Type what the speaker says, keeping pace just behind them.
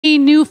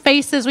new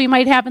faces we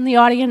might have in the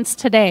audience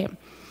today.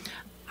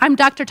 I'm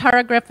Dr.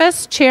 Tara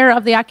Griffiths, Chair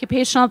of the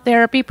Occupational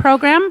Therapy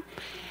Program,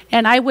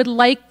 and I would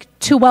like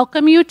to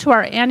welcome you to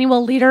our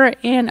annual Leader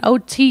in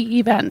OT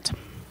event.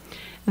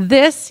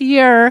 This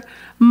year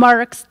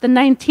marks the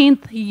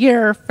 19th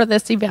year for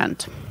this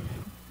event.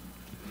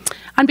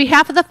 On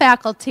behalf of the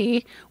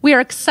faculty, we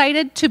are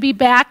excited to be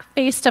back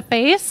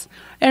face-to-face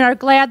and are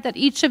glad that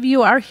each of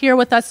you are here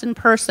with us in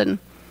person,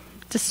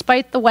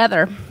 despite the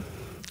weather.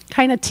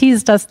 Kind of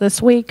teased us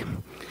this week.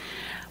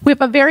 We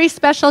have a very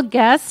special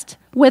guest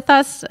with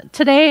us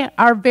today,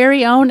 our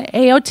very own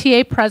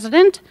AOTA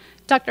President,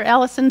 Dr.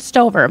 Alyson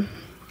Stover.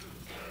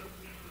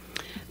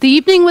 The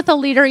Evening with a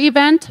Leader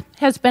event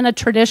has been a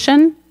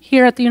tradition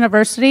here at the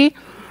university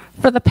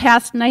for the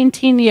past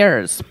 19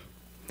 years.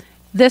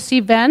 This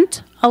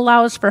event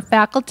allows for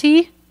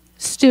faculty,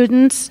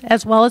 students,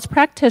 as well as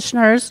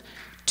practitioners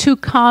to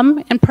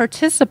come and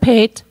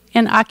participate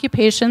in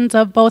occupations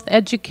of both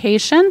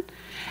education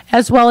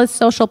as well as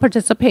social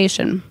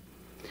participation.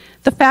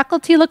 The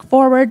faculty look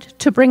forward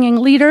to bringing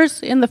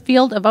leaders in the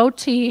field of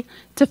OT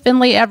to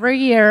Findlay every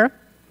year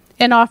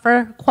and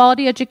offer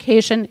quality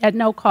education at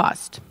no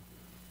cost.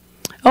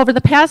 Over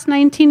the past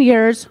 19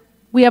 years,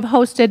 we have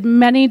hosted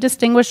many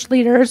distinguished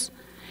leaders,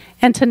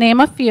 and to name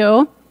a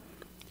few,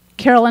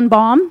 Carolyn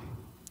Baum,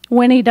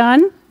 Winnie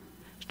Dunn,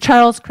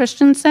 Charles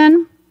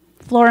Christensen,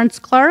 Florence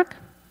Clark,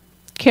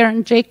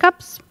 Karen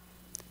Jacobs,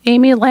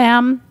 Amy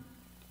Lamb,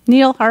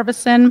 Neil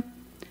Harbison,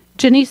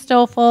 Ginny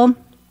Stoffel,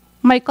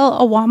 Michael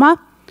Awama,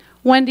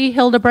 Wendy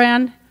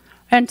Hildebrand,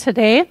 and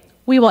today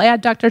we will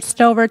add Dr.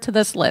 Stover to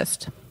this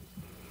list.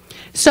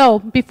 So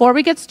before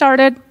we get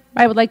started,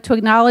 I would like to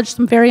acknowledge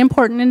some very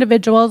important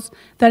individuals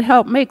that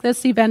help make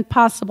this event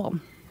possible.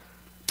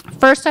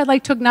 First, I'd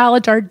like to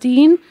acknowledge our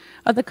Dean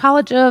of the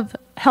College of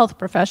Health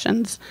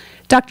Professions,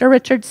 Dr.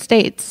 Richard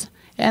States,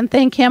 and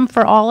thank him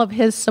for all of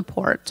his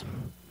support.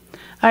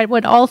 I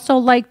would also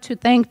like to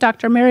thank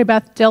Dr. Mary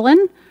Beth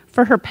Dillon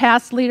for her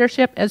past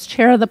leadership as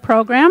chair of the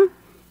program.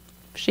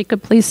 If she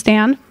could please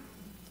stand.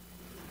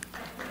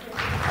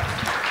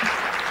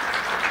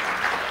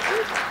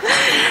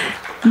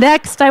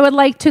 Next, I would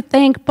like to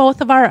thank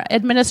both of our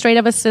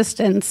administrative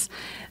assistants.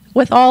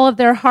 With all of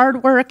their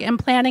hard work and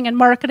planning and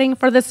marketing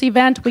for this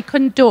event, we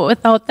couldn't do it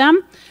without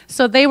them.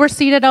 So they were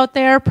seated out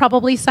there,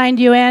 probably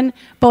signed you in,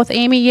 both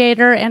Amy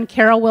Yater and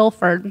Carol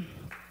Wilford.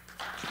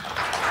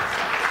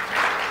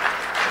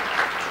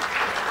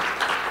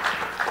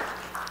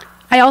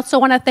 I also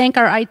want to thank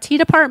our IT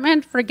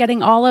department for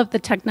getting all of the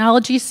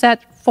technology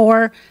set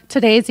for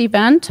today's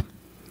event.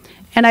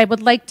 And I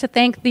would like to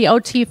thank the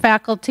OT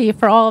faculty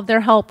for all of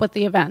their help with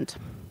the event.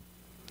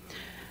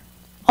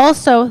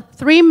 Also,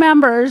 3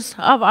 members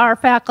of our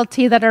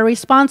faculty that are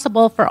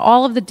responsible for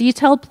all of the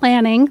detailed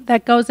planning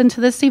that goes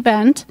into this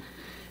event,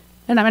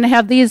 and I'm going to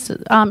have these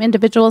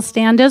individuals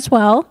stand as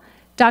well,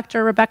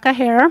 Dr. Rebecca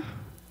Hare,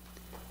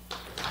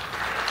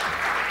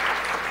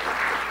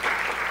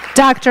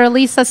 Dr.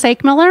 Lisa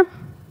Sakemiller,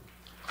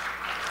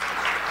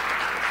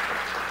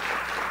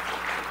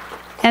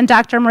 and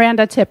Dr.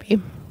 Miranda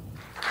Tippy.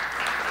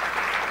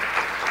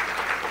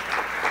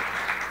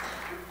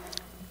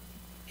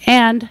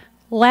 And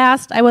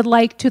last, I would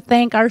like to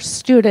thank our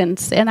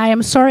students. And I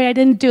am sorry I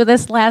didn't do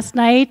this last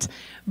night,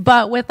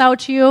 but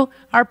without you,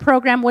 our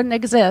program wouldn't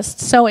exist.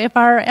 So if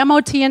our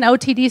MOT and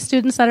OTD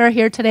students that are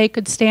here today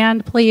could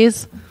stand,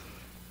 please.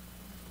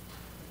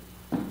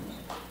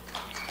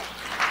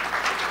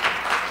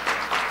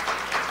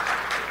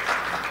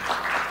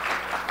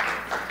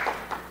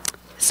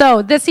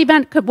 So this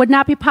event would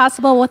not be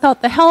possible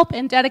without the help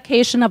and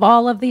dedication of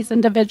all of these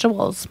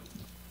individuals.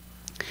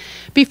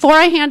 Before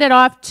I hand it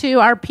off to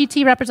our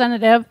PT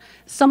representative,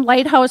 some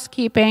light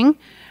housekeeping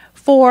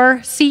for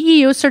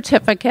CEU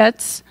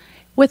certificates.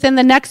 Within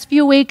the next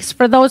few weeks,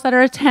 for those that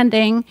are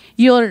attending,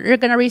 you're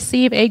going to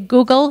receive a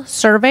Google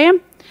survey,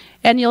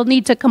 and you'll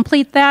need to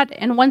complete that.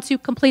 And once you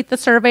complete the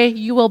survey,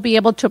 you will be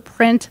able to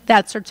print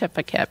that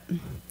certificate.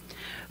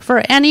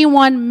 For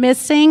anyone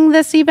missing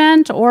this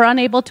event or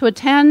unable to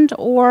attend,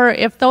 or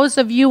if those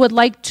of you would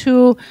like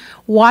to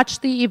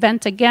watch the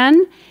event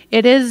again,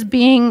 it is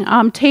being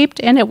taped,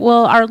 and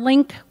our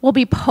link will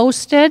be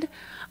posted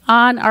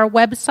on our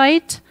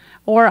website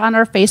or on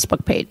our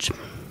Facebook page.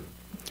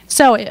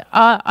 So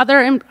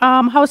other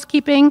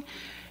housekeeping,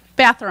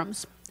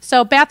 bathrooms.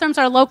 So bathrooms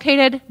are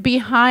located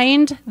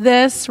behind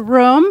this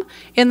room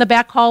in the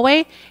back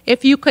hallway.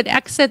 If you could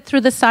exit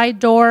through the side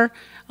door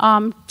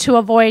to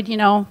avoid,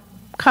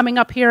 coming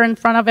up here in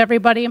front of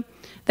everybody,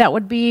 that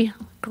would be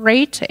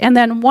great. And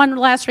then one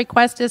last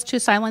request is to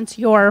silence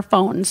your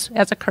phones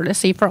as a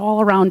courtesy for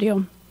all around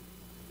you.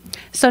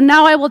 So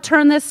now I will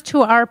turn this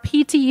to our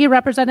PTE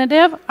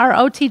representative, our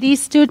OTD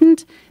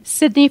student,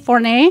 Sydney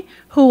Fournay,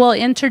 who will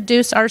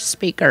introduce our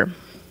speaker.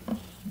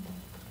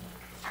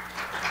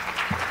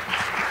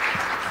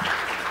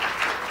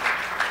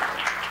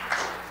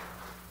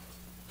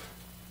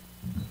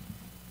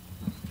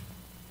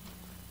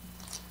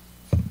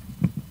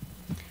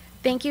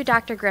 Thank you,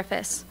 Dr.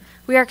 Griffiths.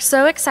 We are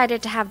so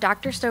excited to have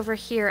Dr. Stover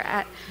here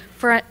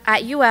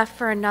at UF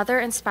for another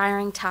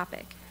inspiring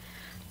topic.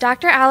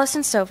 Dr.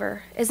 Alyson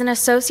Stover is an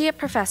associate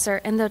professor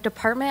in the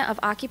Department of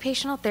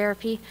Occupational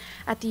Therapy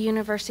at the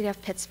University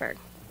of Pittsburgh.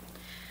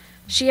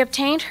 She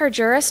obtained her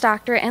Juris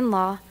Doctorate in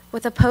law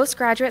with a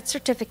postgraduate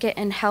certificate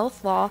in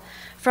health law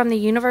from the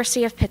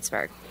University of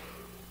Pittsburgh.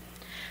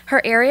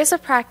 Her areas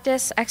of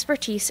practice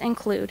expertise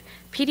include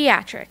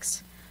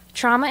pediatrics,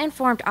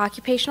 trauma-informed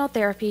occupational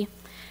therapy,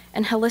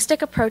 and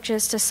holistic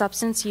approaches to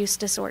substance use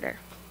disorder.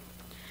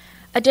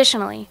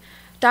 Additionally,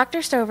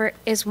 Dr. Stover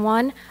is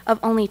one of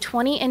only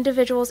 20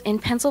 individuals in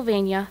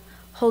Pennsylvania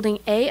holding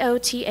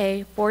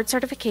AOTA Board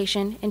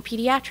Certification in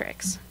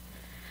Pediatrics.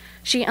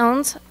 She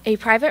owns a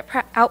private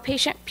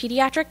outpatient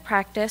pediatric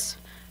practice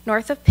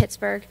north of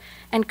Pittsburgh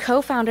and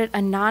co-founded a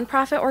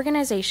nonprofit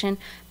organization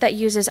that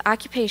uses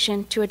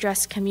occupation to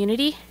address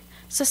community,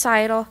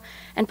 societal,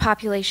 and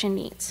population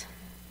needs.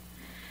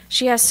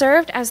 She has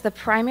served as the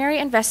primary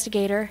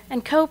investigator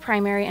and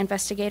co-primary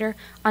investigator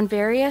on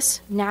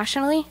various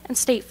nationally and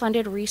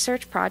state-funded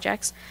research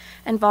projects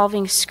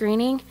involving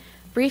screening,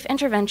 brief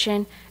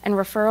intervention, and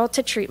referral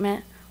to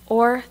treatment,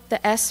 or the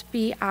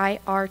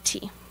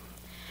SBIRT.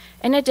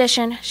 In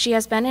addition, she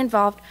has been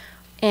involved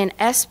in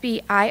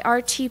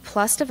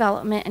SBIRT-Plus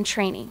development and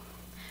training,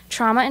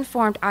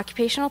 trauma-informed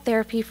occupational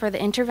therapy for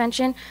the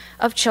intervention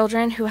of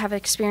children who have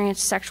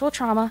experienced sexual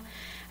trauma,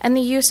 and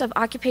the use of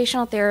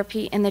occupational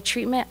therapy in the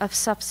treatment of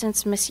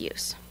substance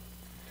misuse.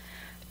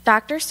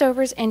 Dr.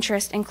 Stover's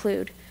interests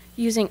include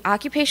using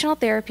occupational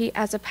therapy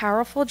as a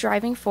powerful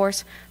driving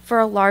force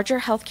for a larger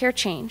healthcare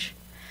change,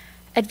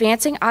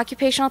 advancing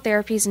occupational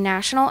therapy's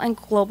national and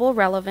global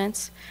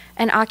relevance,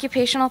 and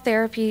occupational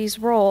therapy's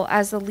role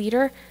as the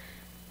leader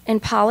in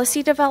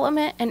policy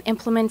development and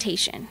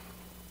implementation.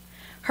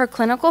 Her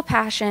clinical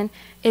passion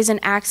is in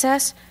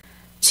access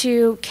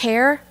to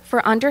care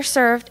for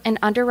underserved and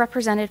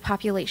underrepresented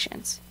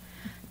populations.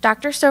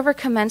 Dr. Stover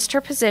commenced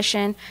her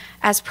position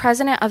as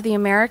president of the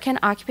American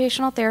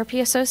Occupational Therapy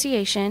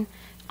Association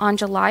on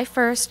July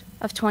 1st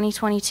of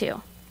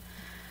 2022.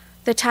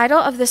 The title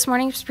of this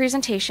morning's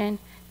presentation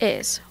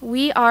is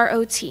We Are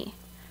OT,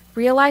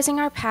 Realizing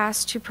Our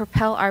Past to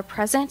Propel Our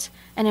Present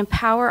and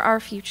Empower Our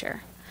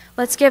Future.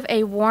 Let's give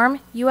a warm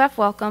UF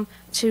welcome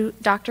to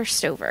Dr.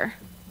 Stover.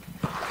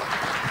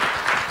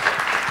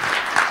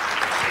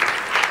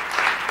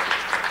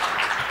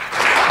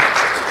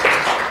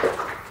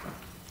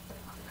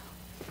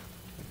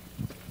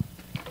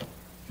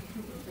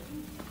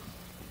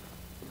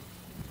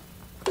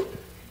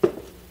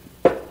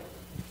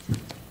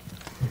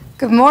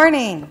 Good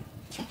morning.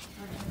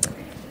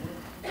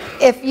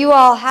 If you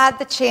all had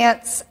the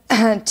chance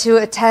to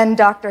attend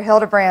Dr.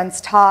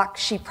 Hildebrand's talk,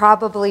 she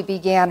probably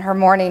began her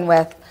morning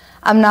with,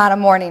 "I'm not a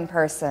morning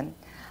person."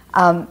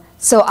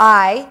 So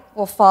I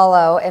will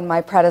follow in my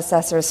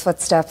predecessor's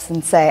footsteps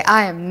and say,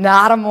 I am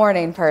not a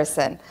morning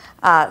person,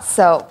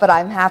 but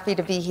I'm happy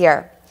to be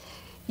here.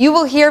 You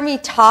will hear me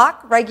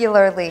talk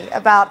regularly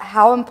about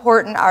how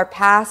important our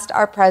past,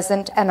 our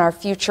present, and our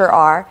future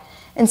are,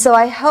 and so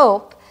I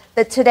hope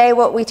that today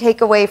what we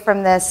take away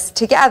from this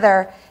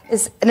together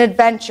is an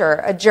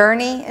adventure, a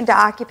journey into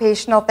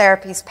occupational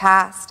therapy's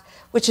past,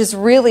 which is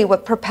really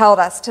what propelled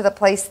us to the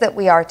place that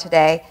we are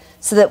today,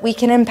 so that we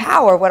can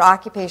empower what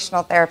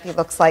occupational therapy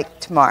looks like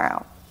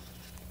tomorrow.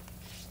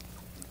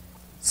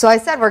 So I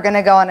said we're going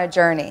to go on a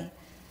journey.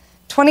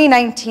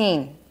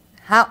 2019,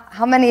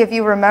 how many of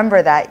you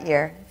remember that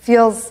year?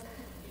 Feels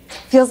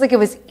like it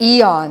was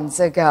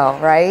eons ago,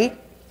 right?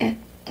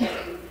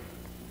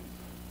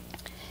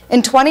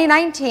 In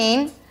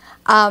 2019,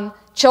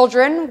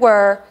 children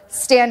were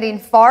standing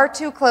far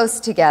too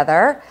close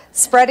together,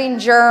 spreading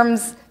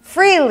germs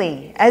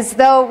freely, as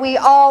though we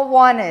all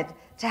wanted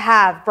to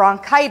have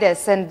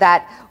bronchitis and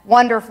that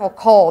wonderful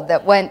cold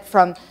that went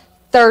from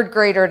third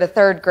grader to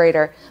third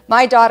grader.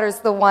 My daughter's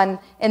the one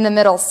in the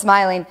middle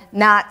smiling,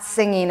 not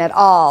singing at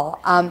all.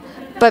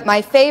 But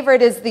my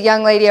favorite is the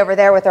young lady over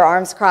there with her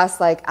arms crossed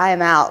like, I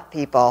am out,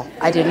 people.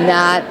 I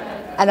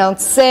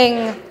don't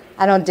sing,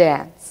 I don't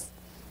dance.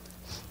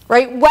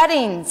 Right?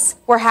 Weddings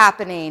were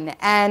happening,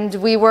 and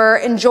we were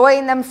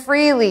enjoying them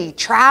freely,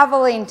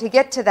 traveling to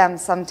get to them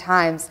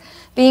sometimes,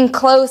 being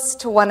close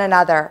to one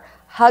another,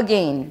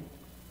 hugging.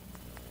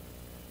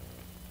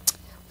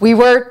 We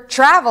were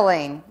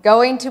traveling,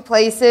 going to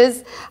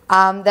places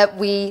that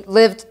we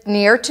lived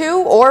near to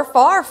or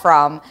far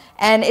from,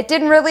 and it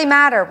didn't really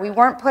matter. We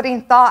weren't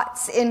putting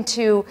thoughts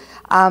into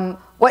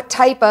what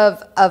type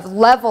of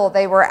level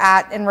they were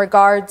at in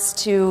regards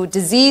to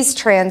disease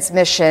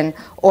transmission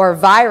or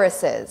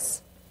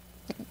viruses.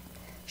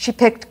 She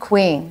picked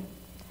Queen.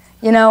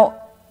 You know,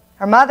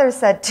 her mother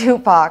said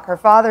Tupac, her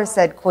father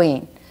said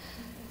Queen.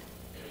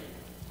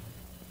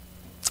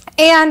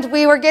 And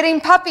we were getting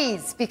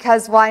puppies,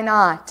 because why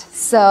not?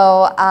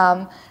 So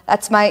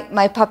that's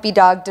my puppy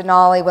dog,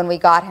 Denali, when we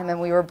got him and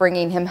we were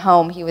bringing him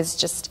home. He was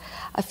just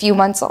a few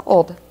months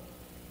old.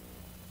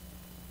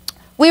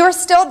 We were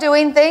still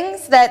doing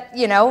things that,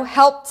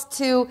 helped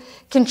to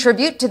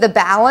contribute to the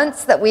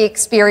balance that we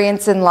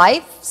experience in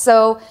life.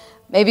 So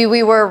Maybe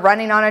we were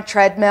running on a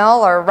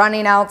treadmill or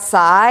running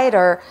outside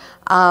or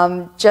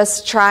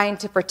just trying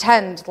to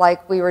pretend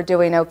like we were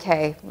doing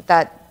okay with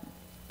that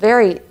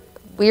very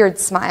weird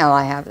smile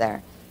I have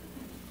there.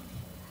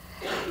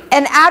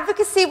 And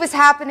advocacy was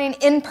happening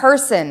in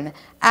person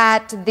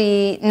at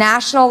the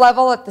national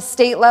level, at the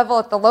state level,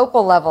 at the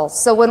local level.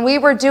 So when we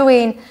were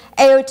doing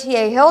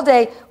AOTA Hill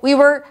Day, we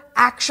were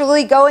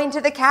actually going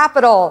to the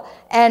Capitol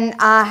and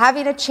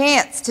having a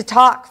chance to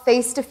talk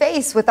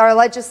face-to-face with our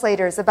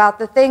legislators about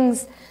the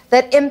things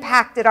that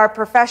impacted our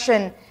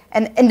profession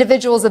and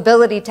individuals'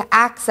 ability to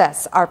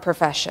access our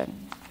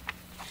profession.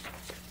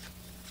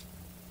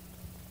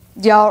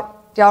 Do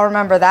y'all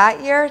remember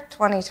that year,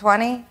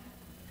 2020?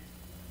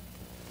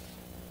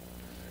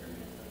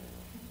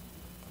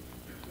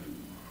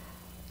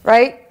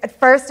 Right? At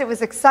first it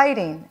was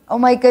exciting. Oh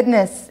my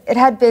goodness, it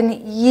had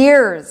been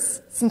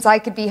years since I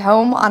could be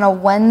home on a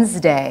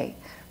Wednesday,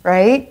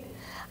 right?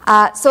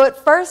 So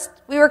at first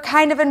we were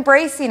kind of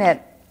embracing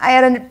it. I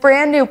had a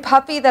brand new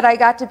puppy that I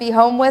got to be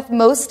home with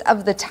most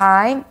of the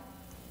time.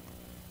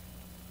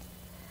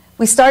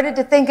 We started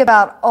to think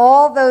about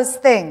all those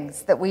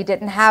things that we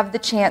didn't have the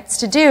chance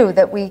to do,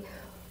 that we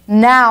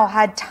now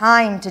had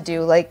time to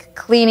do, like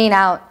cleaning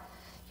out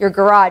your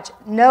garage.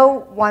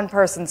 No one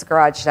person's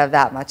garage should have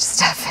that much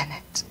stuff in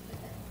it.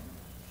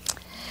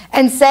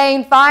 And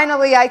saying,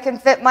 finally, I can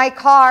fit my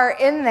car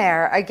in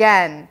there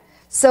again.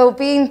 So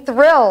being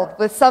thrilled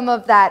with some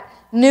of that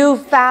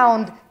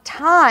newfound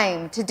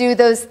time to do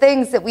those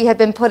things that we had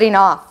been putting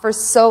off for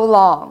so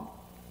long.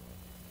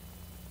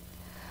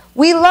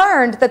 We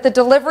learned that the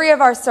delivery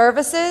of our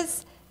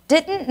services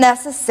didn't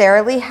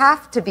necessarily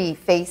have to be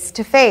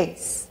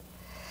face-to-face.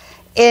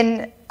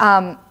 In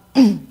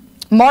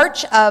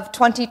March of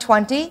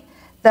 2020,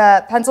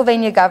 the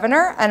Pennsylvania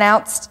governor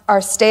announced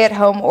our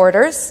stay-at-home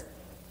orders,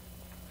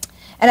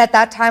 and at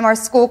that time our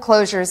school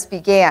closures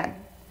began.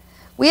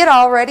 We had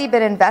already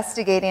been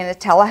investigating a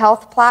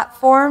telehealth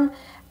platform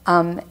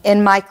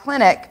in my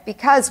clinic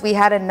because we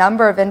had a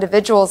number of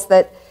individuals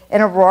that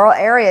in a rural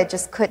area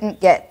just couldn't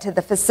get to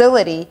the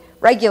facility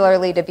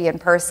regularly to be in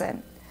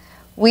person.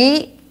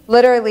 We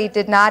literally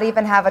did not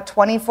even have a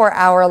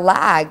 24-hour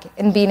lag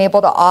in being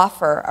able to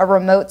offer a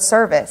remote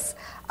service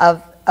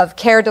of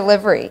care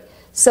delivery.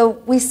 So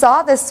we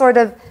saw this sort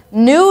of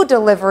new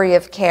delivery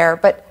of care,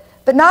 but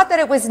not that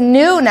it was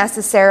new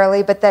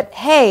necessarily, but that,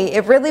 hey,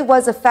 it really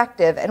was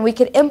effective and we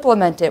could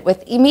implement it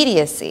with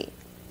immediacy.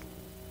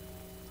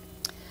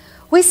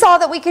 We saw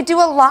that we could do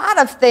a lot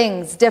of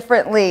things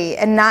differently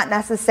and not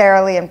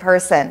necessarily in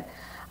person.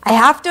 I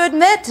have to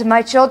admit,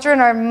 my children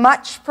are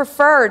much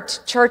preferred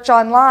to church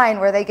online,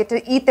 where they get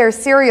to eat their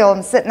cereal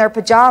and sit in their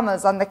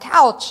pajamas on the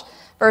couch,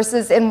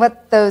 versus in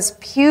what those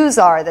pews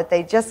are that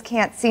they just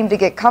can't seem to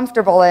get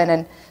comfortable in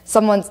and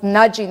someone's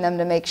nudging them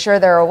to make sure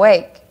they're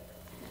awake.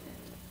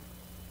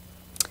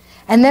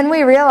 And then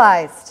we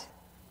realized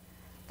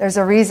there's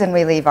a reason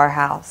we leave our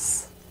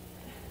house.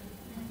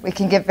 We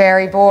can get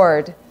very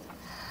bored.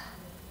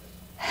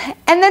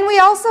 And then we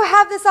also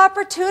have this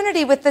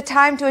opportunity with the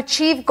time to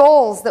achieve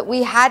goals that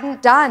we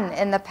hadn't done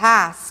in the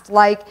past,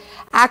 like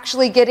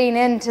actually getting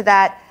into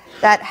that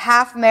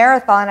half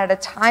marathon at a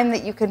time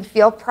that you can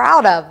feel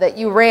proud of, that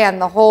you ran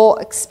the whole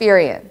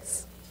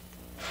experience.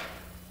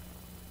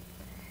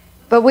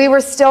 But we were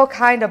still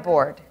kind of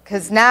bored,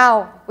 because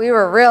now we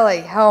were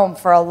really home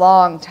for a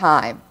long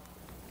time.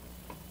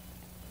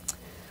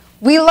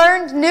 We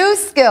learned new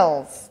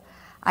skills.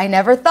 I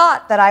never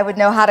thought that I would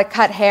know how to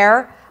cut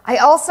hair. I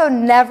also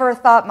never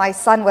thought my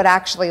son would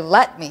actually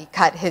let me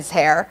cut his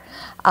hair.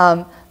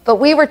 But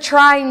we were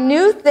trying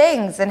new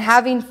things and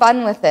having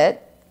fun with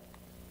it.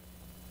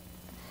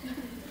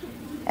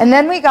 And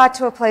then we got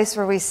to a place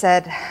where we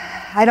said,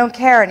 I don't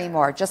care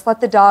anymore. Just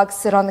let the dog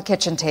sit on the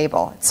kitchen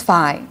table. It's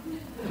fine.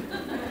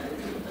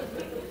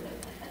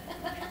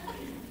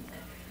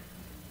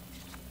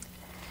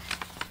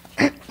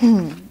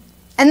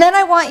 And then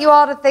I want you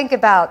all to think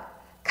about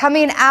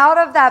coming out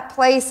of that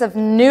place of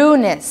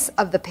newness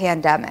of the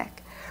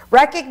pandemic,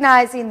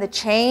 recognizing the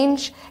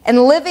change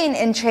and living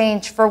in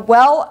change for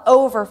well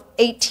over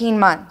 18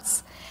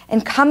 months,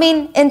 and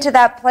coming into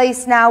that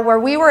place now where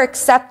we were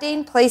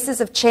accepting places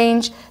of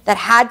change that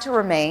had to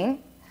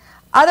remain,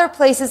 other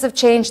places of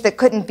change that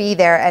couldn't be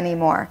there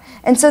anymore.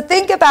 And so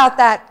think about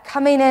that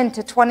coming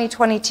into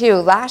 2022,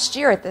 last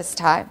year at this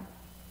time.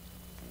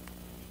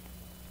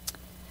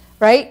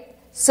 Right?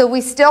 So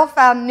we still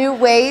found new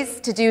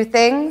ways to do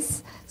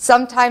things.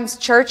 Sometimes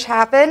church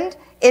happened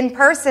in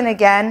person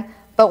again,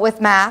 but with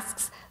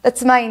masks.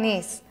 That's my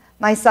niece.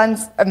 My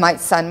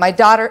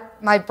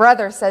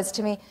brother says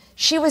to me,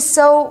 she was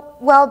so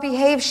well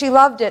behaved, she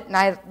loved it. And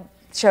I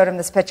showed him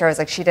this picture. I was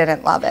like, she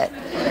didn't love it.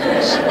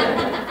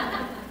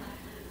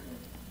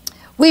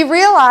 We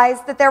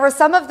realized that there were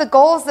some of the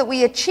goals that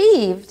we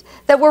achieved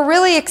that were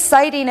really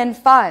exciting and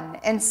fun.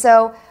 And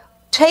so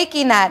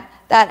taking that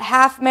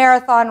half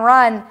marathon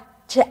run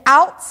to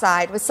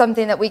outside was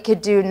something that we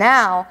could do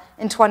now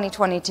in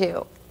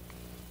 2022.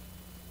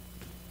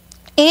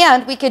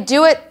 And we could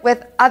do it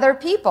with other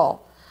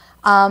people.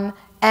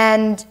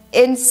 and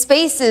in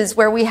spaces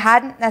where we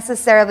hadn't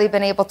necessarily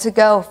been able to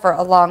go for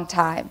a long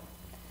time.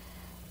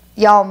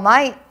 Y'all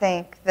might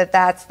think that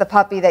that's the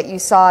puppy that you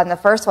saw in the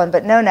first one,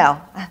 but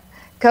no.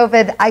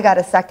 COVID, I got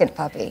a second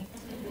puppy,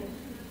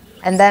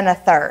 and then a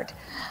third.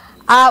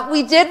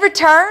 We did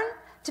return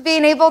to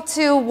being able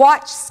to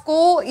watch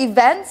school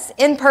events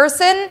in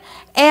person,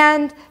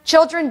 and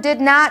children did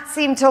not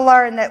seem to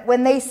learn that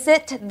when they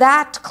sit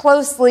that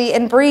closely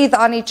and breathe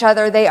on each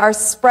other, they are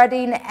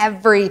spreading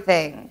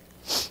everything.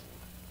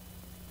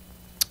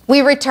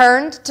 We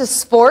returned to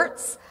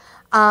sports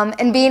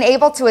and being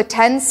able to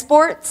attend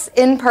sports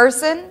in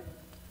person.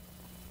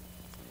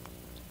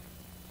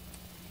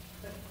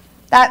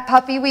 That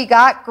puppy we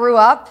got grew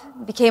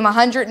up, became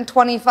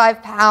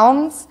 125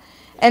 pounds,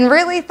 and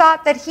really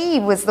thought that he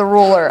was the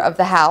ruler of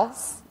the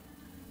house.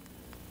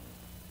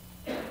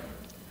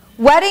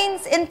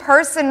 Weddings in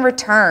person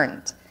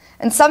returned,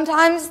 and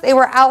sometimes they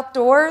were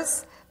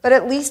outdoors, but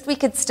at least we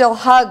could still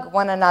hug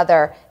one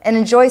another and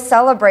enjoy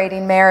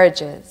celebrating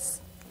marriages.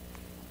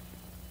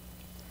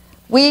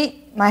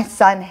 My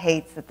son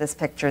hates that this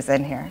picture's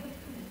in here.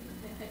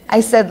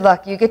 I said,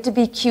 look, you get to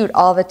be cute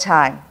all the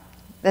time.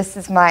 This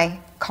is my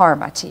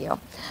karma to you.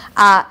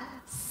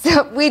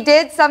 So we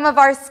did some of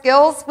our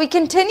skills. We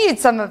continued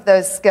some of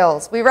those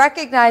skills. We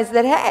recognized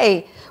that,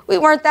 hey, we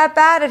weren't that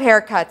bad at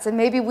haircuts, and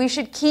maybe we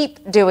should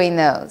keep doing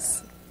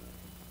those.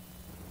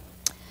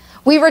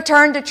 We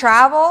returned to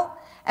travel,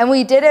 and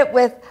we did it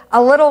with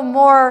a little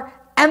more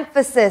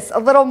emphasis, a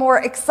little more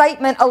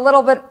excitement, a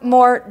little bit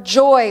more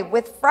joy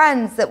with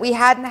friends that we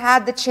hadn't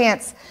had the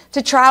chance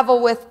to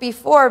travel with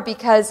before,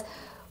 because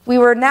we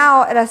were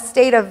now at a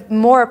state of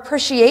more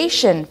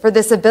appreciation for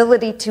this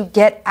ability to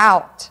get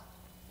out.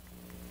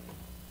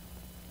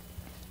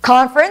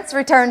 Conference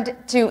returned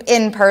to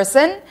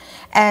in-person,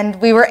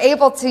 and we were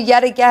able to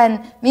yet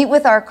again meet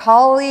with our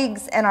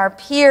colleagues and our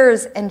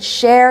peers and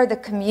share the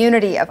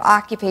community of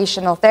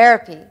occupational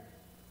therapy.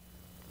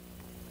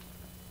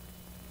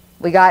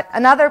 We got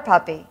another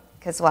puppy,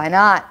 because why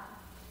not?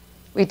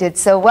 We did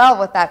so well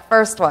with that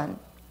first one.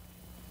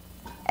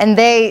 And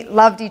they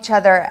loved each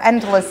other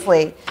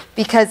endlessly,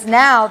 because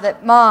now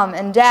that mom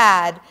and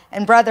dad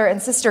and brother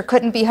and sister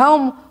couldn't be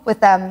home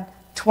with them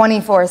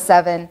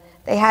 24/7,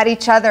 they had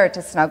each other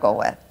to snuggle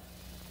with.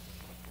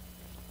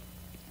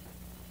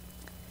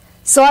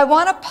 So I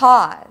want to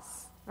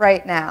pause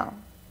right now.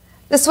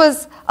 This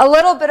was a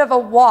little bit of a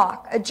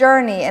walk, a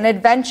journey, an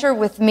adventure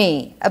with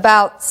me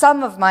about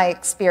some of my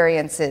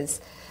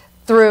experiences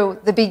through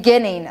the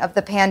beginning of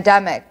the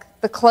pandemic,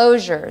 the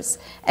closures,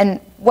 and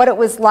what it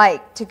was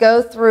like to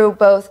go through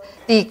both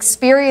the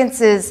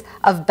experiences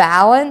of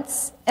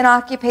balance in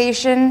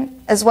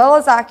occupation, as well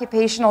as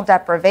occupational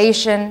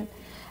deprivation,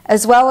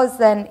 as well as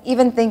then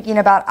even thinking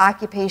about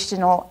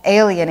occupational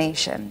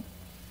alienation.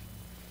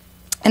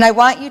 And I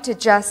want you to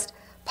just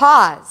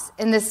pause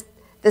in this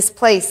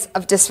place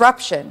of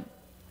disruption,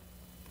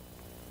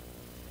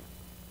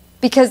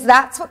 because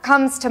that's what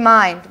comes to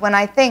mind when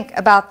I think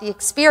about the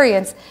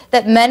experience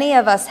that many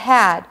of us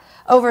had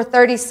over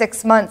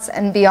 36 months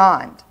and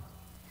beyond.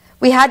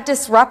 We had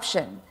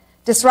disruption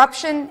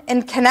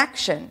in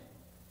connection.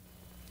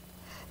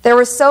 There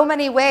were so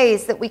many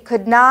ways that we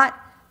could not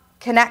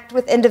connect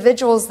with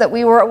individuals that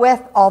we were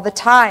with all the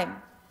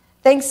time.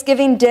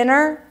 Thanksgiving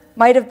dinner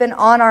might have been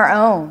on our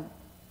own.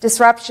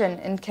 Disruption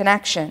in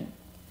connection.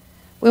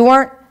 We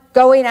weren't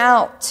going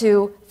out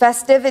to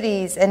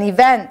festivities and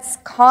events,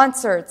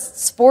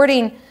 concerts,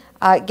 sporting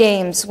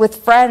games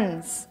with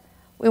friends.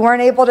 We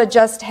weren't able to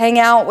just hang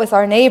out with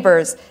our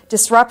neighbors.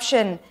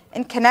 Disruption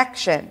in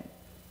connection.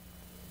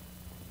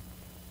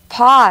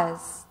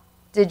 Pause.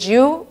 Did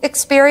you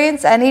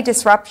experience any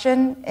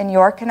disruption in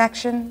your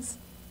connections?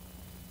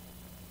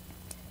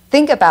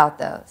 Think about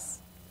those.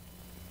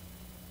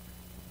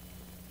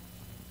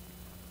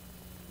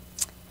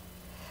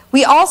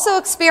 We also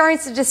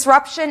experienced a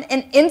disruption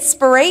in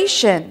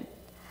inspiration.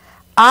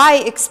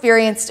 I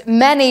experienced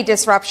many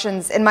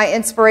disruptions in my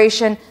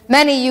inspiration.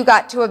 Many you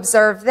got to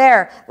observe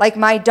there, like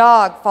my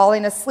dog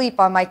falling asleep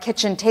on my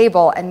kitchen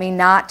table and me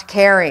not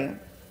caring.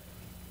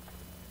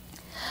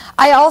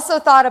 I also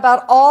thought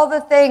about all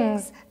the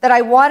things that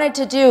I wanted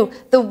to do,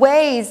 the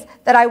ways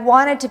that I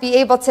wanted to be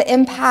able to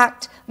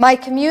impact my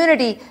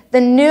community, the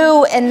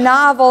new and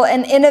novel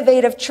and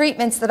innovative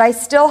treatments that I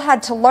still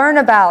had to learn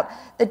about,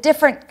 the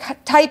different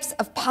types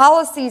of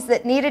policies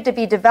that needed to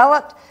be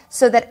developed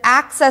so that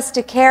access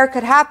to care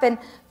could happen.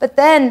 But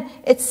then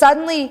it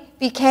suddenly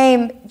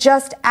became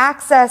just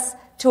access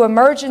to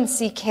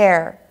emergency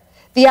care.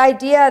 The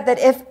idea that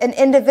if an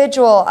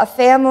individual, a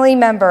family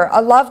member,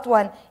 a loved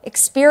one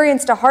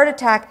experienced a heart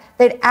attack,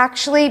 they'd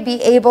actually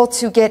be able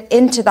to get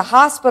into the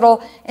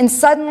hospital, and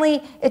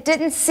suddenly it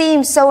didn't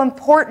seem so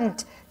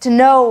important to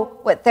know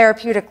what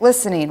therapeutic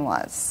listening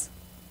was.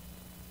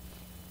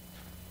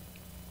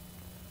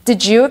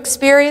 Did you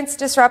experience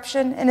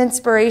disruption and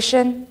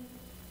inspiration?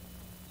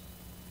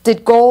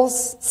 Did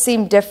goals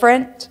seem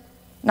different,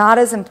 not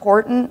as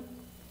important?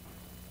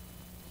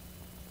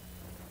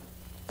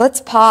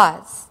 Let's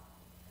pause.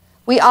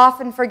 we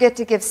often forget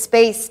to give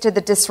space to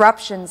the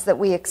disruptions that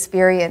we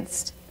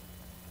experienced.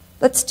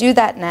 Let's do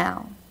that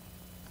now.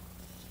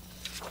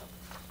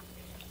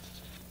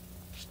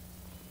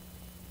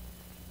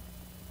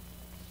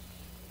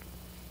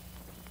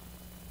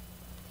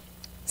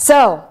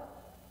 So,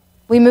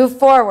 we move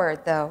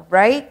forward though,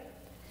 right?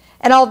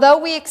 And although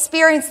we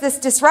experienced these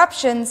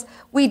disruptions,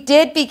 we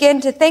did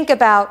begin to think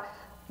about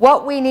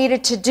what we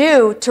needed to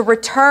do to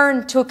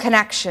return to a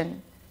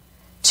connection,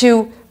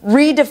 to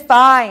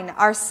redefine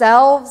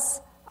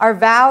ourselves, our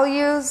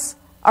values,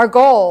 our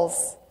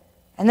goals,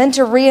 and then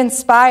to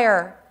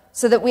re-inspire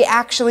so that we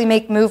actually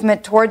make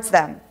movement towards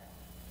them.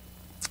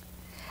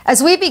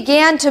 As we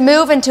began to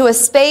move into a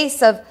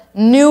space of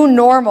new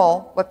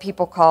normal, what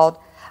people called,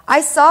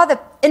 I saw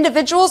that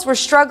individuals were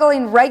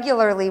struggling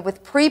regularly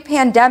with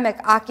pre-pandemic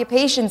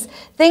occupations,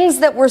 things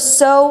that were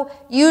so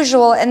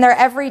usual in their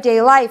everyday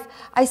life.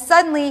 I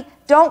suddenly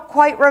don't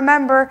quite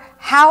remember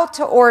how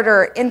to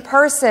order in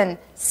person,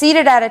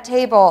 seated at a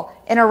table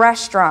in a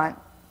restaurant.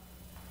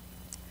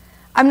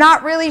 I'm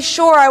not really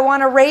sure I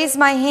want to raise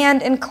my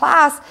hand in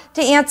class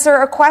to answer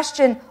a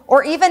question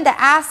or even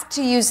to ask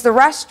to use the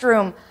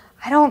restroom.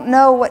 I don't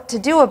know what to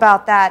do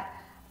about that.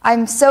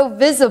 I'm so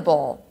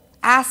visible,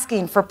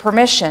 asking for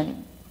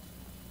permission.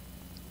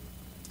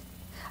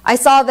 I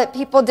saw that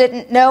people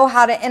didn't know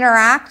how to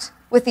interact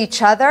with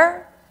each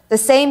other, the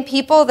same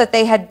people that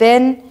they had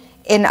been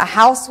in a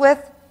house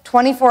with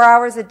 24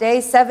 hours a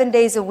day, 7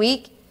 days a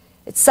week.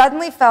 It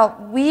suddenly felt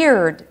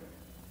weird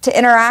to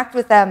interact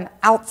with them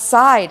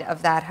outside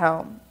of that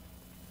home.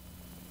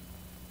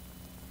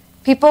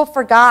 People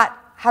forgot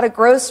how to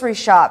grocery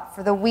shop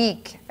for the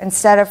week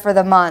instead of for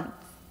the month.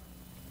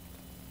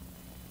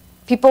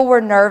 People were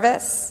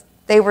nervous.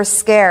 They were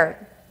scared.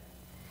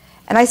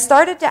 And I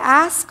started to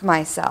ask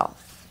myself,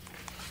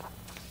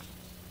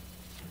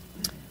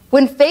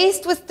 when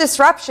faced with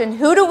disruption,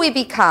 who do we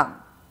become?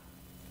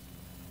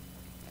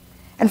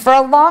 And for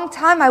a long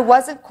time, I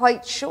wasn't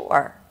quite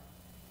sure.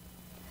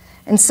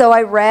 And so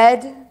I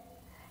read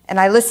and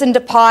I listened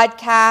to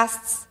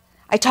podcasts.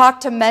 I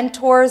talked to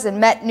mentors and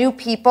met new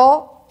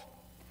people.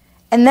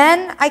 And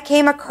then I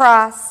came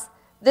across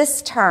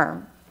this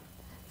term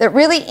that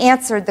really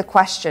answered the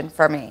question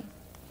for me.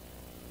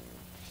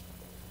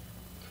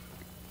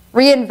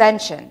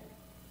 Reinvention.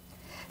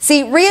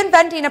 See,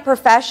 reinventing a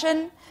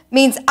profession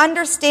means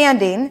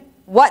understanding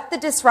what the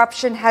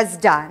disruption has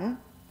done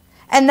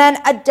and then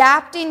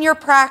adapting your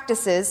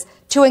practices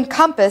to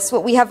encompass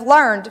what we have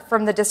learned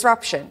from the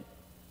disruption.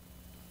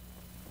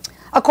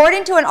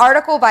 According to an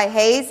article by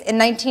Hayes in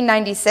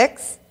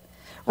 1996,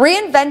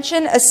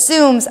 reinvention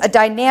assumes a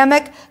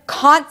dynamic,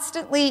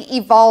 constantly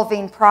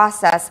evolving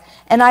process.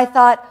 And I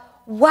thought,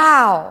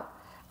 wow,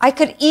 I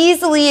could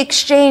easily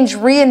exchange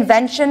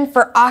reinvention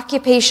for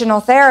occupational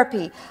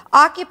therapy.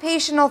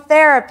 Occupational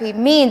therapy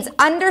means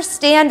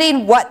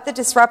understanding what the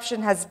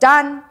disruption has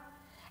done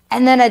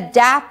and then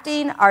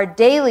adapting our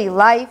daily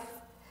life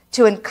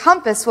to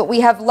encompass what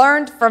we have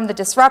learned from the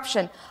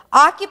disruption.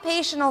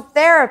 Occupational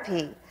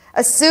therapy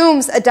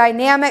assumes a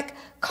dynamic,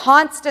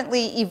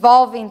 constantly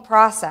evolving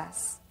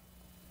process.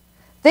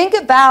 Think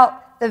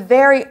about the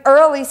very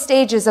early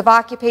stages of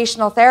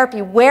occupational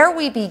therapy, where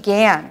we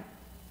began.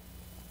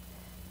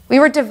 We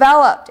were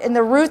developed in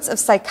the roots of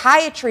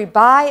psychiatry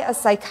by a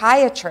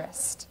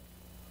psychiatrist.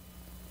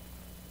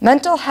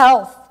 Mental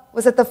health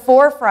was at the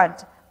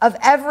forefront of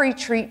every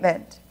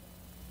treatment.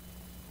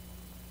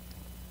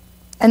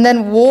 And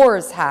then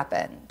wars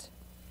happened.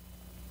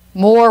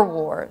 More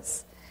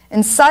wars.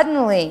 And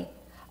suddenly,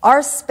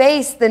 our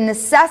space, the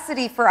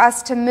necessity for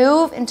us to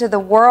move into the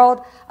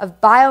world of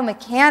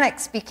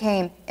biomechanics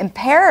became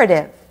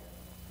imperative.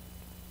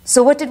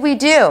 So what did we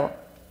do?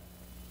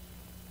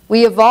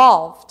 We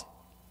evolved.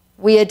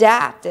 We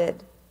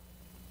adapted.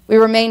 We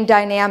remained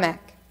dynamic.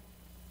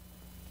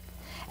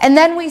 And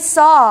then we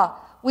saw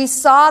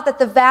that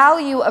the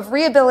value of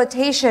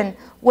rehabilitation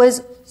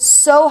was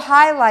so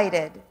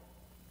highlighted,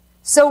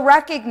 so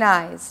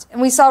recognized,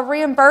 and we saw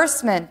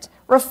reimbursement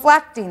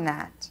reflecting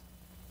that.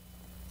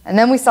 And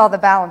then we saw the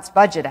Balanced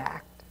Budget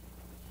Act.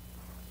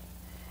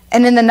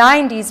 And in the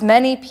 90s,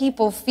 many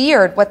people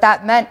feared what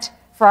that meant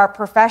for our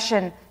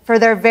profession, for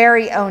their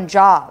very own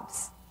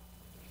jobs.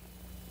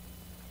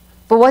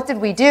 But what did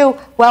we do?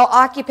 Well,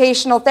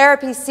 occupational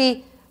therapy,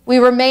 see, we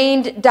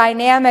remained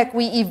dynamic,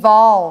 we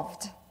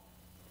evolved.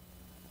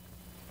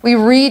 We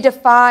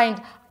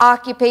redefined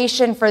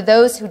occupation for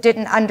those who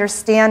didn't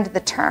understand the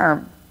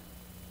term.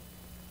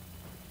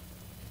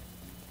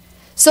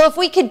 So if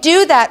we could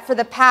do that for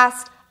the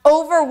past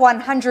over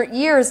 100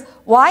 years,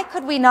 why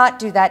could we not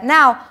do that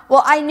now?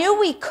 Well, I knew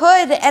we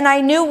could and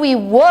I knew we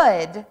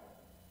would.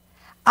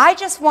 I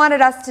just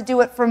wanted us to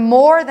do it for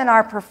more than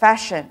our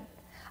profession.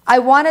 I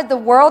wanted the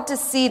world to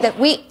see that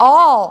we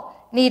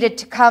all needed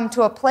to come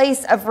to a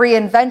place of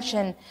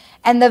reinvention,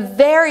 and the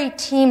very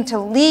team to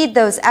lead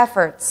those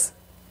efforts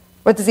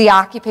was the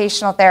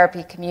occupational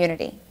therapy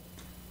community.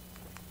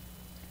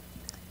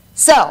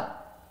 So,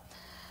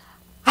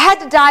 I had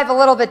to dive a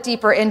little bit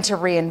deeper into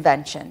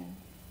reinvention.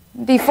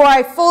 before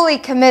I fully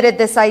committed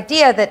this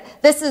idea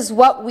that this is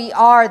what we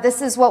are,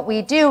 this is what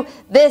we do,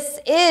 this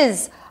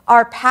is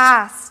our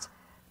past,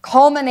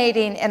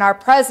 culminating in our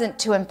present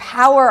to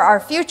empower our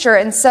future.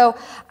 And so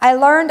I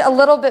learned a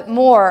little bit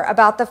more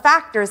about the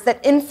factors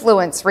that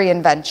influence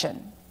reinvention.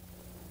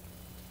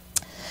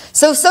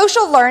 So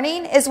social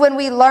learning is when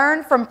we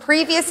learn from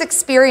previous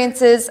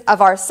experiences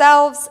of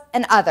ourselves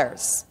and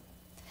others.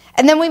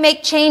 And then we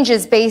make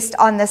changes based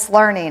on this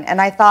learning.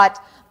 And I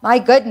thought, my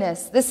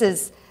goodness, this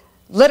is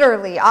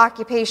literally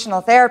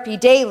occupational therapy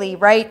daily,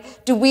 right?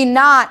 Do we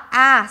not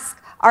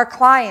ask our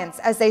clients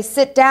as they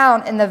sit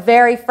down in the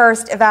very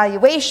first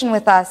evaluation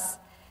with us,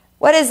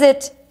 what is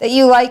it that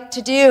you like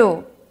to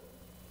do?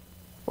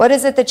 What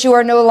is it that you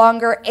are no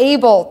longer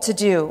able to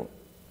do?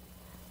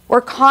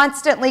 We're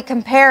constantly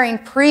comparing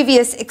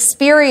previous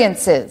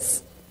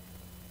experiences.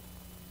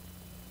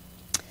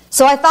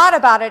 So I thought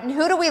about it, and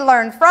who do we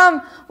learn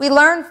from? We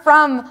learn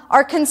from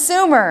our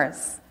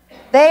consumers.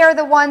 They are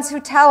the ones who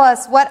tell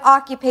us what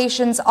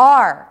occupations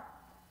are,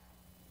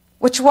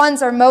 which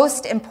ones are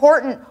most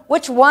important,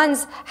 which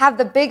ones have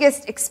the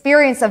biggest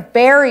experience of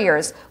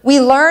barriers.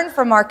 We learn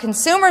from our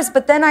consumers,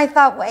 but then I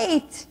thought,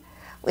 wait,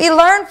 we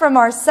learn from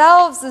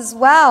ourselves as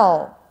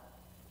well.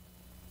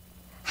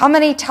 How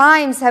many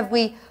times have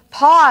we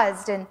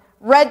paused and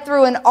read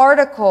through an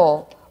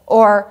article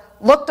or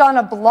looked on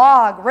a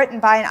blog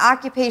written by an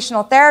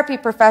occupational therapy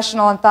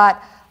professional and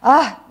thought,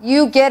 ah,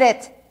 you get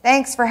it.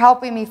 Thanks for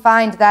helping me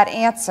find that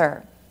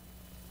answer.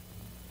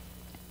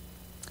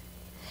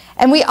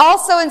 And we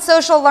also in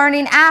social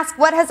learning ask,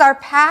 what has our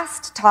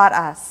past taught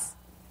us?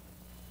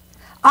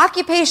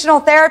 Occupational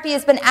therapy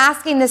has been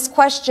asking this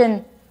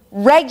question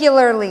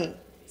regularly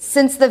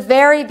since the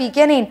very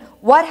beginning.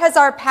 What has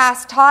our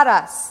past taught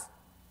us?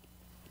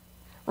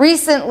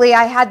 Recently,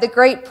 I had the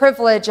great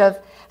privilege of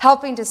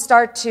helping to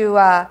start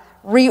to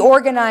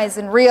reorganize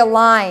and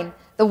realign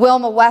the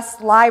Wilma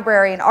West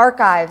Library and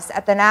Archives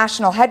at the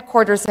national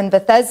headquarters in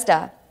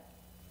Bethesda.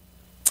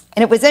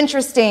 And it was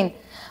interesting.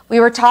 We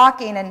were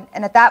talking, and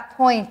at that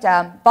point,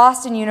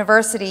 Boston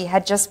University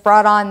had just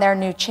brought on their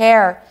new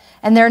chair,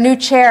 and their new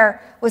chair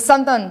was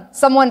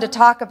someone to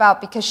talk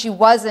about because she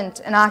wasn't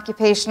an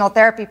occupational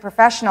therapy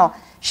professional.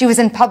 She was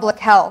in public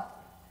health.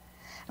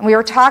 And we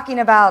were talking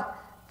about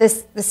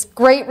this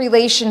great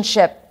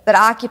relationship that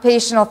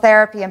occupational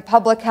therapy and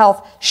public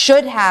health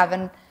should have,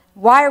 and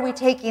why are we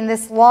taking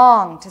this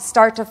long to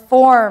start to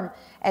form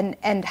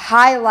and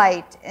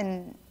highlight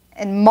and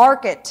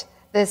market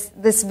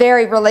this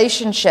very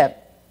relationship.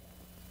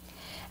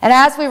 And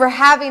as we were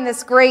having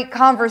this great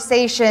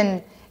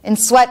conversation in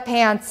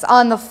sweatpants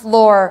on the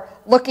floor,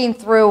 looking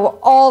through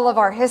all of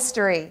our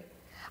history,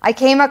 I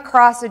came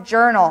across a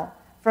journal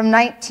from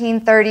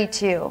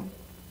 1932.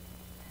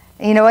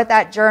 And you know what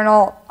that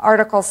journal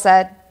article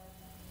said?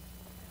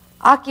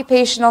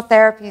 Occupational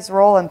therapy's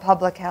role in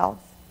public health.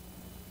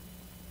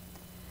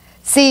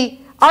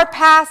 See, our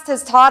past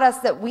has taught us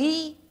that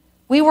we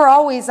were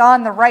always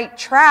on the right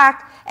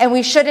track and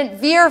we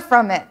shouldn't veer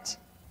from it.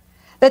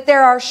 That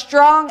there are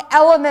strong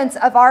elements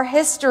of our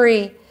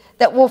history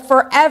that will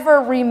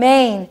forever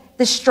remain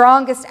the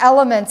strongest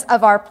elements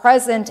of our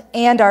present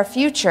and our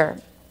future.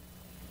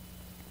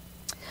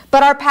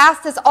 But our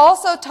past has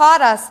also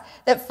taught us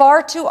that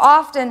far too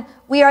often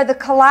we are the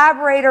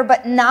collaborator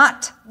but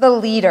not the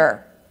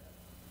leader.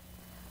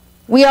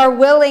 We are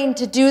willing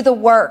to do the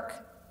work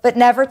but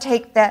never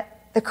take the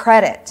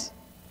credit.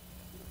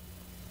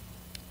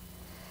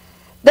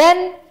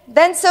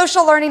 Then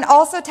social learning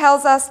also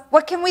tells us,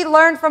 what can we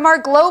learn from our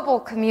global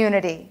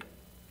community?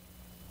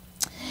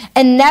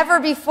 And never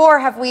before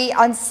have we,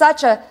 on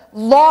such a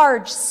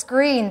large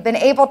screen, been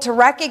able to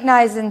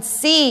recognize and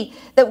see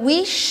that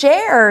we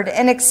shared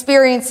in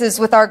experiences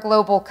with our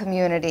global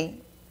community.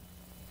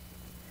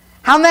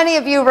 How many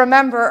of you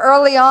remember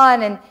early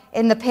on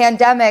in the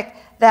pandemic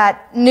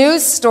that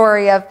news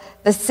story of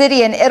the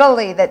city in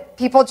Italy that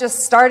people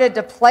just started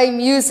to play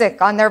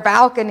music on their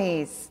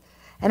balconies?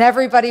 And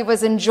everybody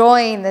was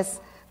enjoying this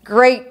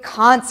great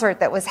concert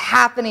that was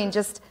happening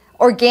just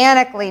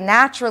organically,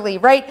 naturally,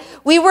 right?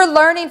 We were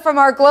learning from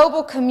our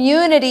global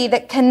community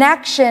that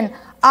connection,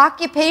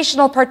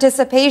 occupational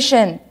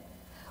participation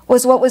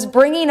was what was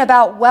bringing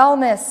about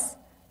wellness,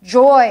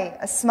 joy,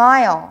 a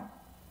smile,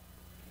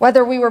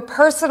 whether we were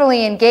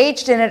personally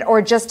engaged in it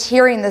or just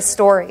hearing the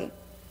story.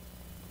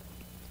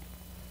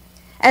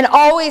 And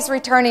always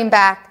returning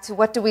back to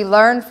what do we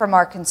learn from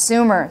our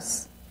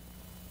consumers.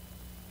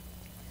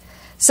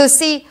 So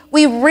see,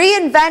 we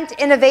reinvent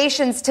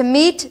innovations to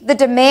meet the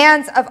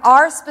demands of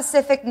our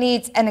specific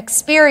needs and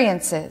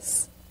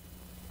experiences.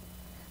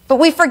 But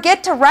we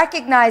forget to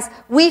recognize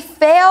we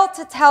fail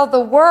to tell the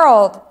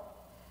world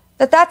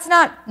that that's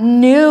not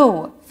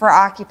new for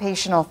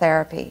occupational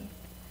therapy.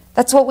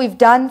 That's what we've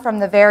done from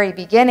the very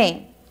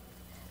beginning.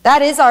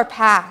 That is our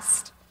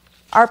past,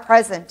 our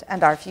present,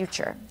 and our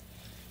future.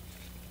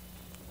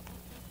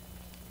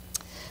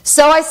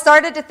 So I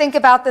started to think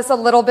about this a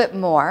little bit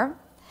more.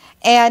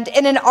 And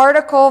in an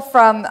article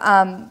from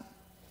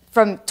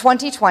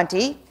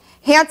 2020,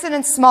 Hansen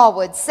and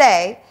Smallwood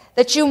say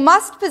that you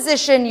must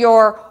position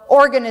your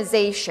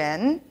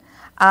organization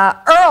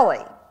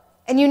early,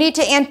 and you need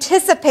to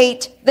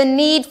anticipate the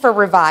need for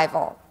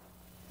revival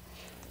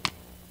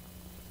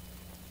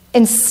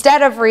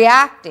instead of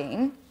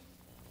reacting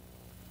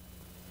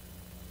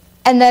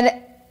and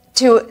then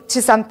to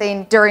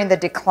something during the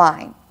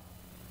decline.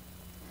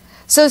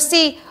 So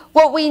see,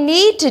 what we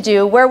need to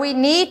do, where we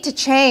need to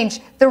change,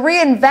 the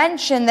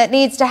reinvention that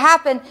needs to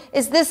happen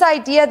is this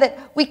idea that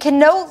we can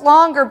no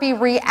longer be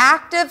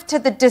reactive to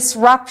the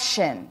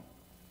disruption.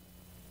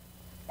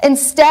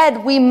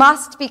 Instead, we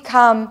must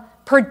become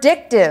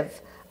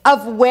predictive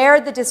of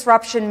where the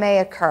disruption may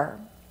occur.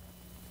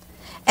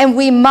 And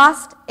we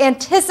must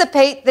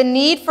anticipate the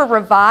need for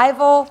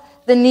revival,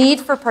 the need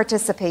for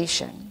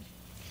participation.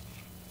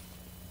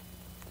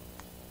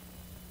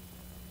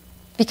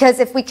 Because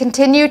if we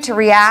continue to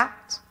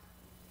react,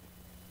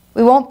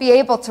 we won't be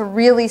able to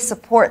really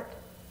support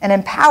and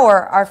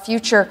empower our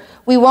future.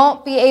 We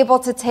won't be able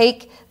to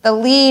take the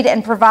lead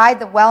and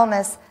provide the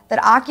wellness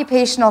that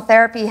occupational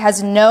therapy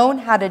has known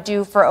how to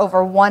do for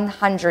over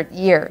 100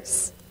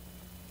 years.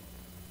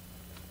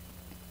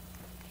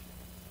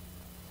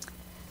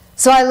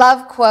 So I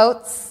love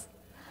quotes.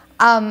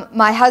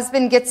 My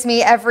husband gets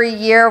me every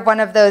year one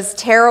of those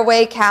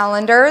tearaway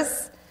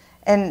calendars,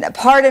 and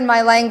pardon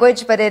my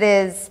language, but it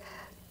is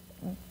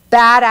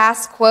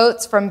badass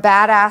quotes from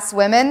badass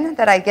women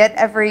that I get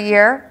every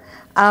year.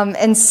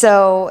 And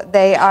so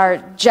they are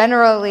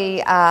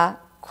generally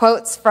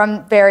quotes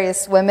from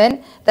various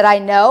women that I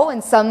know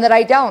and some that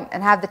I don't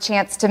and have the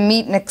chance to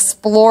meet and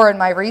explore in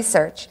my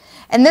research.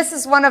 And this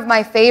is one of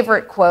my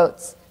favorite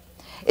quotes.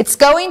 It's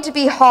going to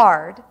be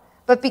hard,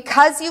 but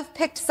because you've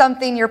picked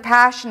something you're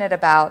passionate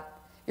about,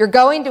 you're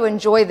going to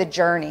enjoy the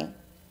journey.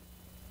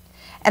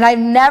 And I've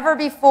never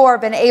before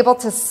been able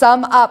to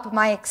sum up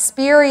my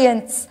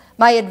experience,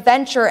 my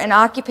adventure in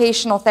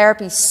occupational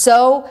therapy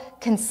so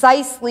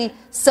concisely,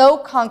 so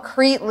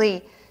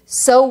concretely,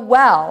 so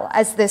well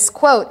as this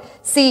quote.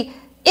 See,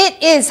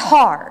 it is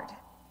hard.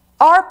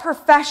 Our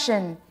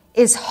profession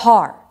is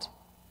hard.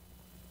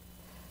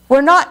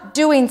 We're not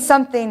doing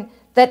something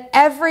that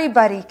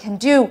everybody can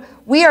do.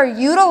 We are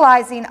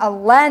utilizing a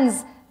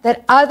lens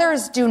that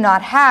others do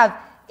not have.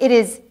 It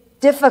is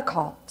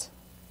difficult.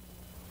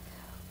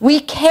 We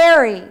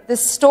carry the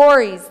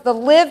stories, the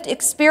lived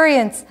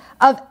experience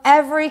of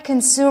every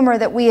consumer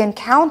that we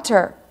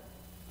encounter,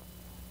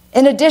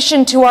 in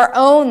addition to our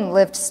own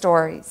lived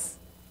stories,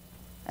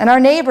 and our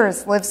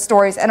neighbors' lived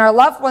stories, and our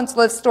loved ones'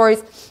 lived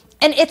stories.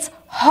 And it's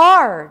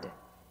hard.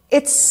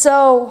 It's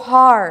so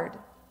hard.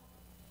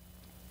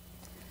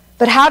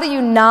 But how do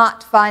you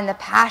not find the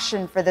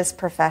passion for this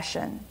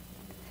profession?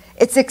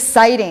 It's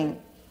exciting.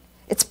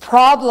 It's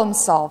problem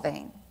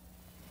solving.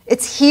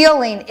 It's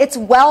healing. It's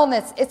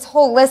wellness. It's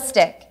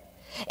holistic.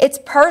 It's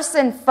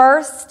person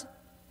first.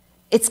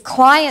 It's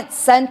client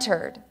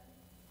centered.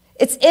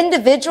 It's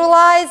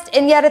individualized,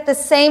 and yet at the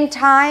same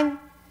time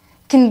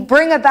can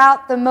bring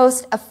about the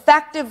most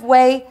effective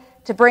way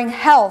to bring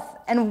health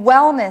and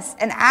wellness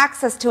and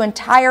access to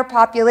entire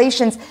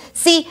populations.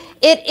 See,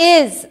 it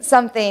is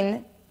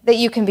something that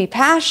you can be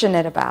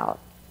passionate about.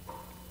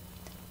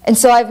 And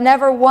so I've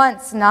never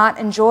once not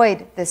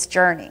enjoyed this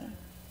journey.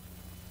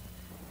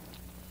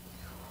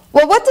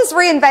 Well, what does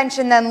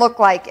reinvention then look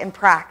like in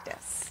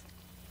practice?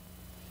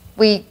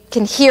 We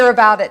can hear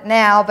about it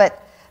now, but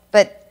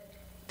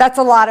that's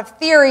a lot of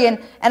theory, and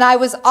I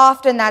was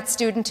often that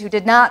student who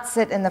did not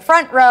sit in the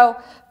front row,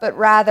 but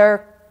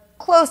rather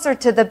closer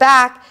to the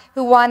back,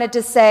 who wanted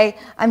to say,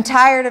 I'm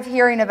tired of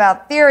hearing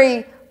about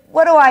theory.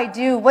 What do I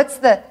do? What's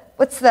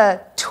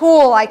the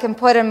tool I can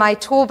put in my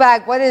tool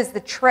bag? What is the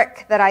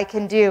trick that I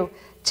can do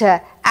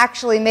to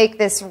actually make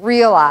this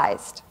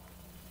realized?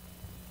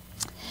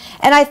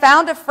 And I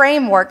found a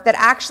framework that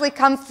actually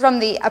comes from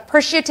the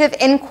appreciative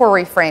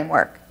inquiry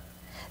framework.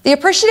 The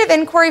appreciative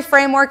inquiry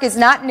framework is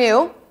not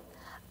new.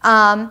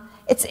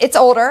 It's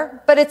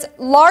older, but it's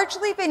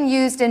largely been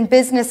used in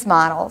business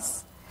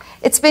models.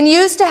 It's been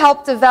used to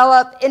help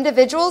develop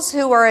individuals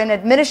who are in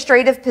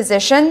administrative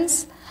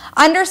positions,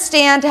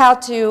 understand how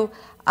to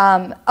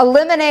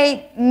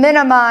eliminate,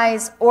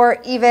 minimize,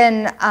 or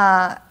even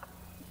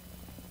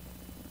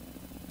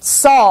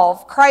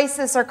solve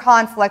crisis or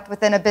conflict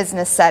within a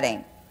business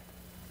setting.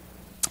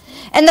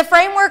 And the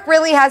framework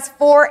really has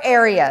 4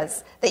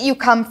 areas that you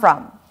come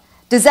from: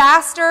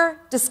 disaster,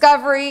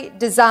 discovery,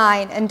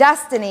 design, and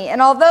destiny. And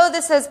although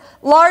this has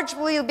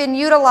largely been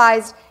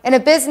utilized in a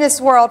business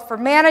world for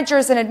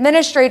managers and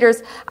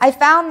administrators, I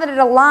found that it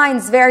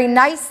aligns very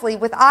nicely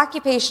with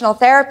occupational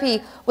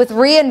therapy, with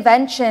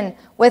reinvention,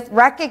 with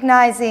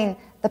recognizing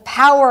the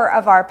power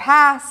of our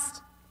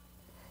past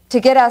to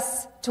get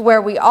us to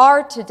where we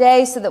are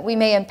today so that we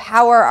may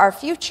empower our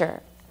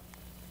future.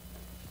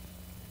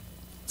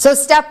 So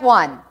step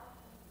 1,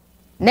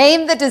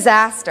 name the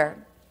disaster.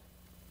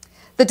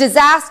 The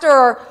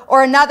disaster,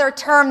 or another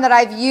term that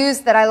I've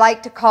used that I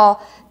like to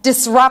call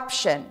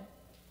disruption.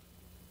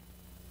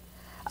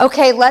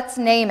 Okay, let's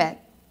name it.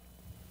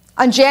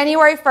 On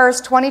January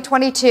 1st,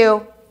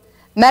 2022,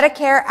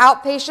 Medicare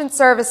outpatient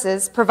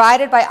services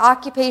provided by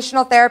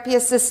occupational therapy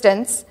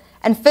assistants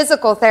and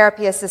physical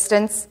therapy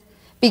assistants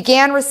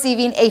began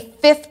receiving a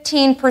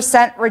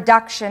 15%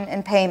 reduction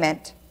in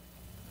payment.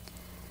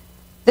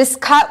 This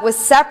cut was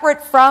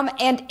separate from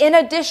and in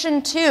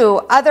addition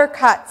to other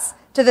cuts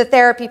to the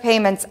therapy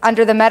payments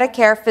under the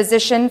Medicare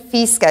physician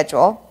fee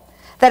schedule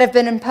that have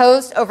been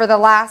imposed over the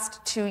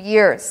last 2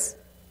 years.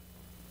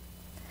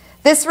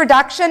 This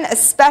reduction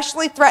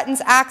especially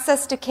threatens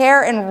access to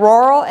care in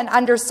rural and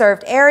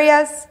underserved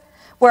areas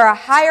where a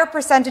higher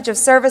percentage of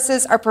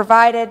services are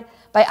provided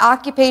by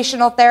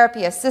occupational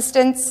therapy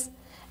assistants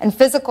and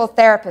physical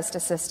therapist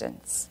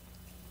assistants.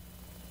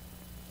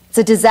 It's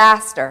a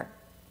disaster.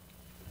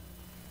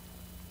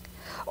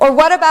 Or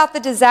what about the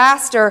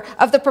disaster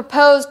of the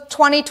proposed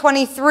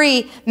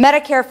 2023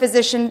 Medicare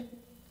physician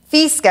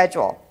fee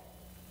schedule?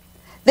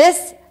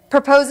 This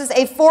proposes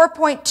a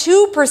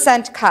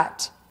 4.2%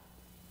 cut,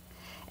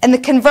 and the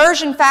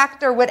conversion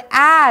factor would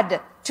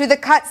add to the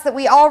cuts that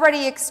we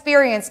already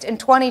experienced in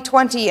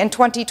 2020 and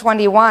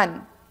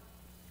 2021.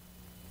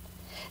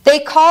 They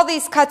call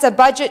these cuts a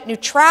budget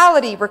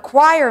neutrality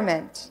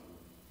requirement,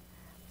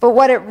 but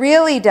what it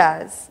really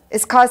does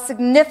is cause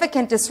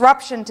significant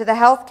disruption to the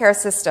healthcare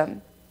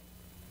system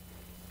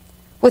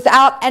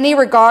without any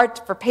regard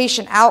for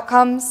patient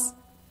outcomes,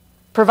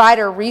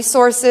 provider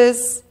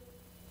resources,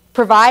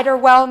 provider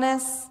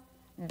wellness,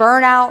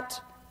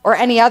 burnout, or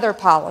any other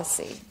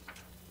policy.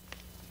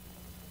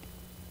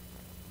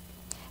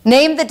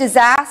 Name the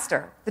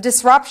disaster, the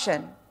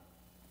disruption.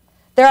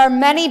 There are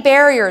many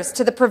barriers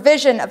to the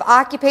provision of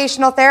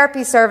occupational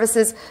therapy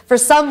services for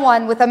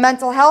someone with a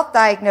mental health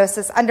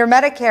diagnosis under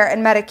Medicare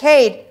and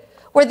Medicaid,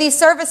 where these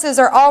services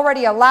are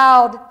already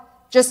allowed,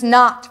 just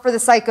not for the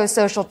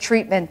psychosocial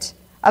treatment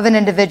of an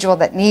individual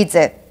that needs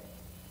it.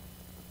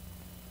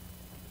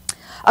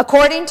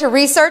 According to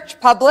research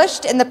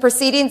published in the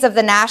Proceedings of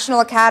the National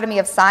Academy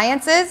of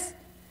Sciences,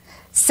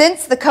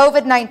 since the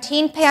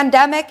COVID-19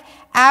 pandemic,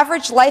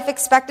 average life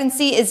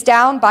expectancy is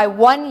down by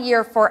 1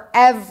 year for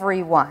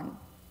everyone.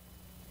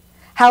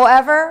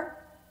 However,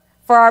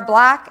 for our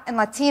Black and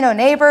Latino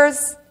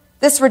neighbors,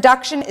 this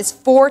reduction is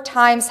 4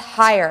 times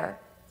higher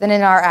than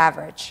in our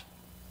average.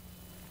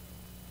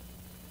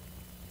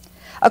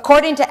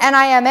 According to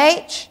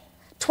NIMH,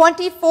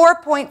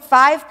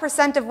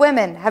 24.5% of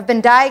women have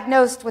been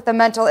diagnosed with a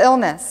mental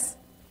illness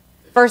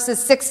versus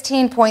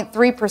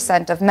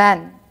 16.3% of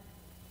men.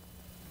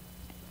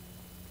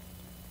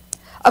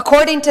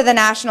 According to the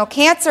National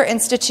Cancer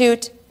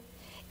Institute,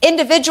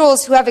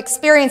 individuals who have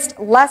experienced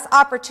less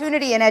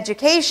opportunity in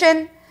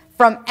education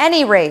from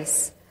any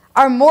race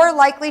are more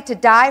likely to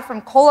die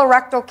from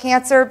colorectal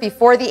cancer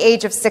before the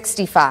age of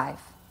 65.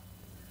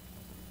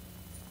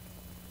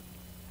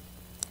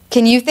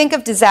 Can you think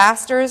of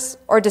disasters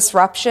or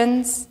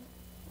disruptions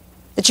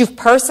that you've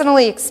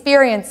personally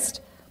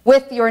experienced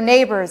with your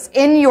neighbors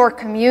in your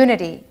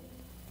community?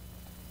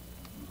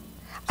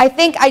 I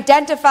think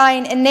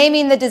identifying and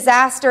naming the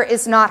disaster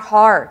is not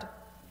hard.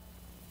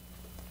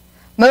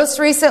 Most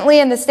recently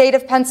in the state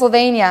of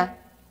Pennsylvania,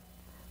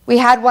 we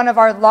had one of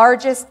our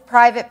largest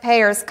private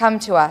payers come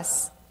to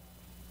us.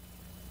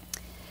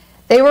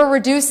 They were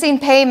reducing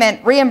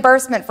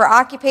reimbursement for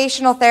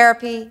occupational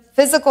therapy,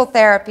 physical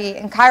therapy,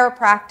 and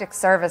chiropractic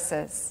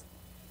services.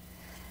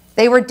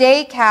 They were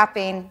day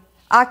capping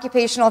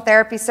occupational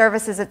therapy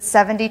services at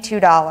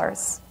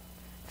 $72,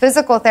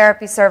 physical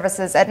therapy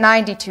services at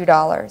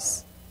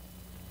 $92.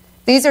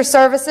 These are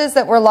services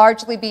that were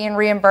largely being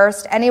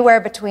reimbursed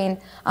anywhere between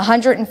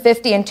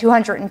 $150 and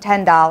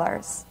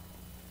 $210.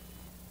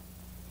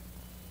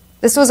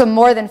 This was a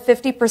more than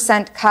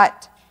 50%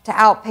 cut to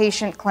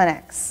outpatient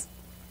clinics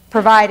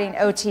providing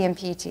OT and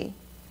PT.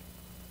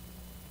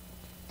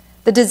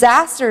 The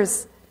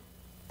disasters,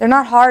 they're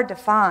not hard to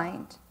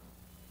find,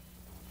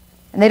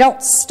 and they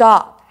don't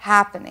stop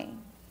happening.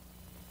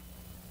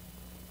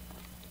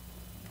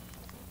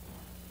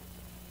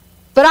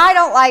 But I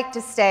don't like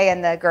to stay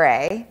in the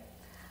gray.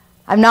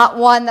 I'm not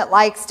one that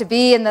likes to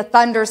be in the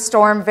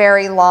thunderstorm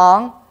very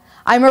long.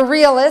 I'm a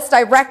realist.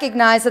 I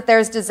recognize that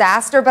there's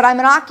disaster, but I'm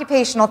an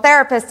occupational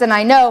therapist, and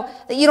I know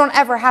that you don't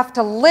ever have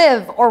to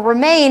live or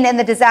remain in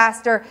the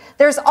disaster.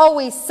 There's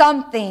always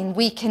something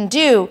we can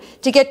do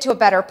to get to a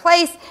better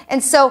place,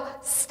 and so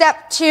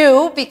step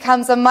 2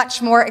 becomes a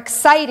much more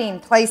exciting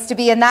place to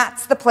be, and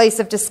that's the place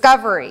of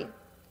discovery.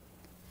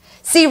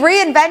 See,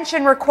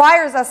 reinvention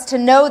requires us to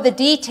know the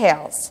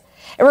details.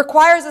 It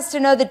requires us to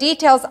know the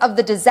details of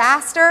the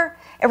disaster.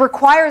 It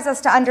requires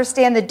us to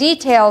understand the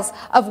details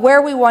of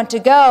where we want to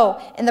go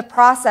in the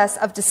process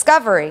of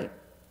discovery.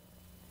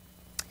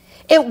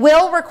 It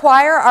will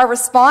require our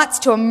response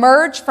to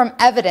emerge from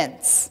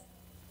evidence.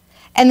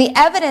 And the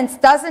evidence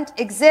doesn't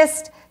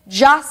exist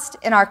just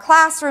in our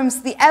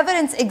classrooms. The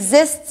evidence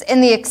exists in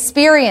the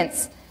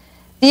experience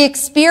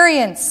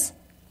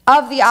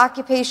of the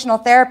occupational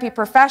therapy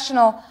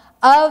professional,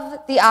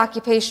 of the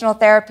occupational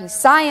therapy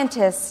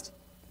scientist,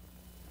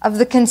 of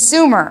the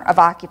consumer of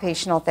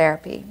occupational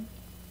therapy.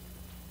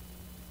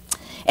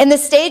 In the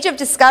stage of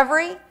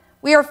discovery,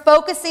 we are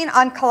focusing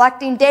on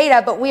collecting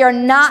data, but we are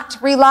not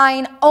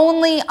relying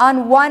only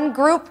on one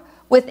group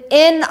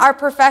within our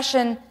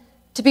profession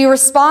to be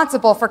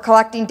responsible for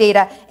collecting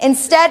data.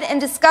 Instead, in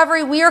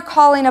discovery, we are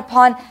calling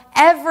upon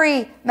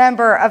every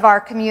member of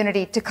our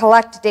community to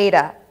collect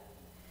data.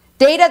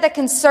 Data that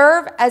can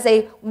serve as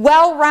a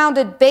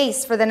well-rounded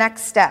base for the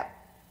next step.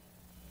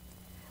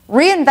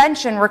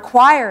 Reinvention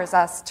requires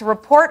us to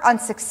report on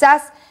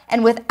success,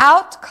 and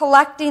without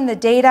collecting the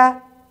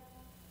data,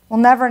 we'll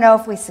never know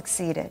if we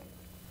succeeded.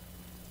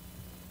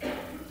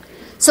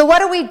 So what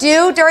do we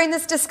do during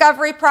this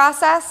discovery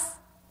process?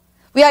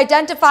 We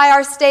identify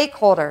our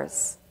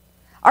stakeholders.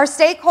 Our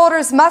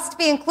stakeholders must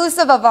be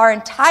inclusive of our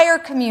entire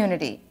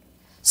community.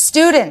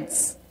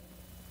 Students,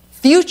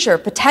 future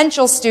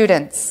potential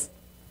students,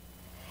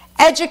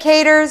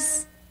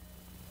 educators,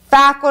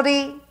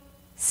 faculty,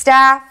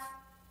 staff,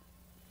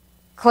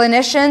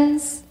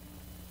 clinicians,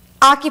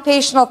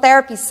 occupational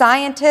therapy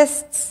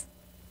scientists.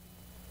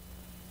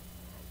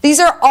 These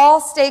are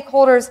all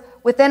stakeholders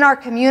within our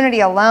community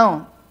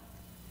alone.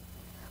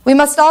 We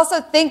must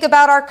also think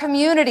about our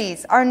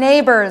communities, our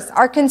neighbors,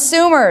 our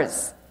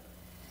consumers,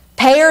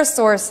 payer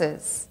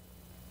sources,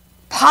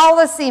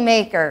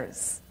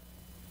 policymakers,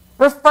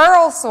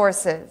 referral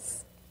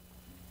sources.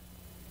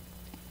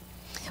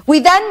 We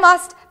then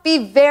must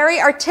be very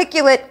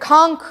articulate,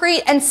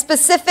 concrete, and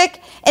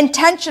specific,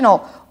 intentional.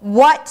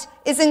 What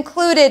is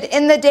included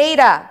in the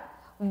data?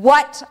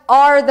 What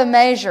are the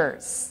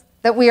measures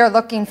that we are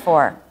looking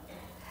for?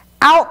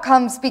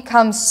 Outcomes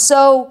become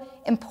so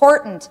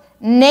important.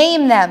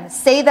 Name them,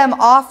 say them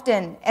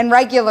often and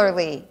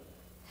regularly.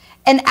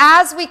 And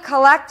as we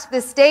collect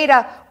this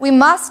data, we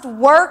must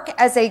work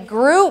as a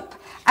group,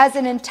 as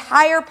an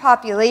entire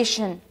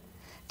population,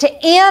 to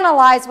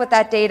analyze what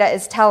that data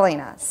is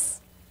telling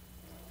us.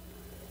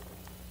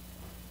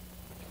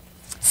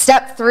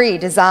 Step 3,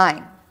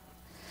 design.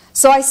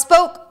 So I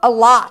spoke a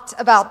lot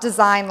about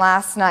design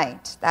last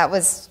night. That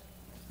was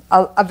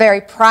a very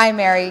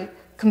primary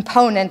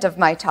component of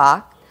my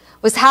talk,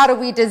 was how do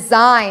we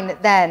design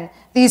then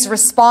these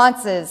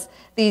responses,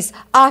 these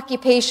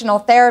occupational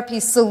therapy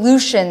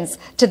solutions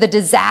to the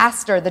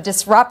disaster, the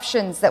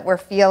disruptions that we're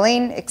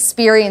feeling,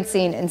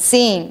 experiencing, and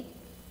seeing.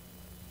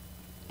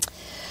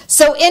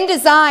 So in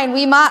design,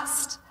 we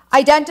must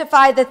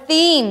identify the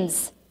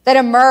themes that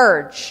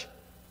emerge.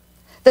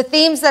 The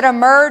themes that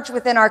emerge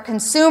within our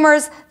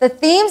consumers, the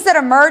themes that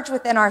emerge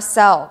within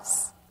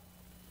ourselves.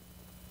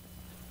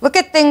 Look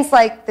at things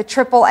like the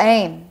triple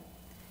aim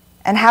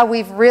and how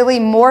we've really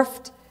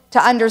morphed to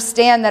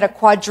understand that a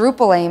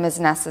quadruple aim is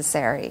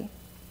necessary.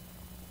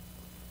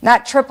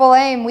 That triple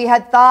aim, we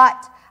had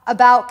thought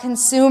about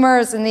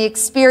consumers and the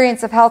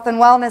experience of health and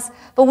wellness,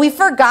 but we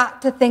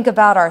forgot to think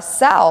about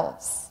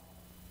ourselves.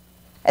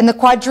 In the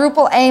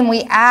quadruple aim,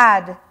 we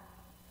add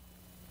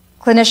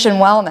clinician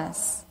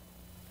wellness.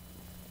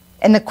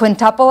 In the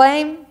quintuple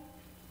aim,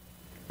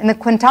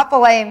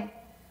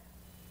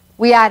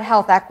 we add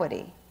health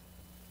equity.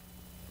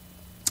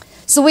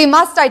 So we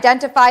must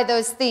identify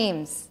those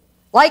themes,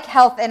 like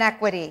health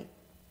inequity,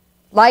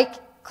 like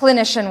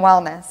clinician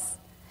wellness.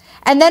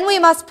 And then we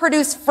must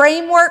produce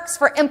frameworks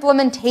for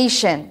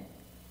implementation.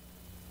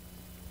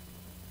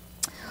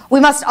 We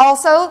must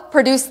also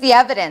produce the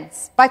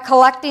evidence by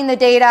collecting the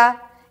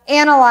data,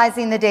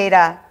 analyzing the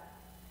data,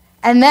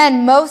 and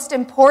then, most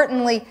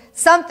importantly,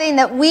 something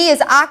that we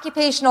as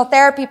occupational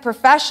therapy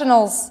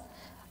professionals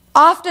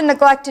often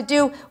neglect to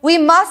do, we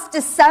must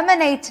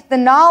disseminate the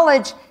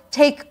knowledge,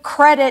 take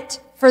credit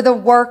for the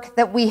work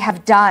that we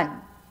have done.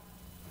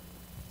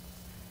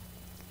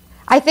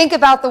 I think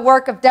about the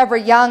work of Deborah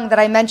Young that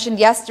I mentioned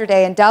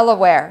yesterday in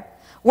Delaware,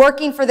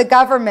 working for the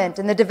government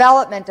in the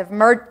development of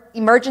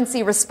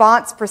emergency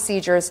response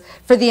procedures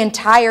for the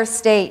entire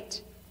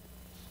state.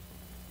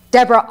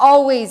 Deborah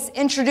always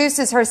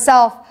introduces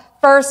herself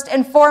first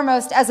and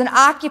foremost as an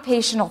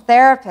occupational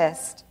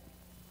therapist.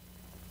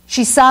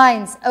 She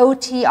signs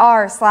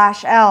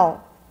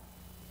OTR/L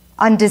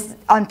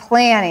on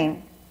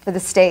planning for the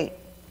state.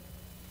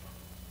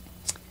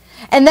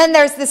 And then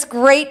there's this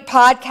great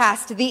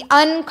podcast, The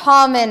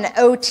Uncommon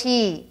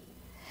OT.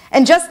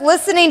 And just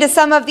listening to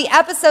some of the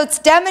episodes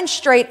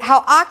demonstrate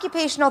how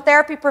occupational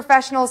therapy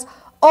professionals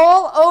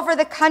all over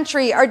the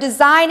country are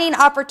designing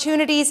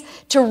opportunities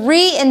to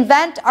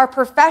reinvent our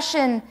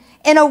profession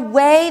in a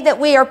way that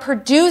we are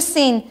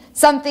producing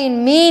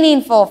something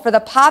meaningful for the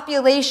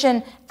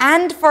population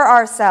and for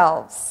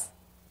ourselves.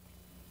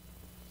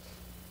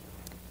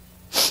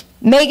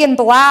 Megan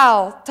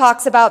Blau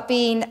talks about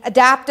being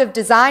adaptive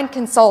design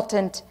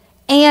consultant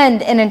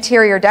and an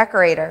interior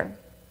decorator.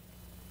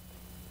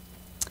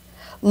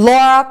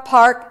 Laura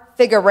Park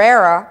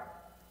Figueroa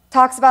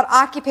talks about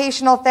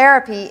occupational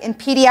therapy in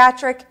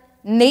pediatric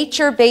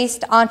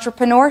nature-based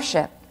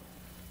entrepreneurship.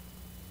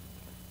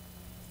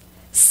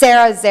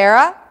 Sarah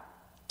Zara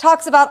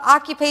talks about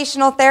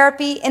occupational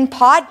therapy in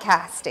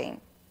podcasting.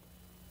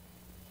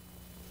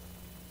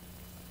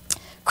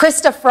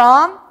 Krista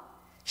Fromm,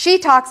 she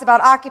talks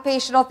about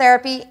occupational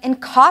therapy in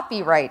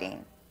copywriting.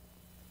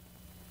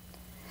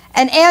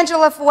 And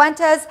Angela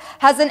Fuentes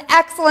has an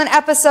excellent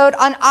episode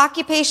on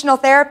occupational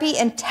therapy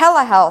and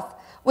telehealth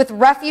with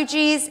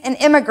refugees and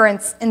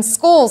immigrants in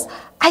schools.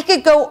 I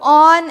could go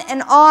on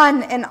and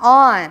on and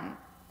on.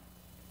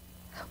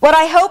 What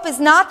I hope is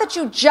not that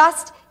you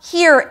just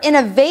hear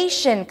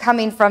innovation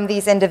coming from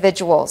these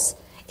individuals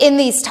in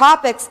these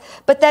topics,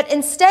 but that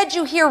instead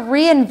you hear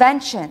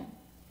reinvention.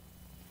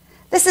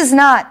 This is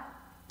not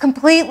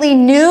completely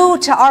new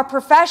to our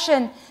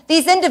profession.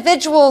 These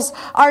individuals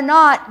are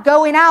not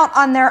going out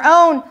on their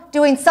own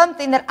doing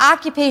something that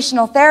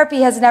occupational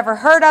therapy has never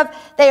heard of.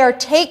 They are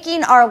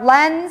taking our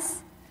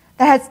lens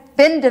that has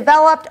been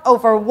developed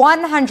over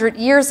 100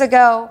 years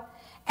ago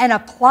and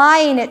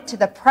applying it to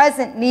the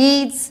present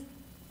needs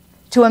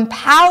to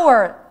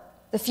empower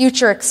the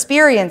future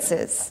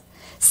experiences.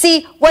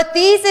 See, what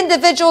these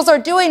individuals are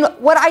doing,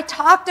 what I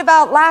talked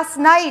about last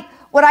night,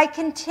 what I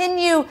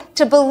continue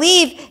to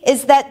believe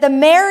is that the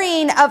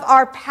marrying of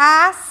our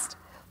past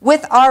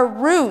with our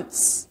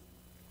roots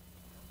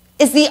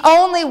is the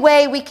only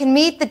way we can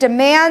meet the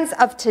demands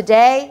of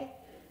today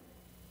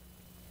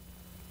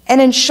and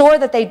ensure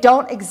that they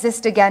don't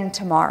exist again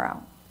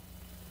tomorrow.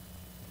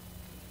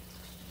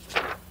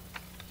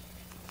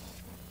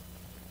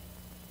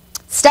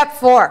 Step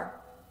 4,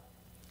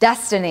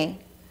 destiny.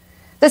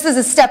 This is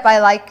a step I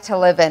like to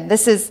live in.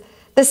 This is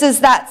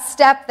that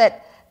step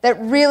that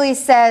really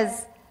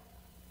says,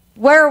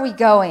 where are we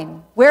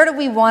going? Where do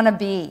we want to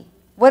be?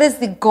 What is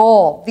the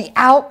goal, the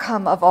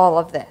outcome of all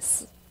of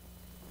this?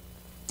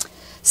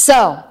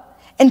 So,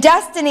 in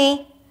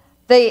destiny,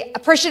 the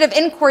appreciative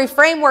inquiry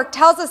framework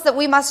tells us that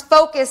we must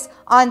focus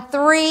on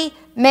 3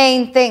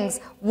 main things.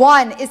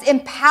 1 is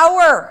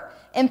empower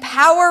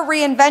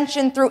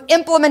reinvention through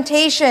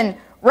implementation,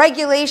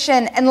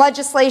 regulation, and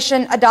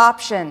legislation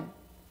adoption.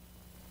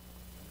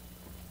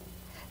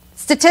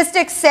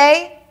 Statistics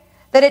say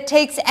that it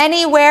takes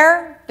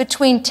anywhere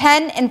between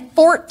 10 and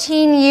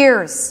 14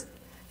 years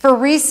for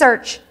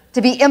research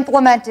to be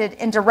implemented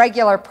into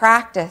regular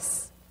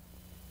practice.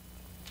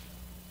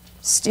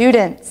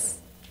 Students,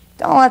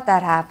 don't let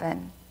that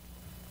happen.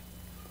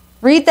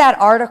 Read that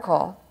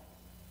article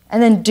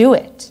and then do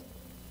it.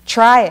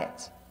 Try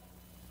it.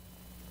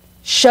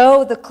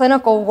 Show the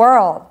clinical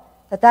world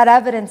that that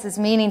evidence is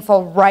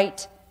meaningful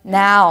right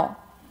now,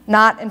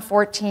 not in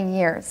 14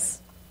 years.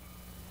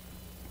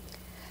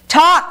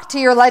 Talk to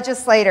your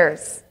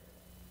legislators.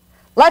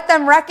 Let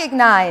them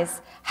recognize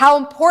how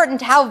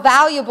important, how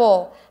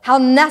valuable, how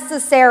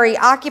necessary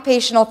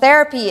occupational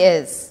therapy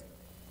is.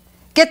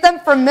 Get them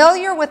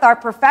familiar with our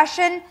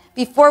profession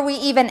before we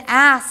even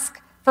ask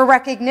for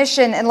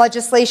recognition in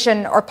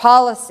legislation or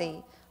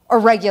policy or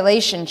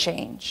regulation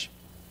change.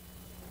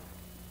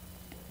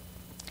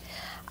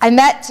 I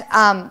met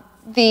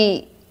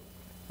the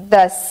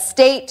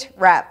state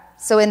rep.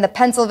 So in the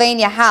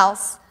Pennsylvania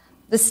House,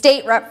 the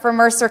state rep for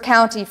Mercer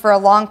County for a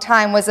long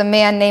time was a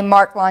man named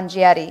Mark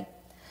Longietti.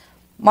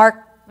 Mark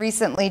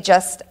recently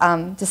just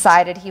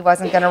decided he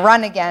wasn't going to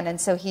run again, and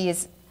so he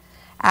is,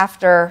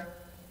 after,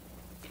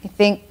 I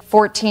think,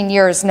 14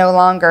 years, no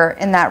longer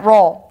in that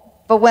role.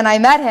 But when I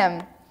met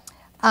him,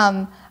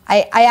 I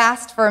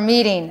asked for a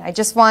meeting. I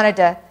just wanted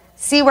to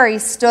see where he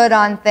stood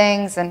on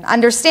things and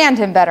understand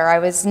him better. I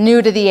was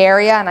new to the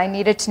area, and I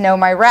needed to know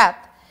my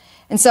rep.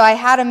 And so I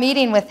had a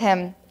meeting with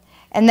him,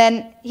 and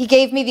then he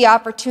gave me the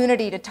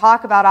opportunity to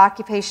talk about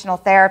occupational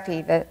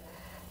therapy, the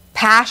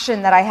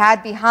passion that I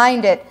had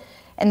behind it,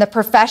 and the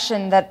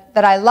profession that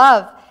I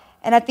love.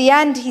 And at the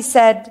end, he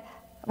said,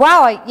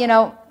 wow,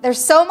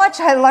 there's so much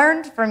I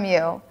learned from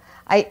you.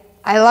 I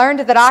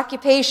learned that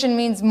occupation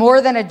means more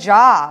than a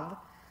job.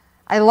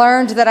 I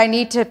learned that I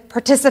need to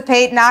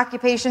participate in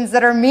occupations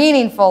that are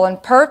meaningful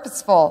and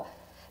purposeful,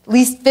 at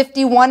least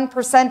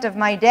 51% of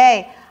my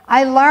day.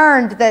 I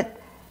learned that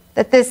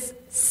this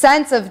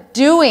sense of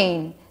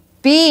doing,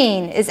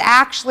 being, is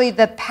actually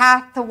the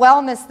path to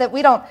wellness, that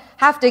we don't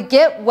have to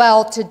get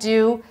well to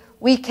do.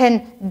 We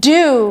can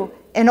do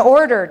in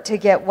order to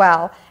get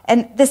well.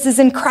 And this is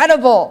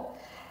incredible.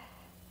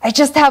 I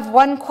just have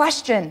one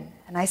question.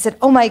 And I said,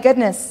 oh my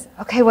goodness,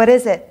 okay, what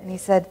is it? And he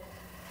said,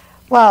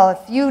 well, if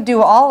you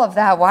do all of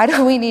that, why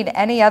do we need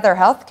any other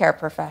healthcare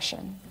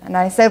profession? And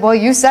I said, well,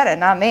 you said it,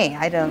 not me.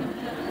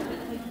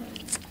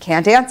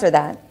 Can't answer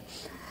that.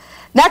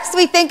 Next,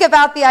 we think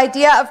about the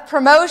idea of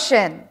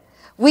promotion.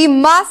 We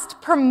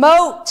must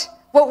promote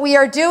what we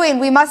are doing.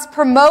 We must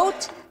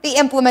promote the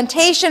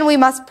implementation. We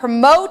must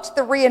promote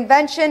the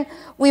reinvention.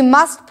 We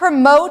must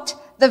promote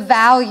the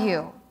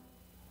value.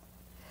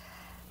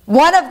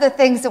 One of the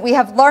things that we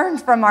have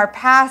learned from our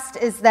past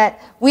is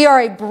that we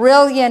are a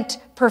brilliant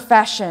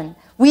profession.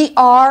 We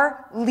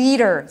are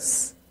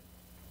leaders.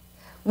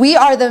 We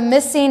are the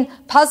missing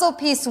puzzle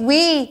piece.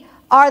 We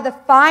are the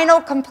final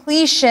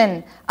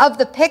completion of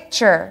the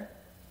picture.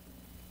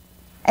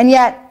 And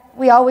yet,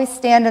 we always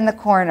stand in the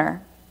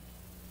corner.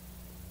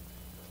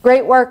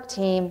 Great work,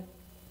 team.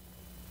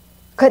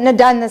 Couldn't have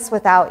done this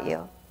without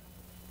you.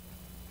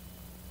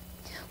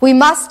 We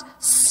must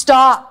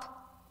stop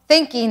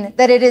thinking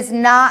that it is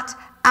not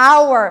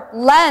our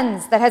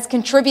lens that has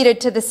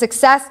contributed to the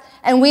success,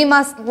 and we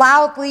must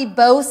loudly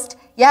boast,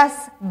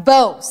 yes,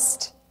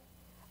 boast,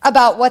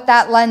 about what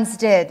that lens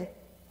did.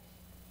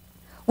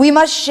 We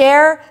must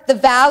share the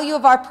value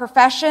of our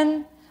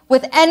profession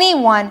with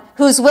anyone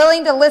who's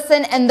willing to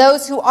listen and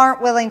those who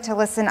aren't willing to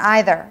listen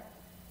either.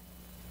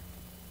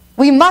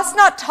 We must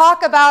not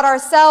talk about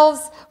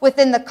ourselves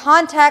within the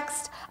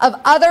context of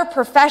other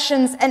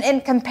professions and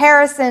in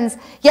comparisons,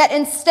 yet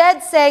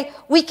instead say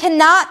we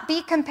cannot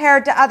be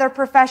compared to other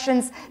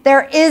professions.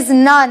 There is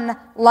none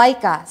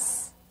like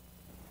us.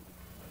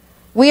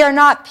 We are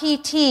not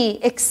PT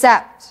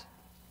except.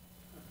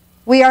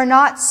 We are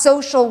not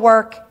social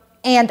work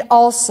and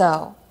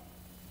also.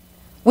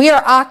 We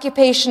are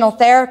occupational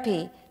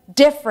therapy,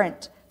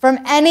 different from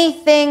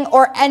anything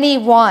or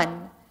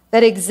anyone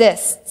that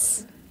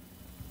exists.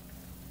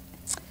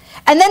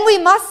 And then we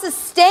must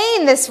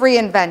sustain this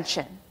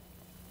reinvention.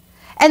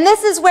 And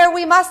this is where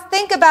we must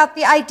think about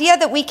the idea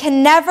that we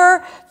can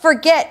never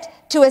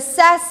forget to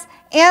assess,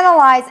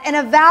 analyze, and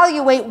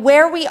evaluate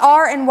where we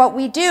are and what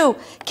we do.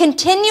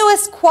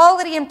 Continuous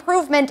quality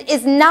improvement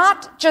is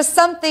not just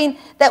something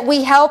that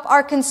we help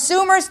our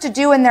consumers to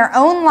do in their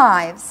own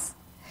lives.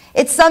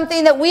 It's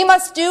something that we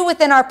must do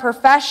within our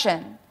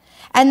profession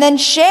and then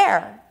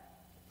share.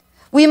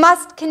 We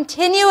must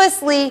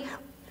continuously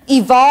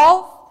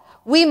evolve.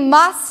 We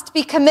must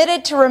be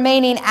committed to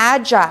remaining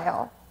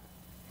agile.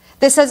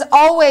 This has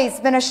always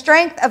been a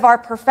strength of our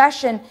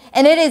profession,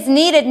 and it is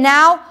needed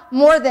now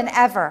more than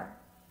ever.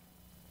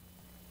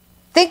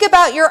 Think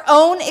about your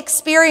own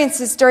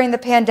experiences during the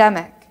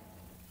pandemic.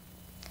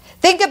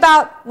 Think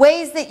about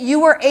ways that you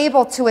were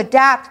able to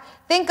adapt.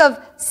 Think of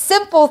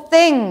simple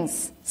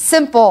things,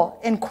 simple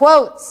in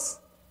quotes,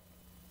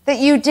 that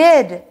you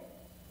did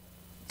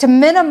to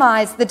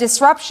minimize the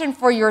disruption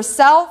for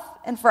yourself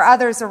and for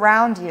others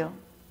around you.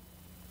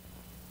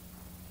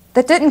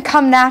 That didn't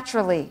come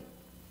naturally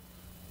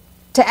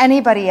to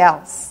anybody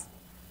else.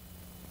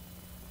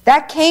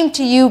 That came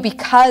to you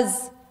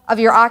because of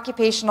your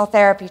occupational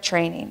therapy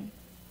training.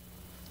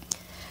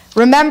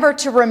 Remember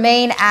to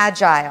remain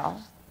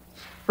agile.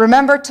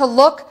 Remember to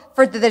look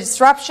for the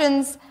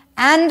disruptions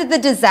and the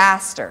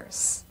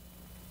disasters.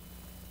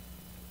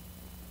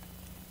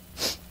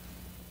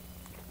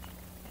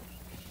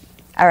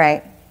 All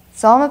right,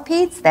 so I'm a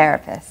peds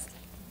therapist.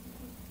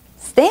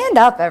 Stand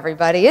up,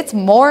 everybody. It's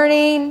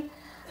morning.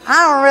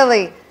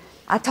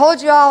 I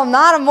told you all I'm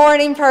not a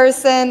morning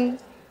person.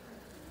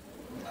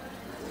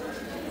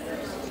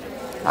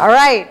 All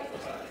right.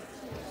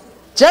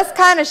 Just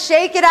kind of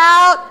shake it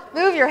out,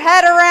 move your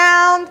head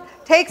around,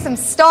 take some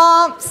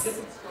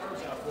stomps.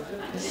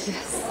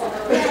 Yes.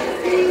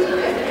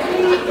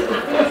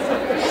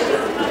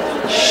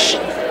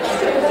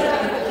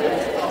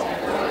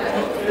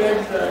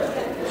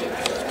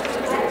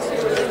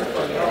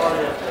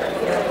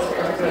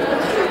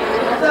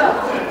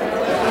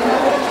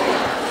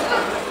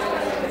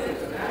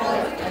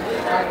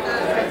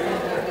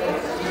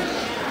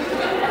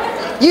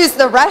 Use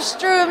the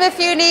restroom if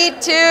you need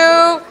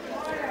to.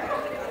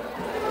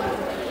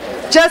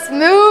 Just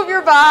move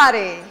your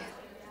body.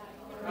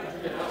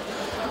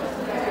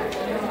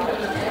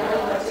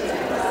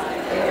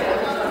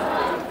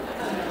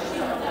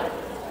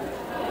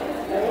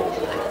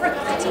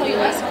 I'll tell you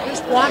this,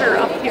 there's water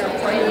up here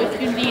for you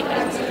if you need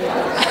it.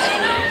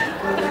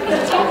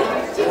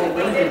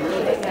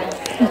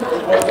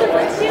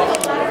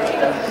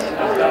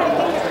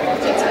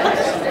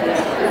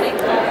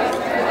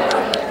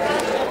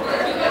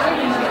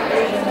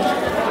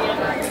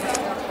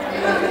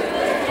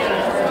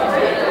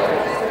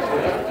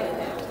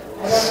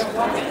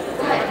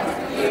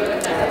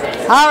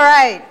 All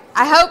right.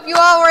 I hope you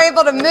all were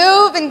able to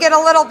move and get a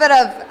little bit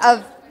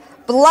of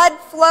blood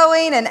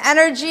flowing and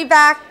energy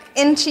back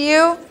into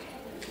you.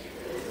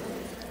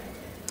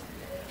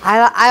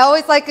 I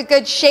always like a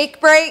good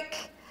shake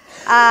break.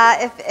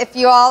 If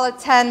you all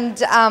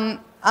attend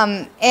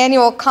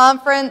annual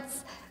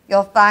conference,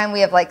 you'll find we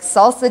have like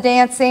salsa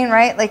dancing,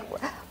 right? Like,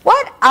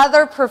 what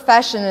other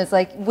profession is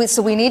like,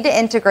 so we need to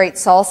integrate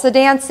salsa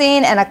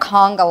dancing and a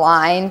conga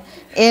line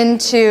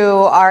into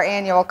our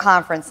annual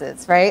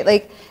conferences, right?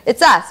 Like,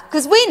 it's us,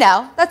 because we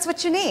know that's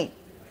what you need.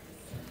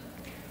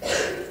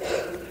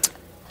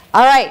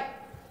 All right.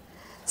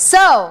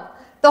 So,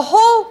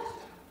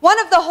 one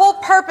of the whole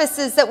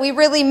purposes that we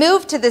really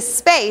move to this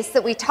space,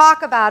 that we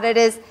talk about it,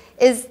 is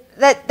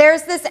that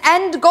there's this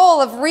end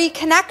goal of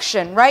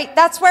reconnection, right?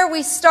 That's where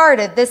we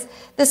started,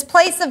 this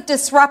place of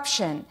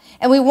disruption.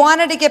 And we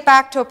wanted to get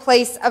back to a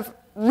place of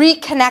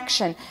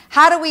reconnection.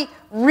 How do we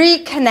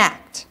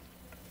reconnect?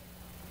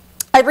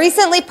 I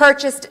recently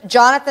purchased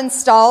Jonathan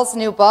Stahl's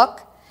new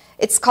book.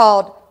 It's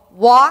called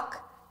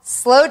Walk,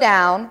 Slow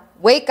Down,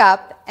 Wake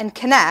Up, and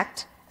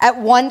Connect at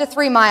 1 to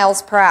 3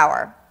 miles per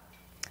hour.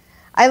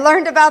 I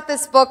learned about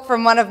this book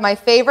from one of my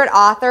favorite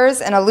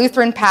authors and a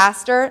Lutheran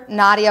pastor,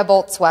 Nadia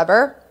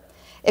Bolz-Weber.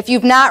 If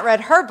you've not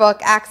read her book,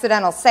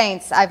 Accidental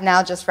Saints, I've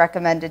now just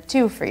recommended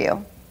 2 for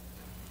you.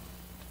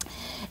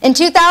 In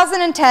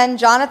 2010,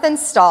 Jonathan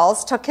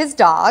Stahls took his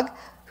dog,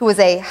 who was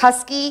a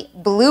husky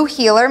blue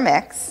heeler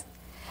mix,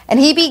 and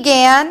he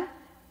began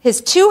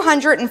his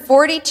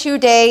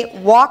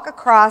 242-day walk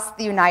across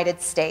the United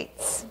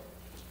States.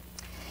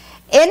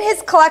 In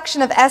his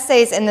collection of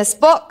essays in this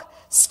book,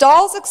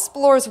 Stahls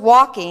explores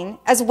walking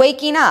as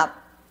waking up,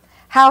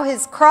 how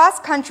his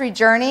cross-country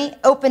journey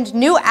opened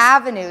new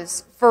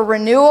avenues for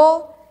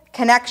renewal,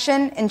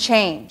 connection, and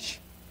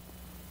change.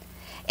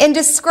 In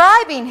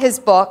describing his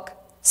book,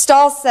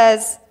 Stahls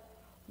says,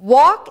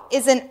 "Walk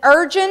is an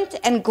urgent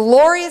and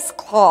glorious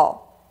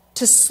call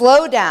to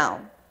slow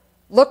down,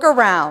 look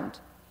around,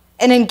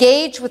 and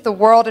engage with the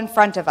world in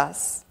front of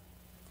us.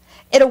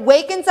 It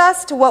awakens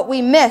us to what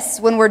we miss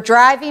when we're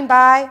driving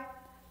by,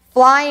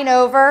 flying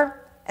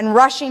over, and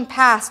rushing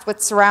past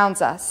what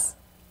surrounds us.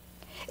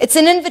 It's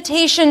an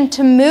invitation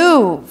to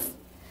move,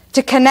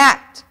 to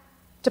connect,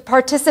 to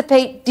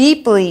participate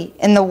deeply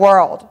in the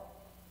world,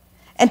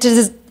 and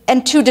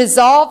to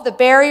dissolve the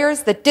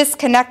barriers that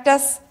disconnect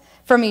us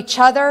from each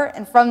other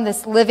and from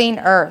this living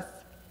earth."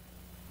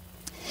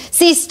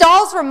 See,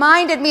 Stahls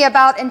reminded me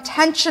about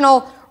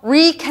intentional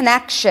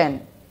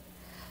reconnection,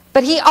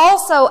 but he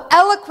also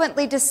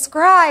eloquently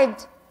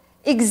described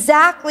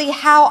exactly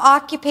how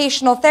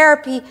occupational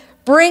therapy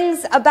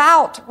brings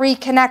about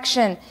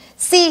reconnection.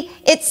 See,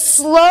 it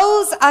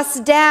slows us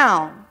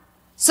down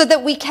so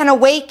that we can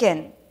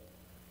awaken.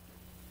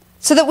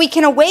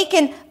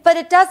 But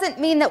it doesn't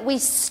mean that we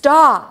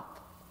stop.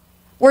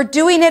 We're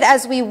doing it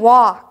as we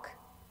walk.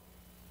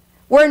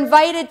 We're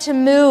invited to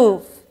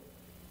move.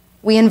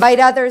 We invite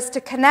others to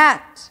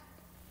connect.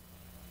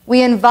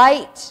 We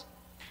invite,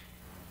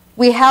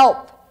 we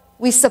help,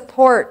 we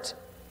support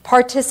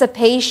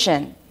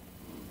participation,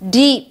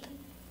 deep,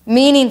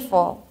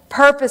 meaningful,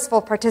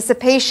 purposeful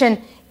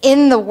participation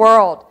in the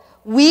world.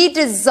 We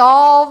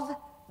dissolve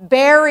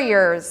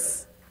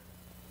barriers.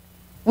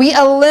 We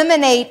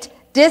eliminate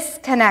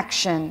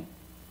disconnection.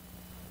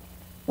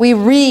 We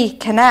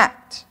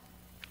reconnect.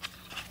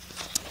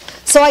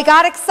 So I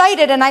got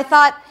excited and I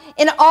thought,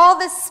 in all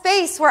this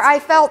space where I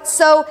felt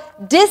so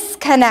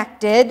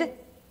disconnected,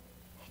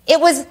 it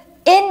was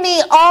in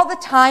me all the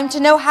time to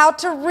know how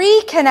to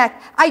reconnect.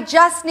 I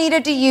just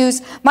needed to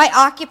use my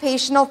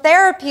occupational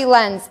therapy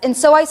lens. And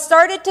so I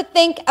started to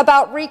think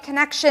about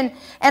reconnection,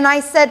 and I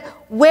said,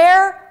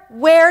 where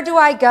do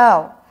I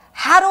go?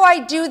 How do I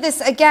do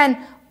this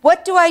again?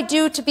 What do I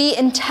do to be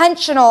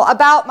intentional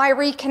about my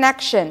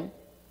reconnection?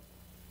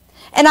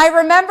 And I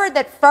remembered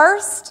that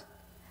first,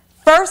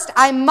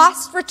 I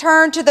must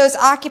return to those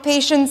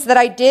occupations that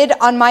I did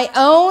on my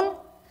own,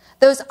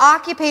 those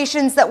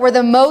occupations that were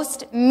the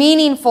most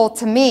meaningful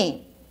to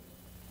me.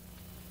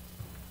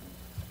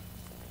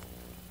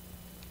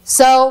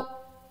 So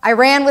I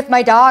ran with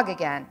my dog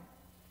again,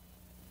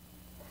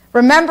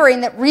 remembering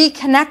that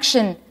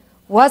reconnection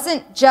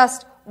wasn't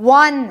just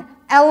one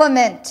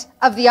element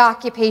of the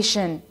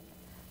occupation,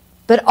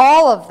 but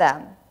all of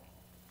them.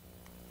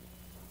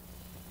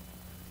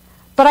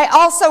 But I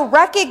also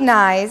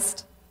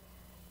recognized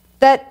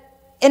that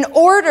in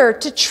order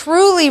to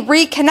truly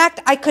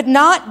reconnect, I could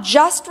not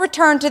just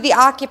return to the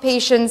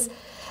occupations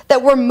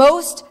that were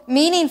most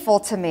meaningful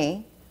to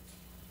me,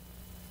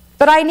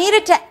 but I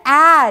needed to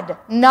add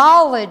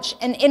knowledge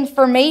and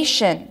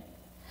information.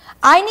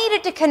 I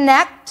needed to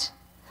connect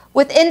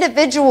with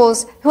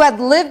individuals who had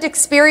lived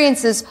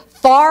experiences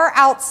far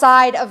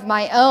outside of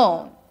my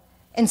own,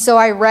 and so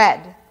I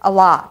read a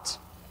lot.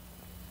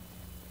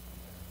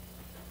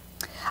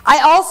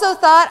 I also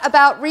thought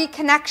about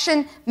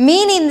reconnection,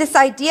 meaning this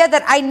idea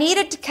that I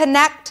needed to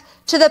connect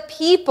to the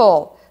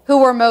people who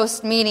were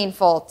most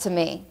meaningful to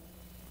me.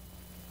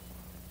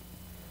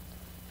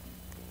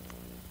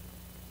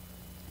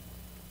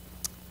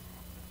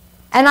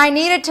 And I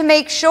needed to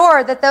make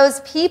sure that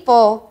those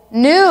people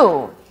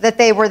knew that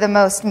they were the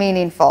most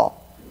meaningful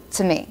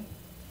to me.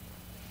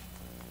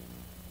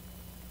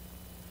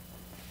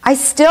 I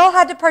still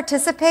had to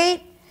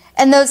participate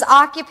in those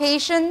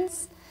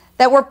occupations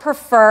that were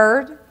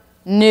preferred,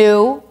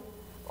 new,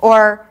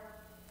 or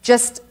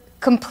just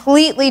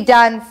completely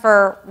done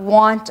for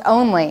want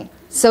only.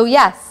 So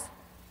yes,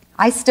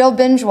 I still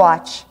binge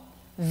watch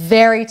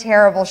very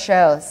terrible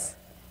shows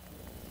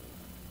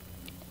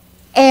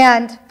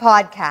and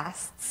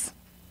podcasts.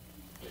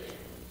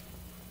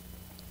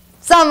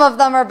 Some of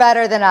them are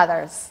better than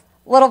others.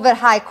 A little bit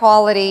high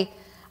quality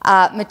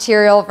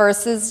material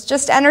versus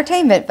just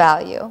entertainment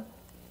value.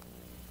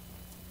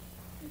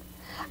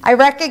 I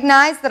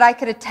recognized that I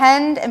could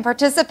attend and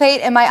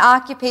participate in my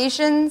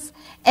occupations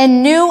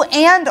in new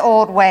and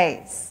old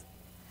ways.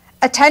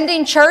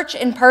 Attending church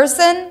in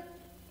person,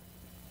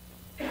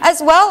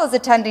 as well as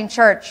attending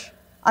church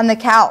on the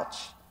couch,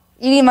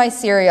 eating my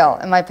cereal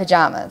in my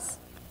pajamas.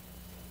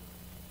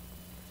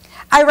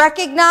 I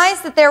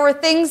recognized that there were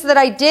things that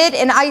I did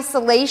in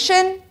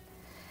isolation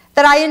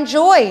that I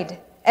enjoyed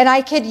and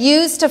I could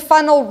use to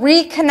funnel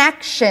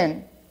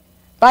reconnection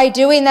by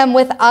doing them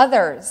with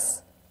others.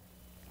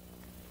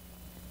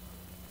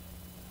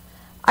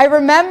 I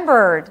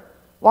remembered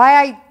why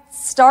I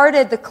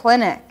started the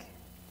clinic.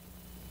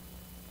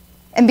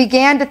 and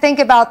began to think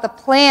about the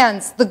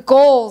plans, the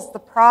goals, the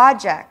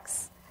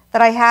projects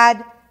that I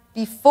had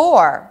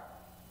before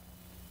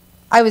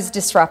I was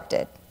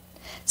disrupted.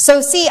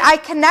 So see, I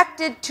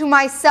connected to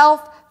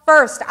myself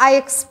first. I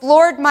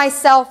explored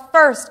myself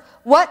first.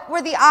 What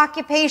were the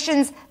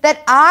occupations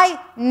that I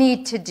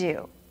need to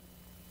do?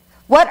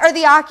 What are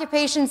the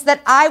occupations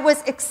that I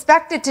was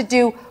expected to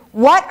do?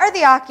 What are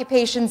the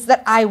occupations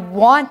that I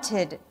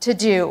wanted to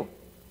do?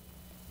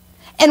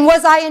 And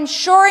was I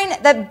ensuring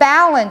that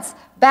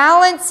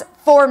balance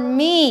for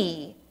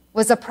me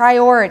was a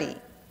priority?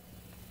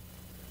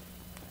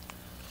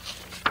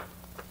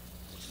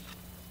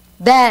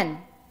 Then,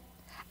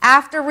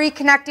 after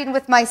reconnecting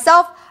with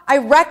myself, I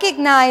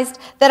recognized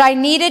that I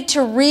needed to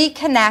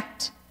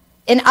reconnect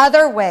in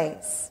other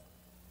ways.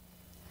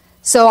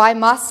 So I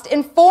must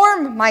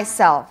inform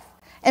myself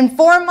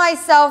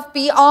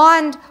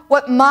beyond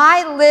what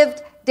my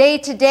lived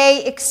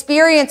day-to-day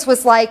experience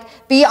was like,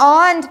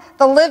 beyond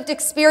the lived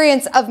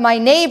experience of my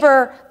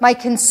neighbor, my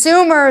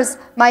consumers,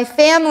 my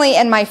family,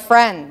 and my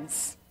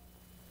friends.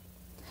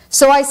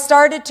 So I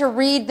started to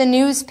read the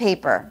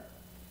newspaper,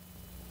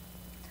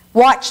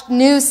 watched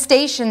news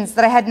stations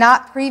that I had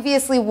not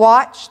previously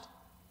watched,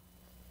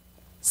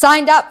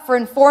 signed up for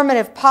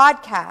informative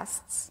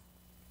podcasts.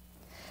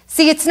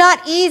 See, it's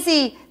not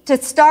easy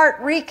to start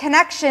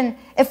reconnection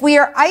if we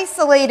are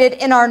isolated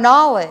in our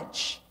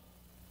knowledge.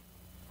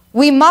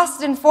 We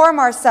must inform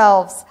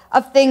ourselves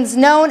of things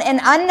known and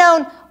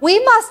unknown.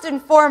 We must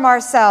inform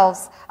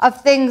ourselves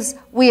of things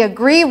we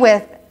agree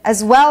with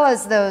as well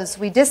as those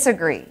we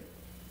disagree.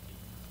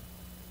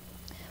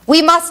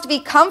 We must be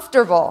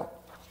comfortable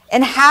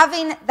in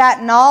having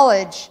that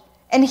knowledge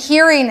and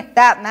hearing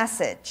that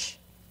message.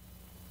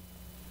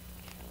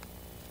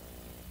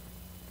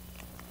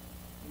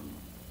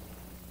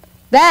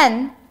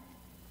 Then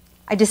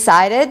I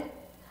decided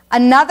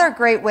another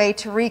great way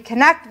to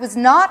reconnect was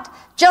not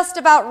just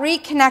about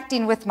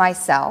reconnecting with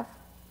myself,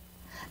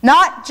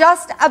 not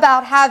just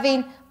about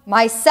having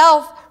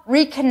myself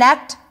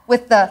reconnect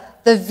with the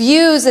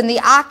views and the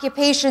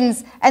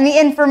occupations and the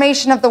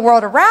information of the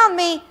world around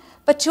me,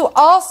 but to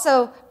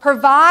also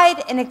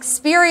provide an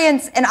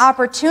experience, an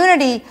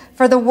opportunity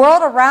for the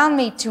world around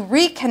me to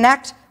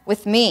reconnect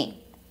with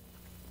me.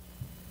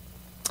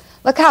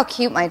 Look how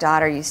cute my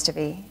daughter used to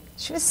be.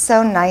 She was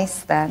so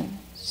nice then.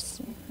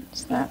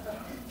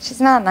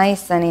 She's not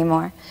nice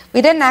anymore.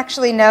 We didn't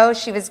actually know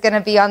she was going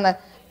to be on the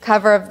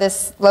cover of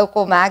this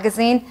local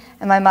magazine,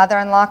 and my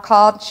mother-in-law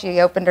called. She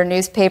opened her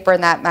newspaper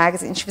in that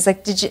magazine. She was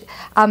like,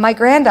 my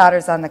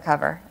granddaughter's on the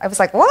cover. I was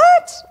like,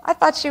 what? I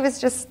thought she was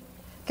just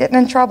getting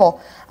in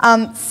trouble.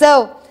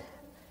 So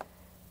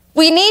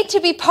we need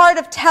to be part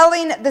of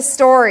telling the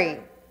story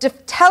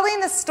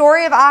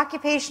of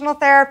occupational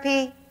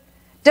therapy,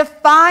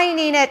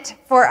 defining it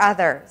for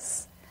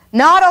others,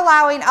 not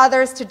allowing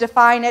others to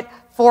define it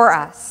for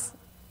us.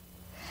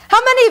 How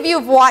many of you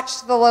have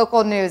watched the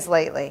local news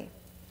lately?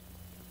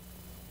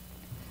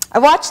 I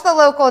watch the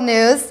local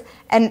news,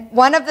 and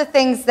one of the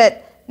things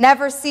that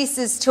never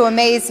ceases to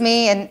amaze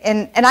me,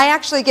 and I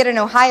actually get an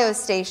Ohio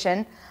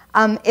station,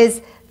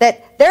 is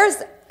that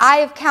I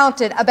have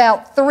counted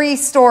about 3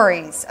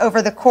 stories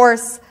over the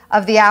course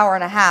of the hour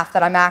and a half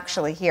that I'm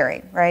actually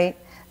hearing, right?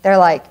 They're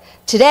like,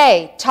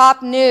 today,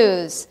 top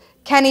news,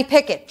 Kenny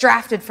Pickett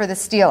drafted for the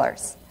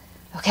Steelers.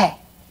 Okay,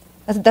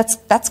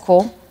 that's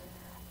cool.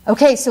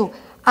 Okay, so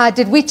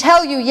did we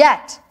tell you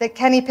yet that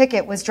Kenny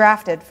Pickett was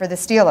drafted for the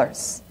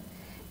Steelers?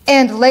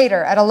 And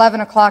later, at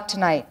 11 o'clock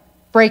tonight,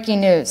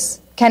 breaking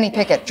news, Kenny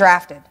Pickett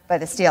drafted by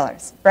the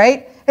Steelers,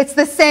 right? It's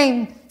the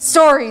same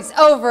stories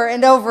over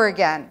and over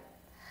again.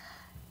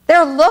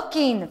 They're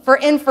looking for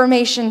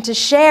information to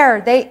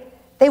share.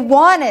 They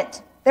want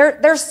it.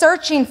 They're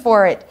searching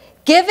for it.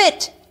 Give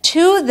it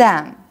to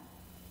them.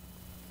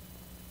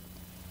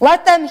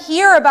 Let them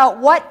hear about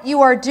what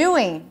you are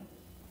doing.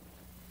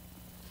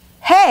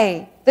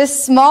 Hey,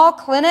 this small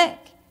clinic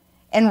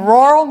in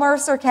rural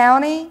Mercer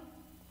County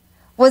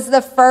was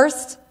the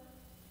first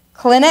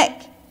clinic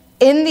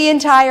in the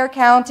entire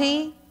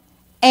county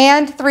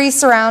and 3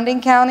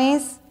 surrounding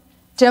counties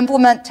to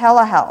implement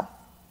telehealth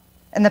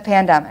in the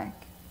pandemic.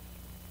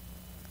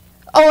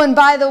 Oh, and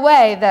by the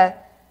way,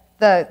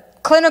 the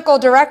clinical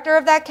director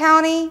of that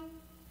county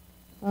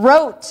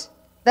wrote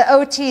the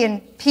OT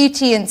and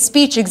PT and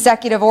speech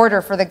executive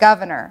order for the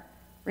governor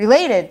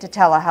related to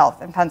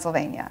telehealth in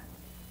Pennsylvania.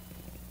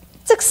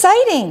 It's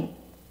exciting.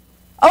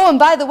 Oh, and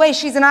by the way,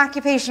 she's an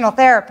occupational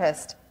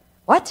therapist.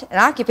 What? An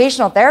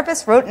occupational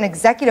therapist wrote an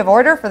executive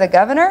order for the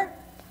governor?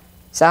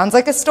 Sounds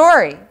like a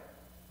story.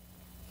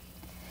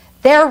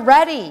 They're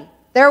ready.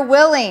 They're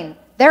willing.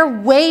 They're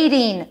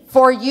waiting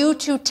for you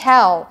to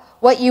tell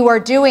what you are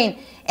doing.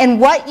 And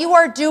what you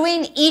are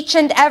doing each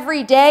and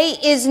every day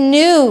is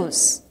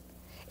news.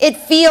 It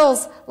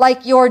feels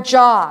like your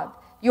job,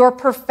 your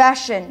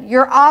profession,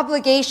 your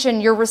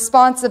obligation, your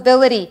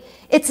responsibility.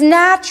 It's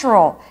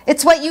natural.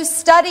 It's what you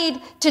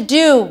studied to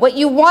do, what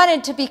you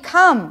wanted to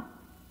become.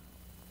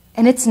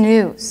 And it's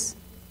news.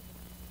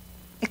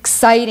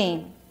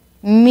 Exciting,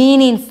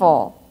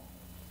 meaningful.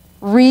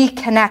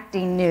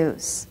 reconnecting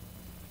news.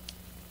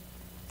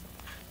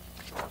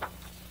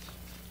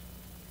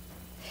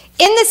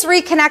 In this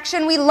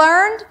reconnection, we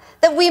learned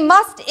that we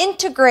must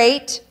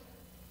integrate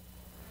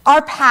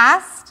our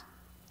past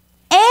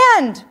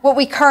and what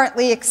we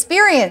currently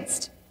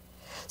experienced.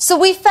 So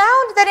we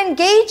found that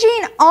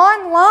engaging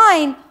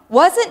online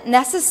wasn't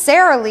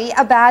necessarily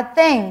a bad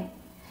thing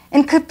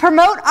and could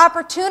promote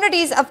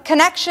opportunities of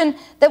connection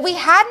that we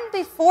hadn't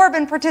before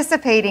been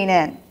participating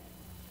in.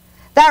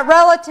 That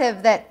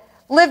relative that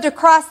lived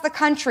across the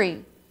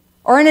country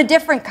or in a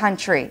different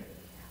country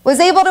was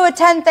able to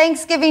attend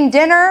Thanksgiving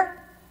dinner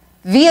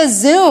via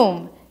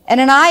Zoom and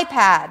an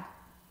iPad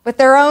with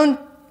their own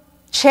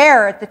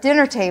chair at the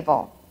dinner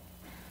table.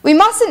 We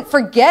mustn't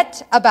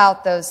forget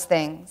about those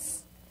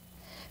things.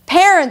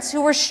 Parents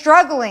who were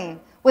struggling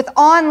with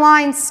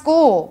online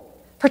school,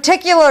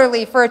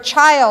 particularly for a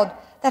child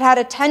that had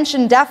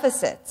attention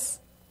deficits.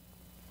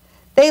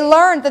 They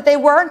learned that they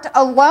weren't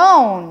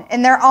alone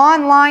in their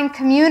online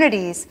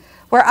communities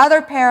where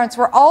other parents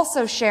were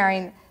also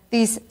sharing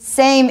these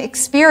same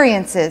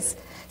experiences.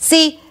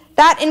 See,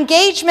 that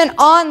engagement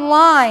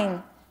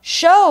online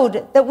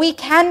showed that we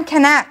can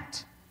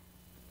connect.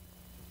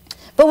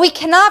 But we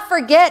cannot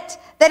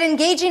forget that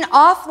engaging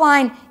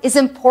offline is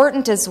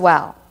important as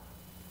well.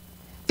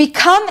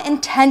 Become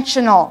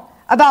intentional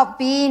about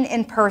being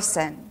in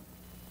person.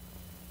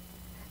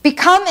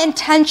 Become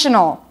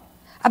intentional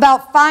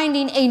about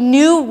finding a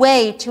new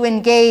way to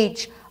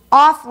engage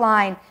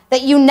offline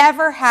that you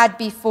never had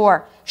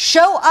before.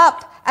 Show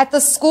up at the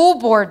school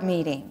board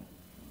meeting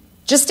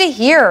just to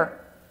hear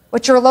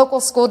what your local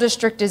school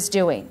district is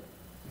doing.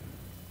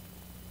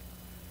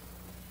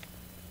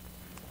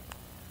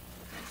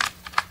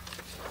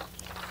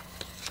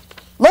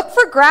 Look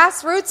for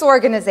grassroots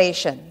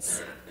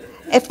organizations.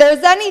 If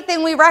there's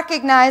anything we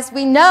recognize,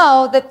 we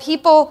know that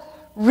people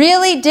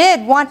really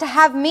did want to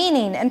have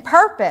meaning and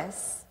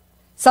purpose,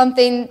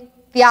 something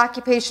the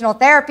occupational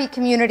therapy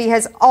community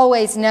has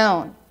always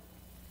known.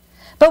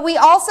 But we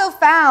also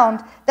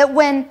found that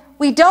when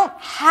we don't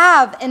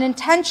have an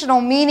intentional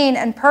meaning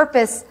and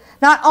purpose,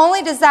 not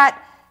only does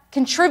that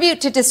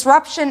contribute to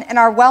disruption in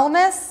our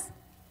wellness,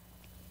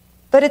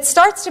 but it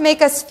starts to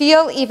make us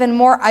feel even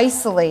more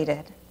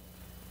isolated.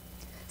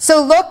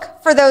 So look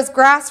for those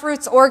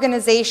grassroots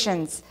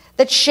organizations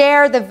that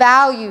share the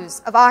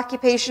values of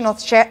occupational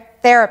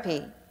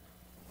therapy,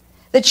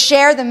 that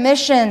share the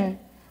mission,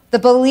 the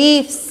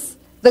beliefs,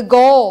 the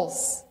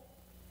goals.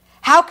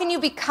 How can you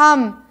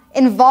become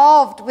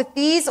involved with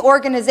these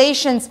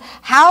organizations?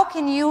 How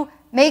can you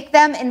make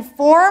them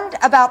informed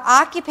about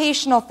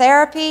occupational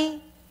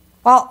therapy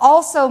while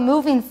also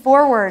moving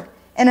forward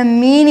in a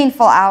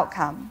meaningful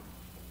outcome?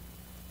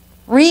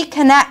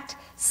 Reconnect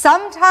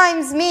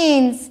sometimes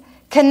means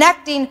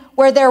connecting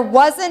where there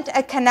wasn't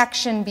a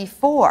connection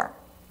before.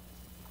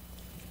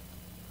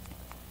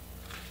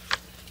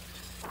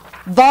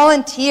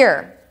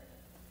 Volunteer.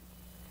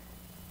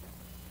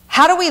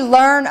 How do we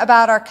learn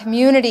about our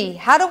community?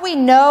 How do we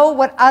know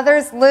what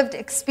others' lived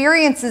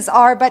experiences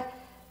are? But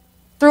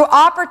through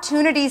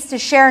opportunities to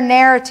share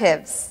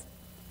narratives.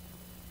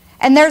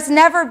 And there's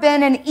never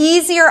been an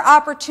easier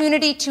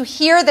opportunity to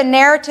hear the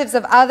narratives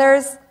of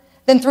others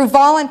than through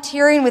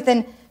volunteering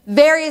within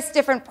various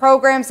different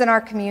programs in our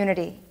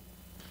community.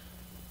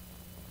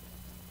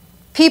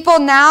 People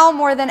now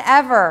more than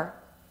ever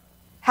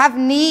have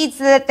needs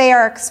that they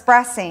are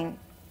expressing.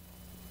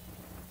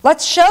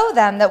 Let's show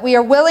them that we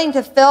are willing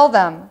to fill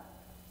them.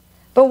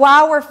 But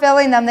while we're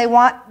filling them,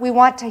 we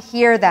want to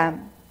hear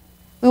them.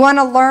 We want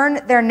to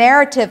learn their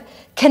narrative.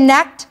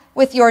 Connect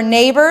with your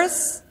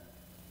neighbors.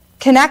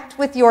 Connect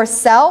with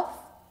yourself.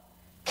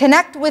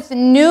 Connect with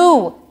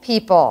new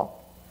people,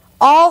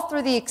 all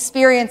through the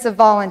experience of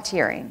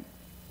volunteering.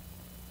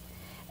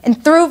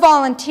 And through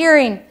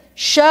volunteering,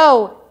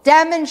 show,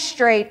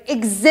 demonstrate,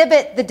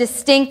 exhibit the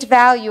distinct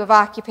value of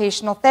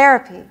occupational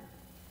therapy.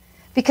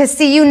 Because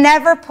see, you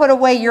never put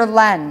away your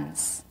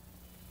lens.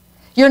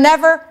 You're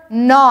never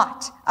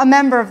not a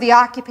member of the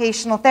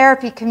occupational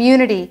therapy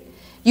community.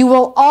 You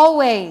will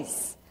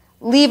always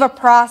leave a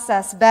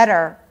process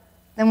better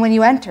than when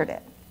you entered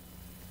it.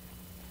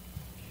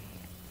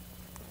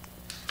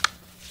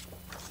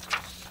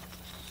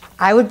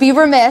 I would be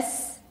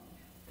remiss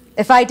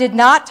if I did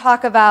not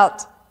talk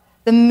about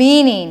the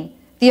meaning,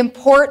 the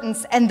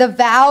importance, and the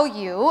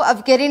value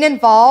of getting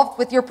involved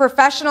with your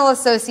professional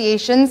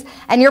associations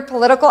and your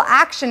political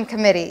action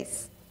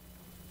committees.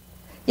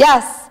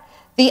 Yes,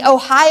 the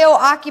Ohio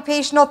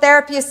Occupational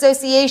Therapy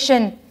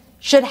Association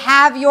should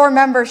have your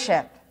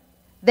membership.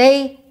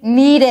 They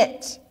need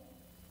it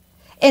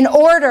in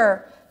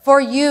order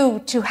for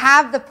you to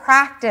have the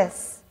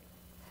practice,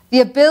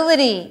 the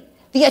ability,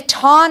 the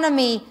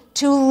autonomy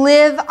to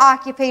live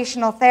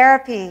occupational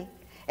therapy.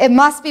 It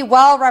must be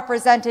well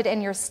represented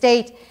in your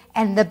state,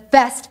 and the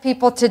best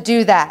people to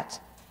do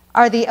that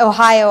are the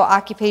Ohio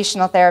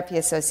Occupational Therapy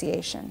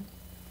Association.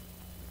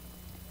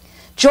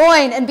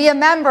 Join and be a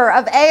member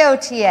of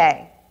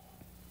AOTA.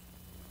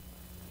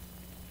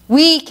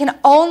 We can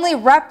only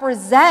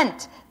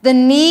represent the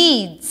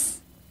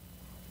needs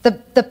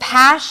the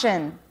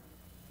passion,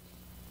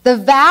 the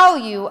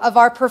value of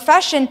our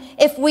profession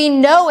if we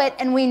know it,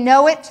 and we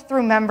know it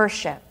through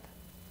membership.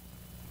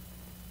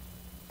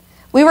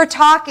 We were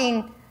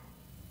talking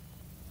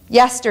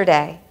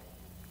yesterday.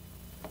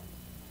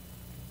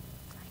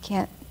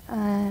 I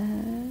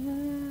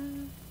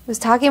was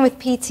talking with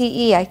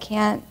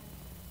PTE.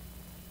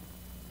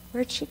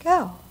 Where'd she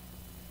go?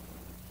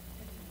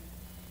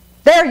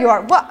 There you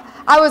are. Well,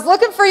 I was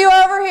looking for you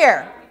over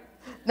here.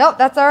 Nope,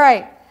 that's all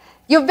right.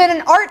 You've been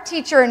an art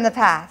teacher in the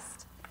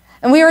past.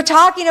 And we were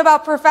talking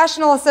about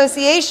professional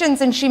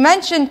associations, and she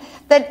mentioned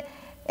that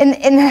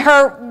in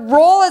her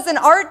role as an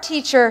art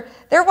teacher,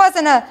 there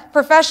wasn't a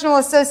professional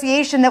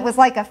association that was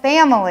like a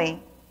family.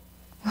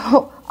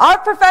 Our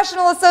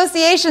professional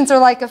associations are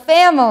like a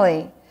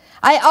family.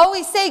 I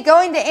always say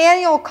going to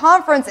annual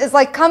conference is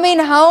like coming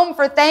home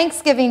for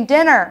Thanksgiving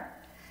dinner.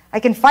 I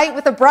can fight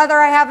with a brother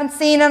I haven't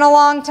seen in a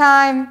long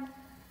time.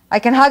 I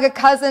can hug a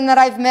cousin that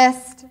I've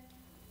missed.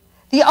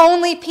 The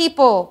only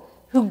people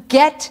who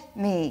get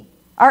me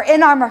are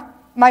in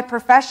my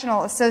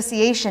professional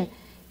association.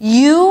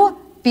 You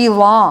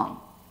belong.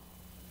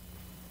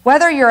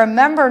 Whether you're a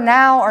member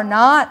now or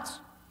not,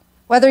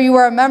 whether you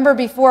were a member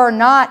before or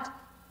not,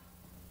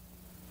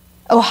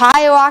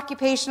 Ohio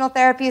Occupational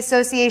Therapy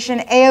Association,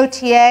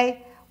 AOTA,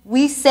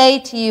 we say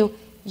to you,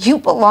 you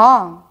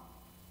belong.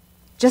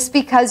 Just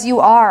because you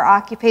are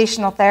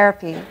occupational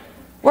therapy.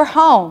 We're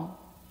home,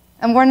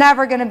 and we're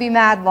never going to be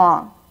mad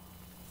long.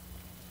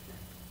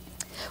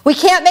 We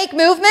can't make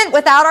movement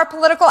without our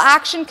political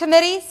action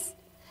committees.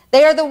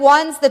 They are the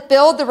ones that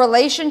build the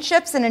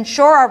relationships and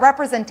ensure our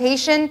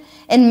representation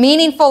in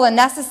meaningful and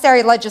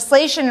necessary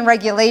legislation and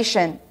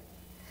regulation.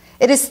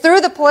 It is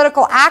through the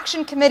political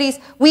action committees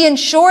we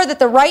ensure that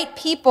the right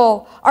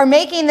people are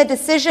making the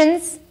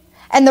decisions,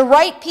 and the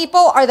right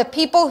people are the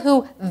people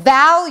who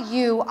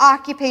value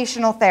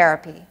occupational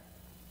therapy.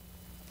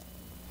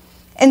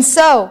 And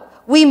so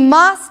we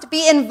must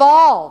be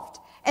involved,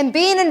 and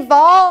being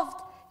involved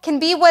can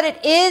be what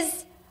it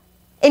is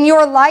in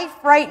your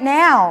life right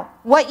now,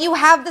 what you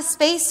have the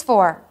space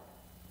for.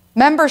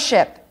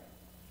 Membership,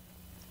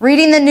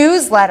 reading the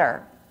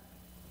newsletter,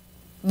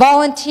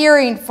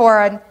 volunteering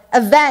for an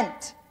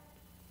event,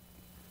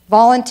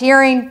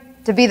 volunteering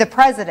to be the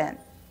president.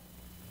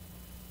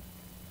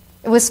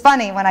 It was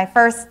funny when I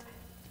first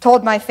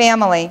told my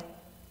family,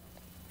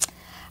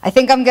 I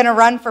think I'm going to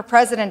run for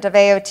president of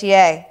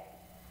AOTA.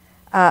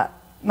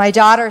 My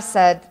daughter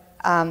said,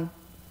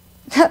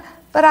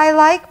 but I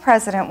like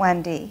President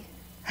Wendy.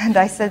 And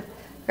I said,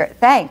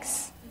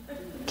 thanks,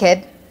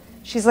 kid.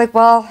 She's like,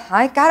 well,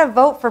 I got to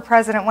vote for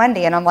President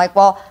Wendy. And I'm like,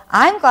 well,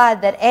 I'm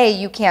glad that A,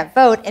 you can't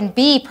vote, and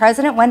B,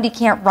 President Wendy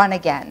can't run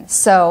again.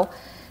 So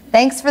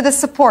thanks for the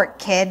support,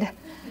 kid.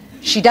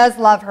 She does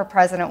love her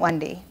President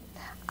Wendy.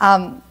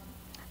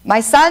 My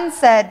son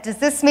said, does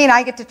this mean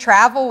I get to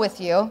travel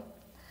with you?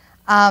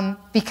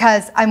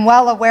 Because I'm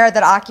well aware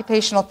that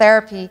occupational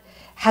therapy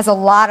has a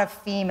lot of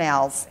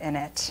females in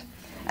it,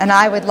 and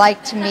I would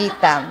like to meet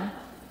them.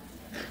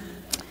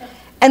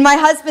 And my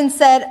husband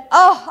said,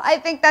 oh, I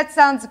think that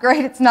sounds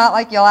great. It's not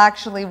like you'll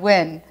actually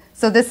win.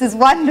 So this is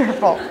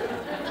wonderful.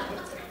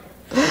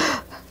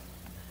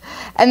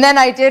 And then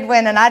I did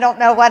win, and I don't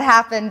know what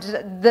happened.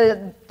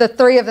 The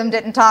three of them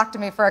didn't talk to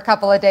me for a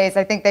couple of days.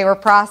 I think they were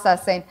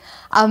processing.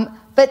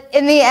 But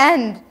in the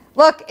end,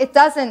 look, it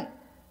doesn't,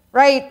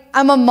 right?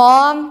 I'm a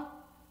mom,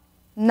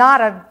 not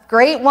a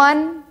great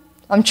one.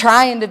 I'm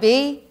trying to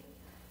be.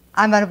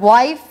 I'm a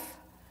wife.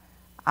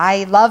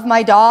 I love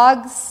my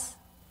dogs.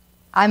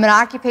 I'm an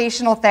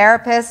occupational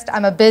therapist.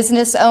 I'm a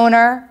business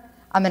owner.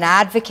 I'm an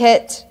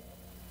advocate.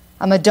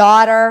 I'm a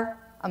daughter.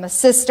 I'm a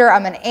sister.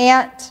 I'm an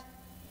aunt.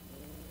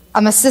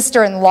 I'm a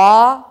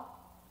sister-in-law.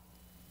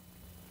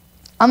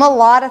 I'm a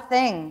lot of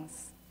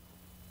things.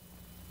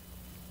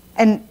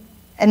 And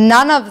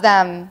none of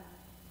them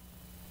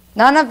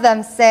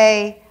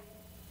say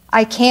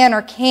I can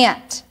or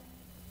can't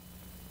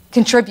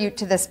contribute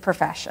to this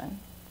profession.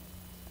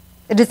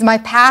 It is my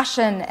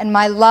passion and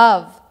my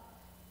love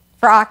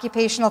for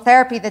occupational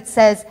therapy that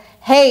says,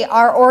 hey,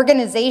 our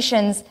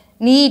organizations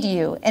need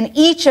you, and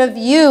each of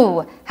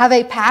you have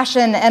a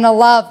passion and a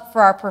love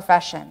for our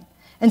profession.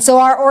 And so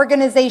our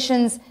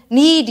organizations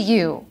need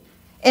you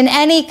in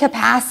any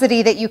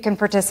capacity that you can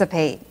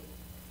participate.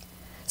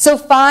 So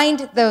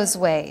find those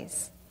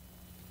ways.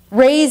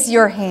 Raise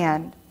your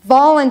hand.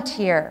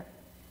 Volunteer.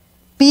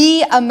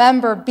 Be a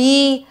member.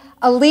 Be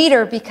a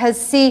leader, because,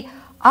 see,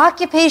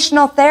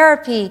 occupational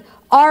therapy,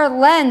 our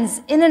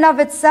lens in and of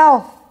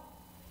itself,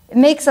 it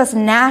makes us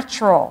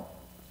natural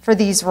for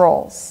these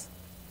roles.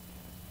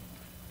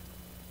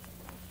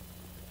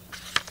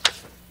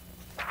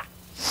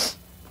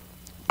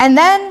 And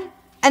then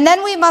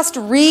we must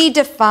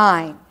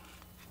redefine.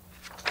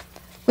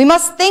 We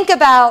must think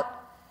about,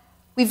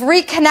 we've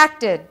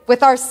reconnected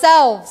with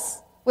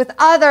ourselves, with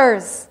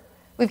others.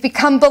 We've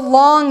become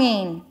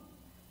belonging.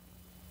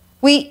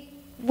 We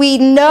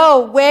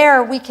know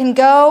where we can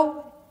go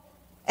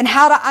and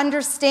how to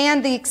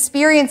understand the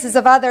experiences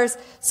of others.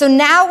 So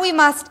now we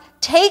must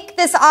take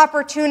this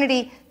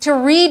opportunity to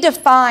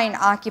redefine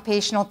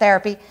occupational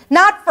therapy,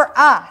 not for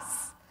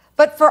us,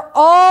 but for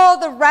all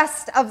the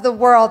rest of the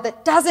world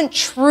that doesn't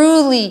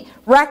truly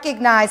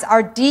recognize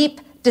our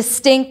deep,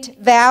 distinct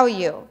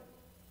value.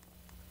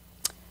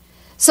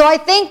 So I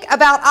think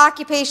about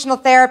occupational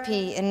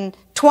therapy in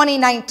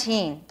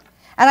 2019,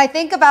 and I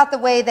think about the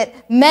way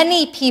that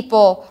many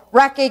people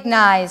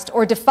recognized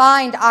or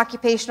defined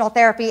occupational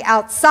therapy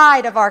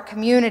outside of our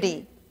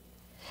community.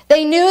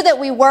 They knew that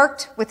we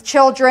worked with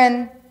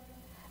children,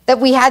 that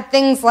we had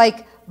things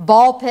like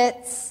ball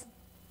pits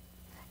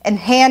and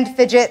hand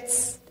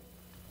fidgets.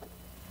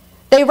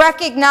 They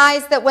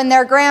recognized that when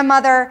their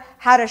grandmother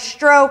had a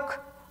stroke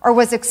or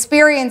was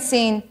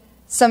experiencing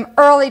some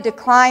early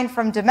decline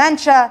from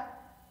dementia,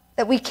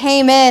 that we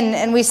came in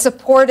and we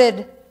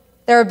supported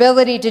their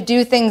ability to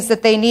do things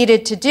that they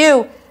needed to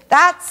do.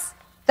 That's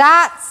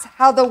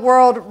how the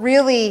world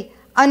really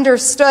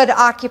understood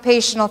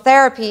occupational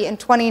therapy in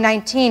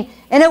 2019.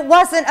 And it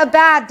wasn't a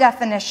bad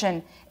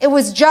definition. It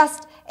was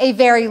just a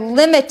very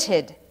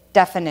limited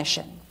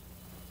definition.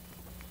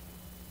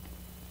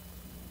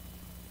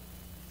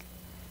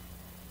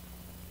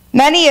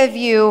 Many of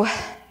you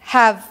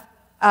have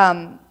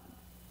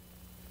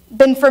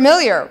been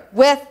familiar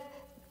with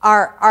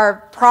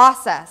our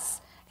process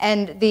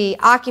and the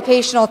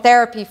occupational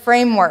therapy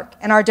framework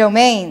and our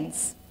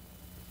domains.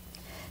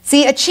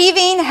 See,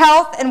 achieving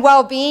health and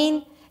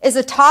well-being is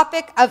a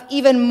topic of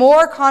even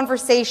more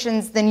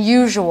conversations than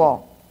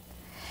usual.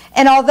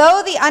 And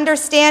although the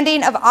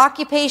understanding of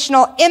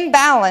occupational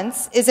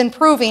imbalance is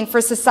improving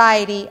for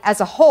society as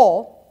a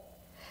whole,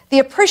 the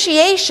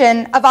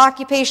appreciation of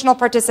occupational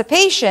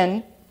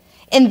participation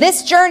in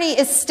this journey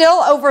is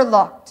still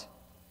overlooked.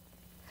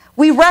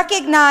 We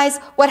recognize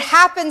what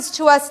happens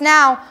to us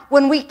now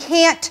when we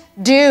can't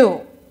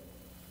do.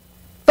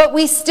 But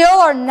we still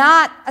are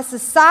not a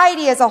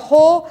society as a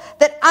whole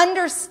that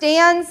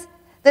understands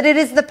that it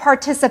is the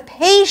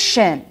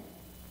participation,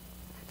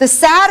 the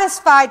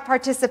satisfied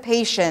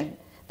participation,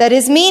 that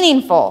is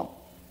meaningful.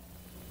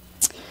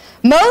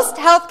 Most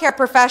healthcare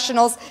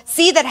professionals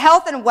see that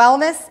health and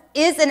wellness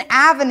is an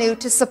avenue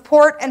to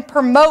support and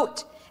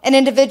promote an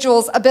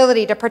individual's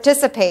ability to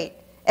participate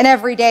in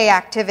everyday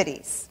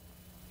activities.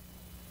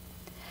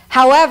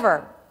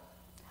 However,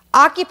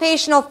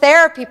 occupational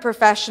therapy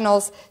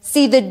professionals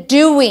see the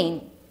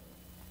doing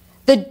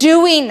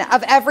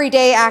of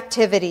everyday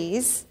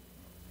activities,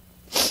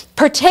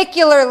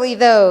 particularly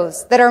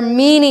those that are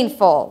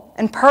meaningful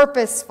and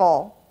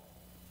purposeful,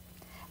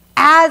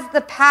 as the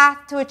path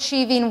to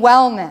achieving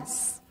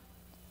wellness.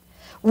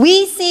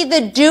 We see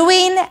the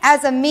doing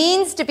as a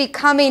means to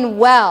becoming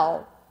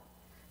well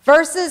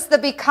versus the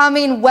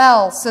becoming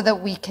well so that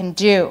we can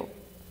do.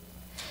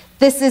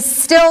 This is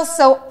still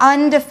so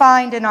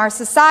undefined in our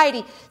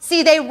society.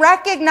 See, they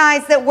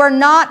recognize that we're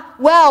not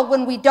well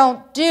when we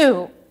don't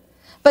do,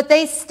 but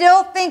they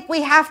still think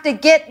we have to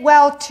get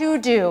well to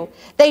do.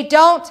 They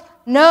don't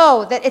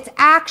know that it's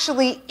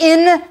actually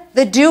in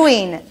the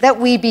doing that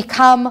we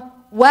become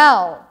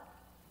well.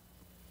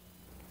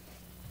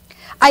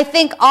 I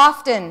think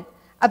often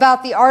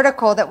about the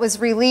article that was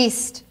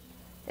released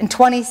in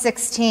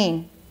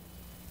 2016.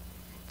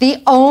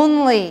 The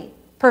only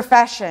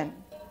profession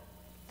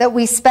that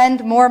we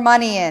spend more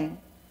money in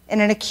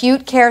an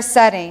acute care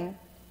setting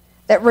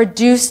that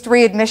reduced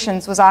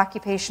readmissions was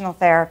occupational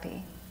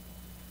therapy.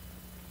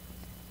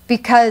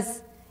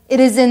 Because it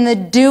is in the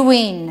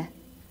doing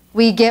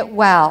we get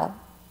well,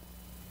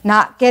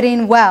 not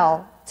getting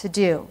well to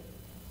do.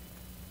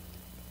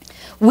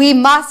 We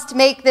must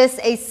make this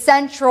a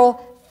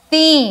central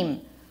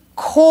theme,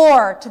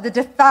 core to the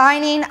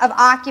defining of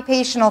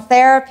occupational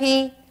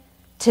therapy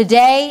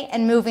today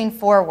and moving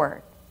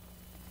forward.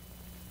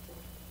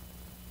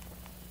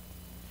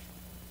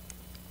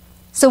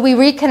 So we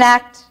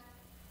reconnect,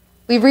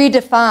 we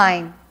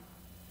redefine,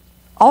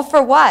 all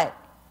for what?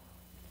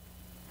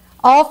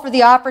 All for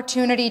the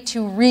opportunity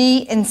to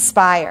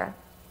re-inspire.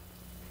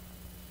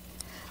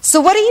 So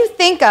what do you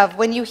think of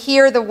when you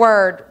hear the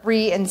word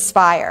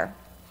re-inspire?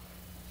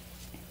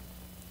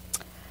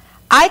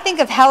 I think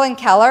of Helen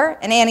Keller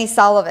and Annie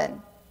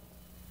Sullivan,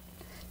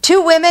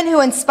 two women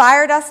who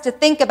inspired us to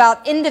think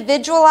about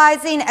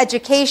individualizing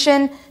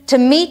education to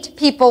meet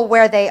people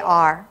where they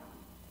are.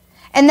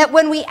 And that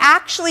when we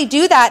actually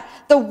do that,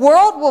 the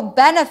world will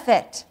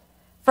benefit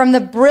from the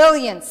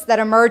brilliance that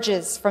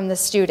emerges from the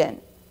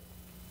student.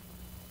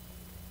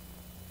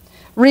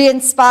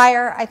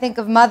 Re-inspire, I think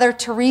of Mother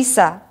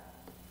Teresa.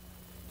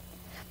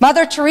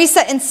 Mother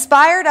Teresa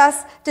inspired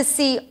us to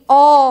see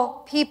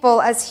all people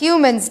as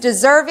humans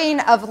deserving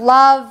of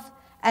love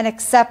and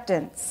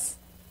acceptance.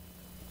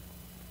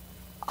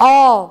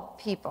 All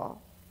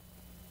people.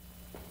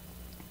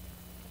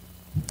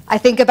 I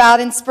think about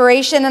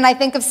inspiration, and I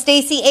think of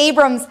Stacey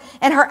Abrams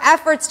and her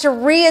efforts to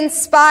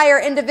re-inspire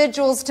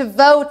individuals to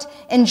vote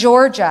in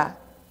Georgia.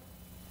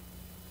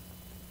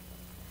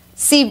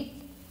 See,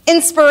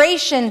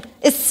 inspiration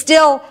is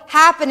still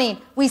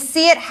happening. We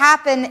see it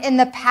happen in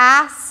the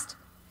past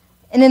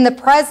and in the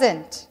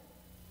present.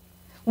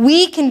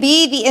 We can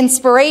be the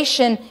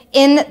inspiration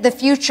in the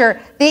future,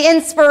 the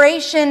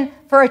inspiration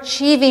for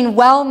achieving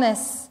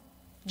wellness,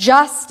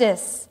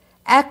 justice,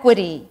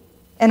 equity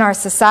in our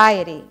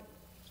society.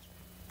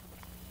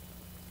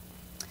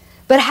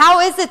 But how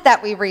is it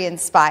that we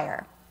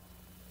re-inspire?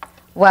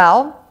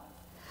 Well,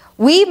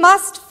 we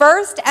must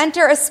first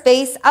enter a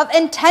space of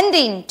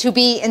intending to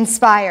be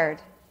inspired.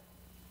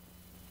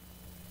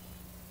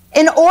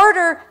 In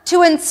order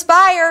to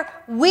inspire,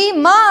 we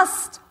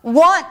must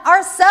want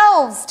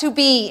ourselves to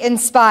be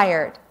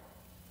inspired.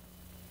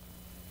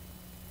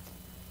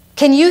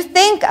 Can you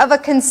think of a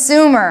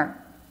consumer,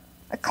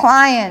 a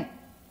client,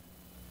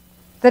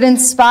 that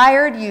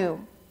inspired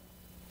you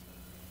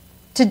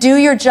to do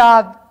your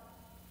job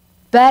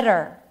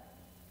better,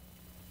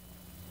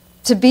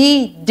 to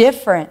be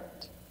different?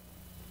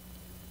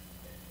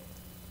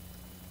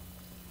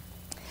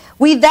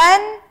 We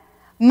then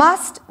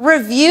must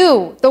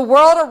review the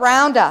world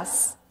around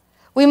us.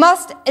 We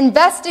must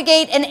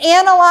investigate and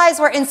analyze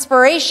where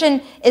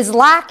inspiration is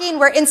lacking,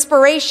 where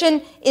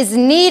inspiration is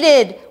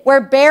needed,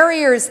 where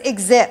barriers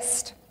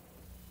exist.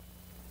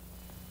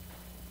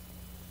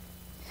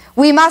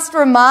 We must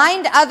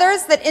remind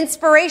others that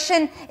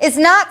inspiration is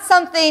not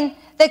something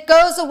that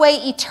goes away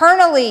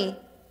eternally,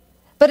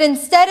 but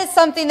instead is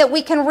something that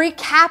we can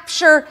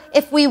recapture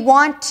if we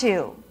want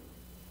to.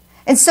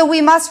 And so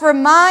we must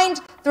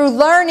remind through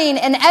learning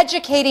and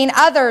educating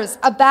others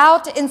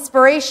about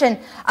inspiration,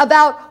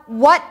 about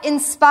what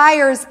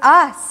inspires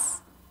us.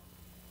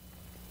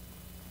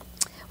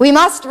 We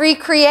must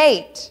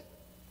recreate.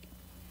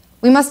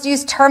 We must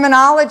use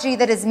terminology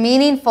that is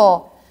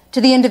meaningful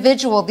to the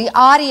individual, the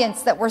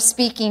audience that we're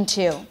speaking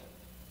to.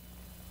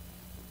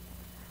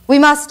 We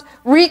must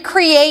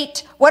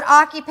recreate what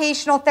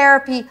occupational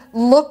therapy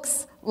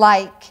looks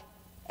like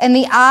in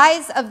the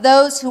eyes of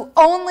those who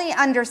only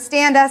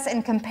understand us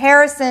in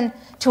comparison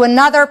to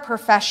another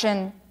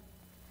profession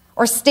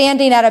or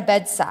standing at a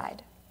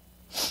bedside.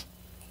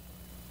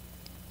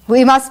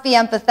 We must be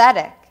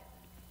empathetic.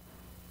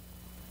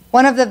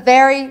 One of the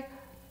very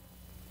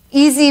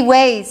easy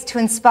ways to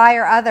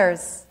inspire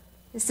others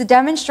is to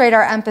demonstrate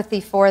our empathy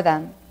for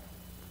them,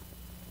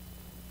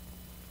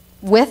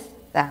 with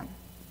them.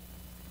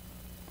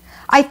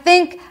 I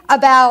think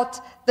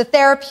about the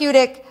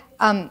therapeutic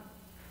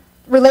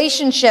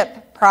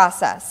relationship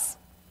process.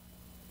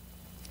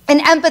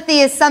 And empathy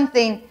is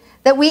something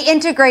that we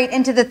integrate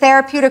into the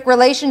therapeutic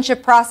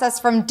relationship process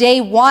from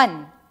day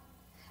one.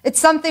 It's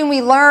something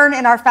we learn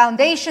in our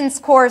foundations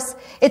course.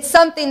 It's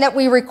something that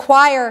we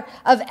require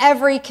of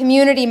every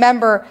community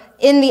member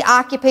in the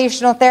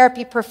occupational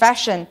therapy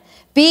profession.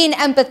 Being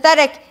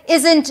empathetic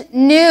isn't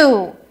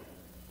new,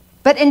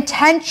 but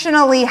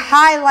intentionally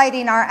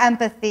highlighting our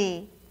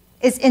empathy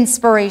is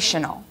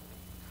inspirational.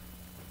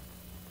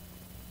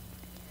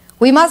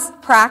 We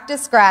must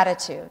practice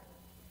gratitude,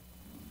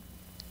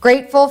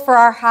 grateful for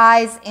our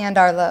highs and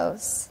our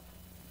lows,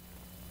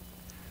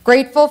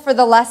 grateful for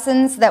the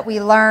lessons that we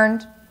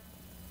learned,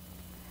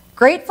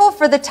 grateful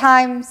for the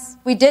times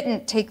we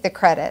didn't take the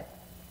credit,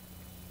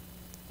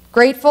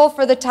 grateful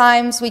for the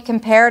times we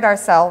compared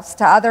ourselves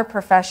to other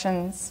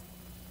professions,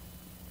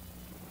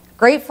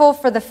 grateful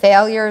for the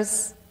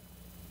failures,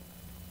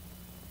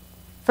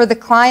 for the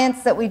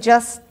clients that we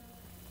just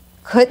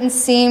couldn't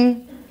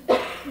seem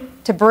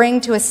to bring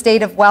to a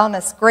state of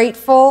wellness,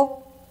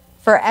 grateful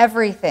for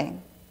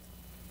everything,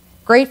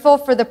 grateful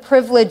for the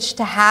privilege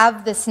to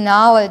have this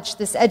knowledge,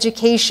 this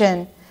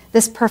education,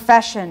 this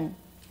profession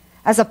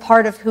as a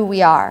part of who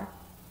we are.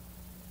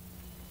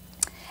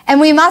 And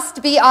we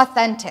must be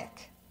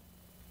authentic.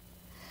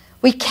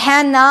 We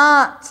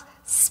cannot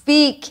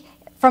speak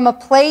from a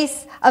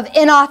place of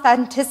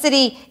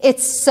inauthenticity.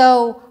 It's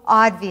so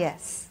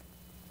obvious.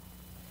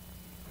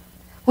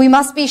 We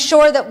must be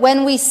sure that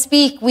when we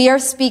speak, we are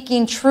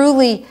speaking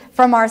truly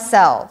from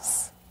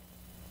ourselves.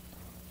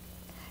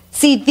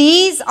 See,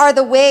 these are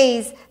the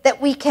ways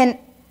that we can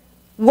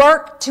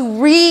work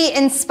to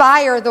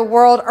re-inspire the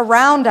world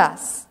around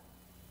us.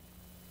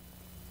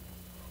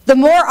 The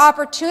more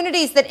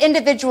opportunities that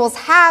individuals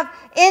have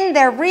in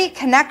their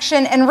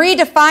reconnection and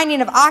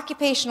redefining of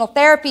occupational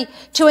therapy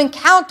to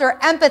encounter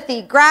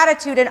empathy,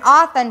 gratitude, and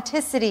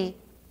authenticity,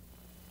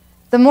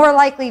 the more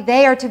likely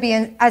they are to be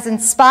as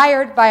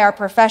inspired by our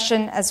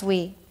profession as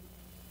we.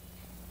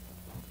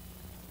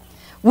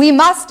 We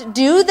must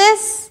do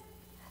this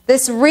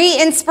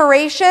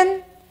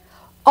re-inspiration,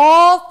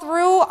 all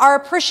through our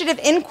appreciative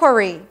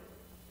inquiry.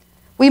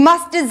 We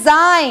must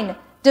design,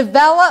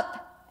 develop,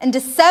 and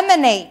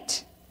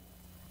disseminate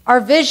our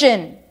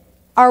vision,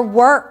 our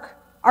work,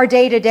 our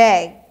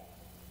day-to-day.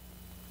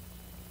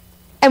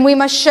 And we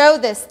must show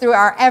this through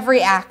our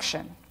every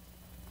action.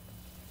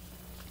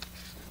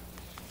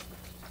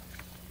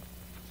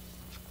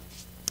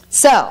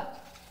 So,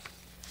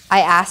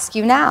 I ask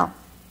you now,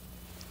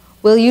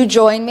 will you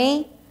join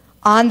me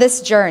on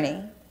this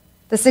journey,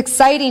 this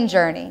exciting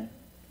journey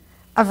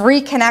of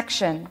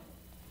reconnection,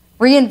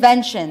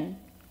 reinvention,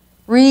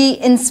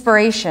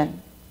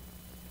 re-inspiration?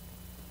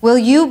 Will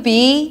you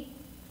be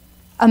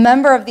a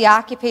member of the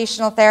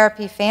occupational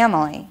therapy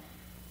family?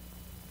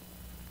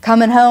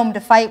 coming home to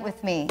fight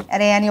with me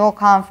at annual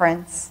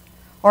conference,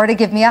 or to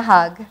give me a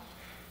hug,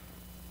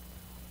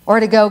 or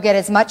to go get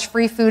as much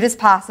free food as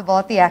possible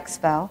at the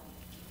expo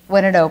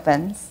when it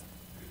opens?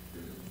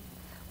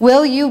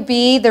 Will you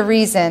be the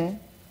reason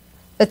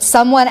that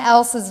someone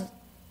else's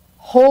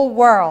whole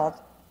world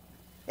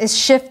is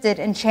shifted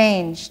and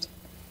changed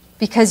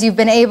because you've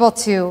been able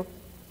to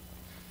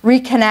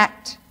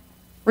reconnect,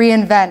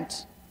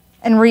 reinvent,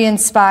 and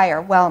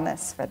re-inspire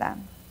wellness for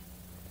them?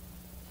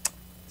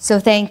 So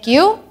thank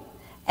you,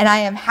 and I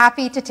am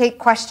happy to take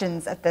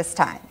questions at this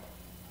time.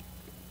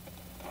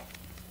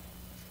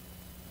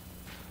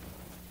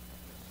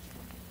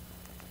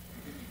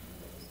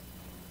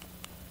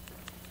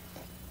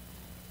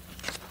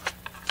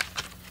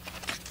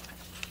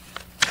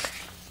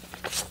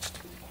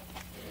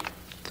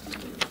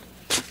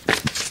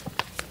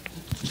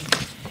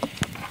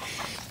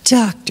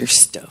 Dr.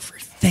 Stover,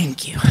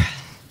 thank you.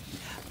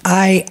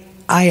 I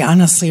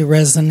honestly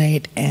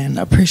resonate and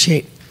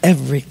appreciate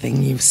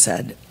everything you've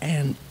said,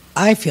 and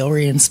I feel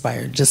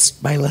re-inspired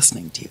just by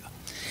listening to you.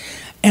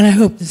 And I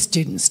hope the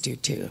students do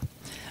too.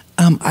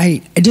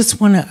 I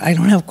just want to, I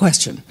don't have a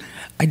question.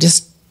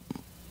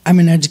 I'm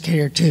an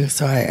educator too,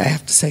 so I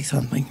have to say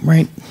something,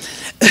 right?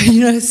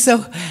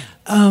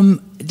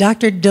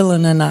 Dr.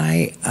 Dillon and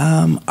I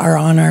are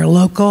on our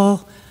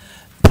local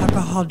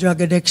Alcohol,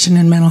 Drug Addiction,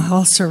 and Mental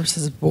Health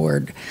Services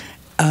Board,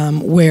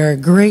 where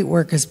great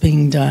work is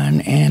being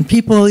done, and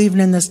people even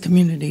in this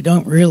community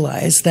don't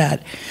realize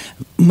that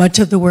much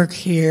of the work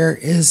here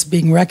is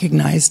being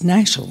recognized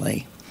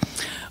nationally,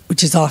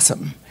 which is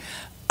awesome.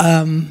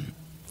 I'm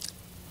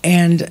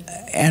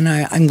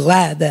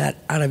glad that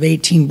out of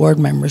 18 board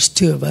members,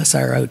 2 of us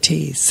are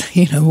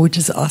OTs, which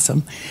is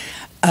awesome.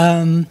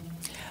 But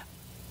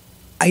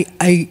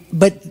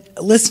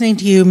listening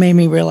to you made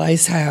me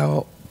realize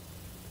how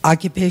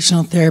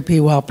occupational therapy,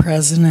 while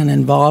present and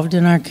involved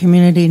in our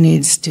community,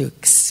 needs to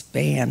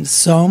expand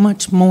so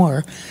much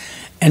more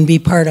and be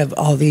part of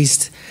all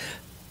these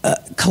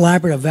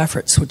collaborative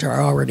efforts which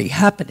are already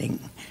happening.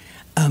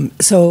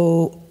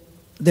 So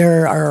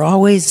there are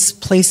always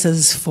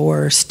places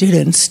for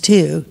students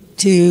too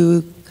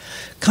to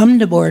come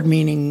to board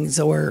meetings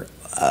or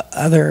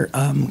other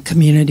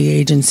community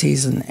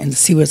agencies and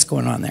see what's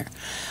going on there.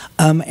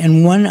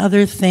 And one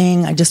other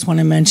thing I just want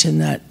to mention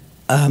that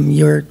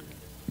your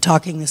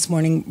talking this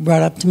morning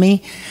brought up to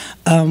me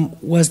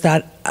was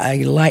that I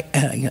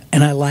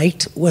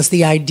liked was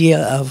the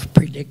idea of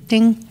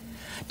predicting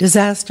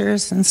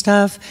disasters and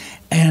stuff.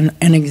 And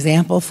an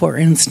example, for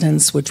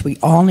instance, which we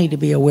all need to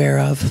be aware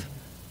of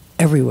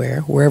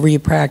everywhere, wherever you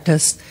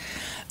practice,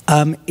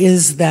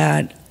 is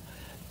that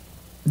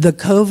the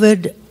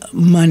COVID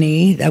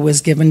money that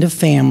was given to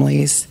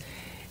families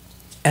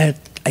at,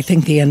 I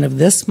think, the end of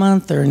this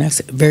month or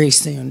next, very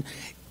soon,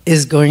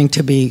 is going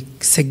to be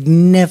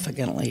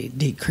significantly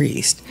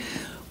decreased,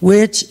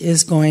 which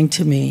is going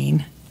to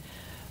mean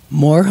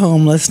more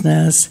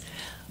homelessness,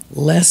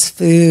 less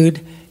food,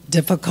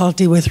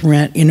 difficulty with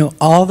rent,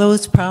 all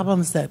those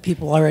problems that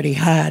people already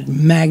had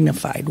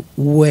magnified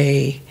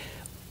way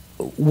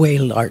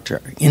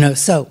larger,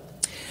 So,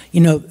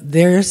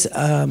 there's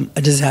a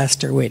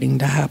disaster waiting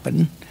to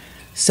happen.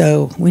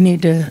 So we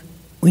need to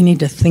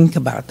think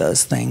about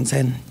those things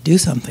and do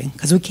something,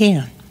 because we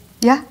can.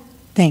 Yeah.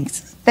 Thanks.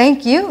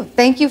 Thank you.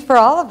 Thank you for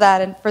all of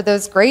that and for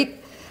those great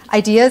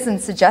ideas and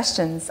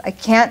suggestions. I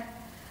can't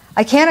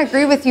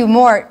agree with you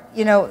more.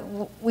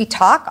 We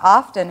talk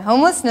often.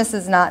 Homelessness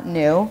is not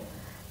new.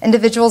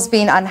 Individuals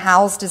being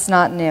unhoused is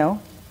not new.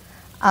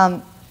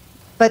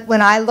 But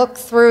when I look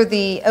through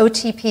the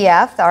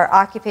OTPF, our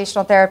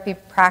Occupational Therapy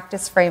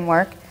Practice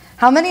Framework,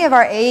 how many of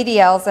our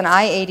ADLs and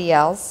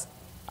IADLs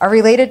are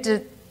related to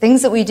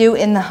things that we do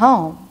in the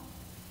home?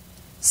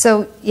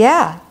 So,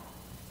 yeah.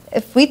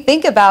 If we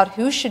think about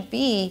who should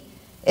be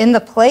in the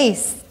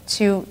place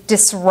to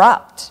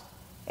disrupt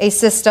a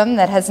system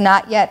that has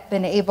not yet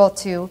been able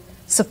to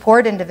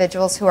support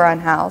individuals who are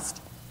unhoused,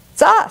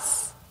 it's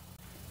us.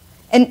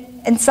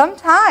 And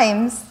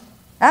sometimes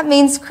that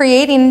means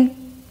creating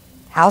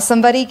how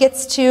somebody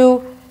gets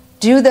to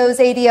do those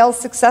ADLs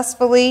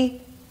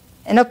successfully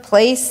in a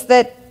place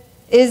that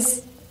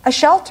is a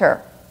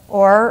shelter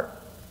or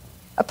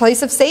a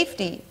place of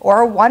safety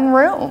or one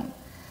room.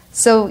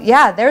 So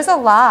yeah, there's a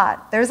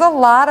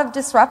lot of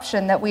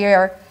disruption that we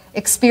are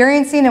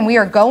experiencing and we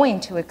are going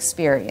to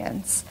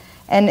experience.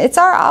 And it's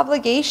our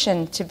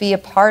obligation to be a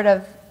part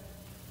of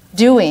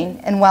doing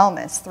and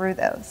wellness through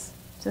those.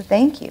 So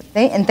thank you.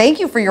 And thank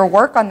you for your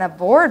work on the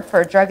board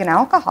for drug and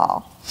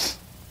alcohol.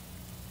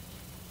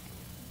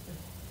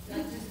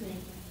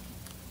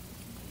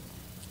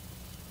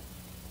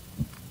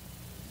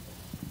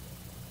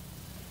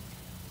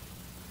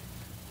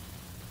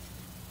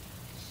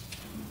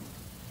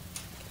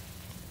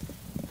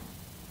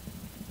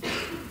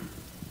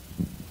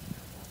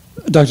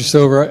 Dr.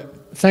 Stover,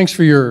 thanks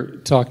for your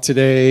talk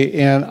today,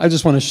 and I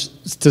just want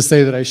to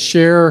say that I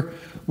share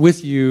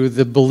with you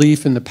the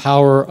belief in the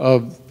power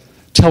of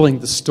telling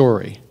the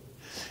story.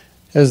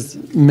 As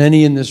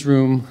many in this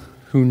room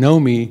who know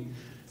me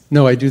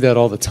know, I do that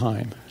all the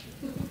time.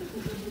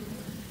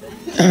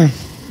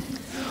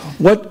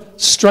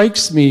 What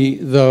strikes me,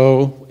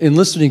 though, in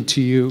listening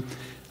to you,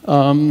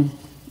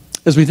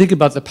 as we think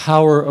about the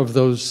power of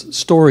those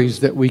stories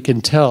that we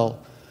can tell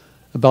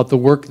about the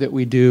work that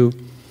we do,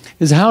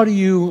 is how do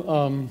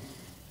you,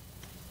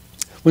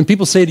 when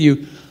people say to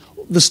you,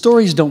 the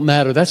stories don't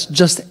matter, that's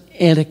just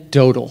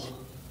anecdotal.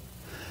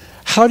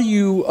 How do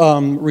you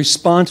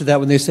respond to that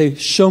when they say,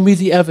 show me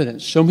the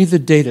evidence, show me the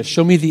data,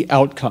 show me the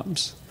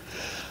outcomes?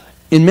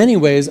 In many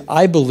ways,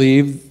 I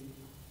believe,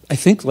 I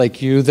think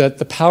like you, that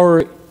the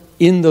power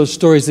in those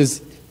stories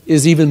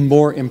is even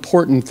more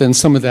important than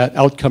some of that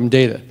outcome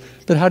data.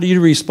 But how do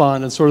you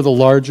respond on sort of the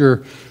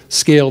larger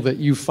scale that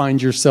you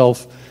find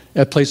yourself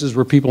at places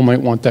where people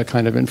might want that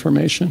kind of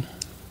information?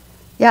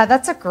 Yeah,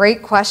 that's a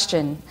great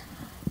question.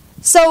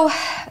 So,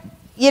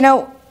 you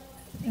know,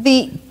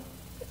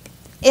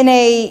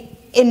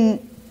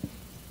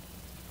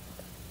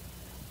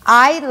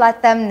 I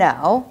let them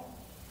know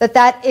that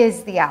that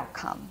is the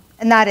outcome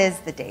and that is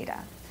the data.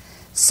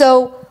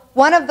 So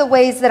one of the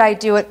ways that I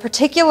do it,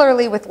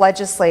 particularly with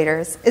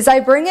legislators, is I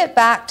bring it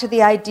back to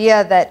the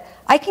idea that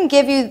I can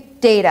give you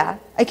data,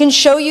 I can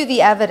show you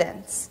the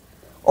evidence,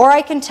 or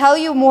I can tell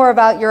you more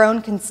about your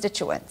own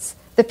constituents,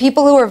 the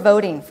people who are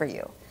voting for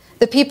you,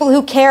 the people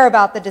who care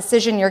about the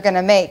decision you're going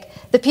to make,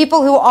 the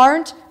people who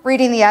aren't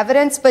reading the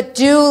evidence but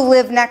do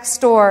live next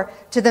door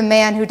to the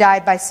man who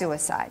died by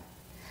suicide.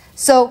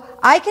 So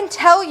I can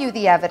tell you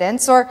the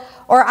evidence, or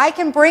I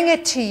can bring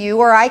it to you,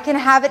 or I can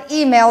have it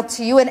emailed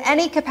to you in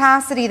any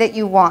capacity that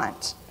you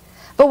want.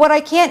 But what I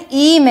can't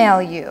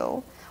email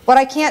you, what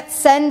I can't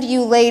send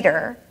you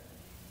later,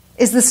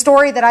 is the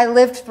story that I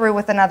lived through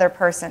with another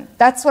person.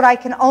 That's what I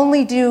can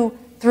only do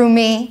through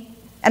me,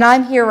 and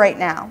I'm here right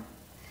now.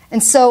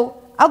 And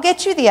so I'll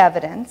get you the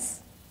evidence.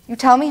 You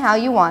tell me how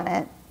you want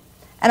it,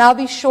 and I'll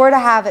be sure to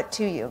have it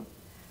to you.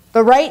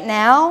 But right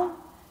now,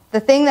 the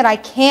thing that I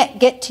can't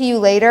get to you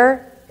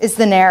later is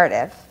the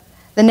narrative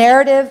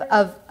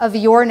of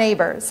your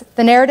neighbors,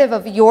 the narrative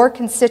of your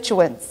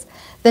constituents,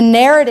 the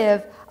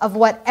narrative of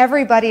what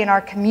everybody in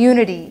our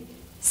community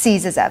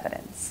sees as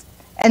evidence.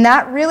 And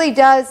that really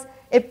does,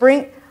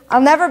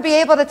 I'll never be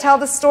able to tell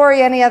the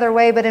story any other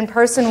way but in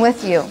person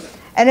with you.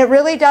 And it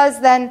really does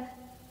then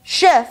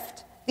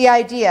shift the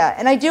idea.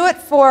 And I do it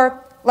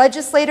for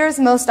legislators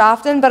most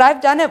often, but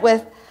I've done it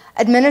with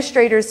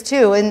administrators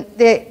too, in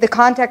the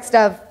context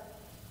of,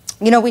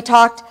 you know, we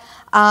talked,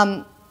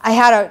 I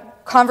had a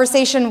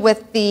conversation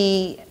with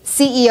the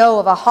CEO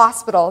of a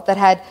hospital that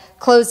had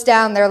closed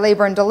down their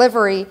labor and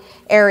delivery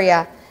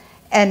area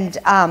and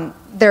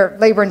their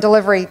labor and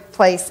delivery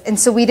place. And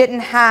so we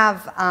didn't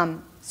have,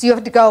 so you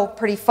have to go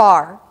pretty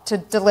far to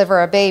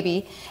deliver a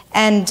baby.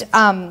 And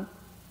I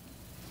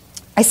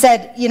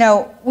said, you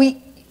know,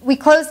 we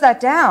closed that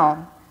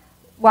down.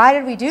 Why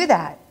did we do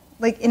that?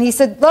 And he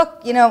said,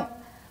 look, you know,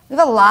 we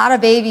have a lot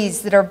of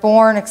babies that are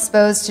born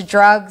exposed to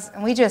drugs,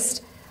 and we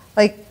just,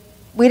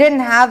 we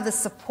didn't have the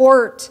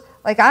support.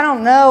 I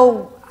don't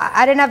know,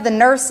 I didn't have the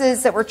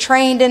nurses that were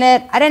trained in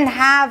it. I didn't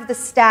have the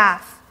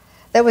staff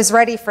that was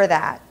ready for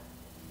that.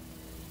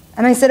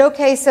 And I said,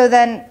 okay, so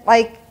then,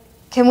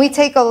 can we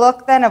take a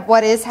look then of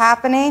what is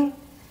happening?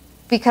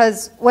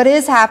 Because what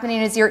is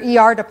happening is your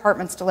ER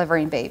department's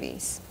delivering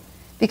babies.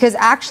 Because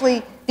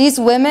actually, these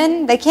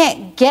women, they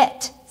can't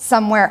get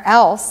somewhere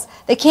else.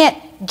 They can't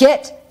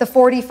get the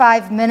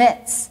 45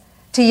 minutes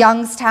to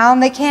Youngstown.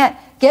 They can't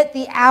get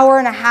the hour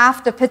and a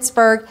half to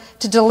Pittsburgh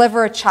to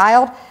deliver a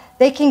child.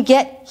 They can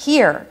get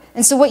here.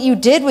 And so what you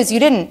did was you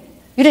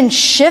didn't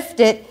shift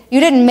it. You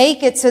didn't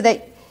make it so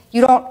that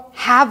you don't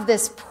have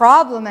this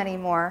problem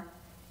anymore.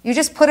 You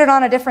just put it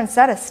on a different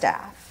set of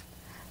staff,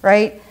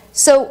 right?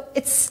 So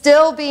it's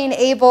still being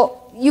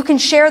able, you can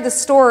share the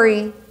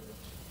story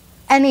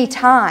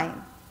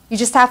anytime. You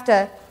just have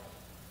to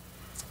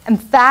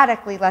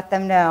emphatically let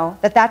them know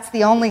that that's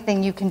the only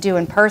thing you can do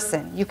in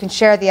person. You can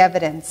share the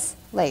evidence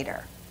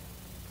later.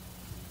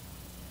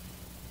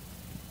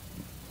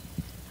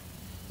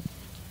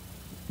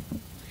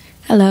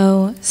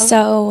 Hello.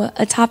 So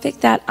a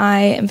topic that I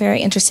am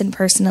very interested in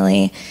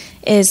personally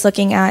is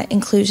looking at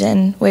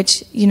inclusion,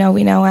 which we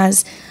know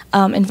as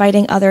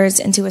inviting others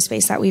into a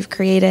space that we've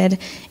created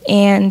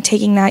and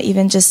taking that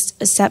even just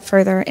a step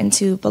further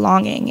into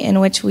belonging, in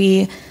which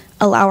we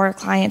allow our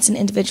clients and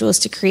individuals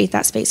to create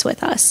that space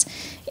with us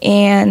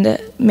and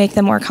make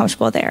them more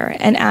comfortable there.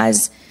 And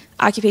as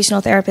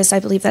occupational therapists, I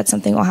believe that's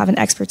something we'll have an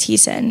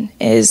expertise in,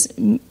 is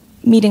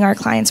meeting our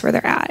clients where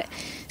they're at.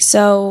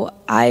 So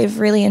I've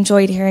really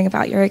enjoyed hearing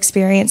about your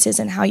experiences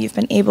and how you've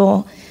been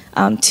able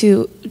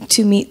to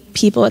meet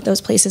people at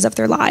those places of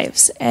their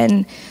lives.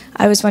 And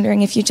I was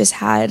wondering if you just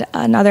had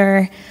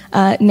another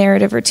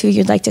narrative or two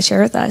you'd like to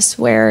share with us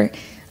where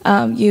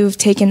you've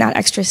taken that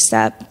extra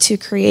step to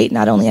create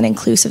not only an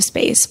inclusive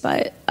space,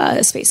 but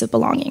a space of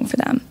belonging for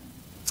them.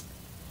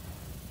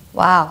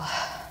 Wow.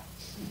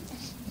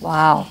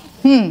 Wow.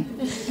 You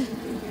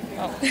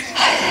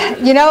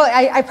know,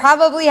 I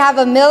probably have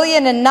a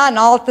million and none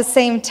all at the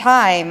same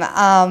time.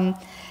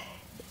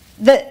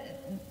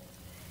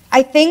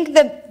 I think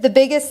the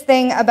biggest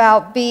thing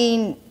about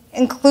being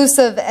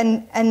inclusive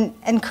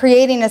and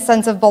creating a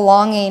sense of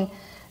belonging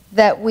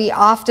that we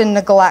often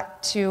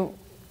neglect to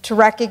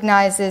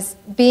recognize is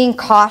being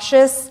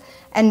cautious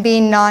and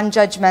being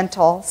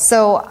non-judgmental.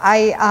 So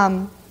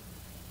I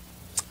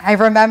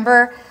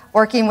remember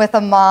working with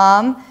a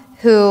mom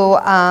who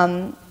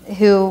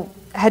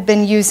had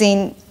been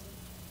using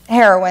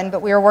heroin,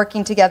 but we were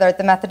working together at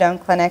the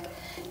methadone clinic.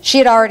 She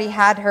had already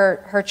had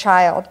her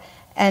child,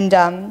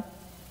 and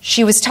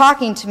she was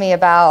talking to me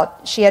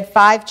about, she had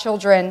 5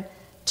 children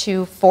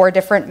to 4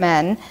 different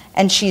men,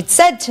 and she'd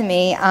said to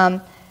me,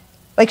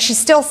 like she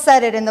still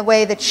said it in the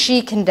way that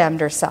she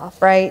condemned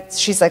herself, right?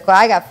 She's like, well,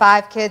 I got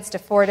 5 kids to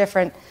 4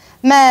 different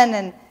men,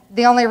 and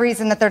the only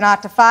reason that they're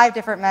not to 5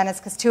 different men is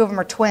because 2 of them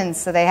are twins,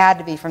 so they had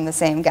to be from the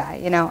same guy,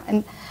 you know?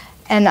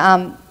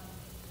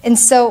 And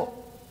so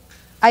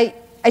I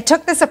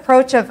took this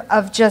approach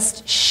of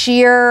just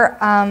sheer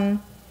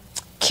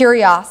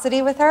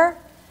curiosity with her,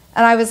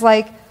 and I was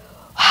like,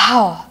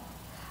 wow,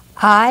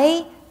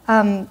 I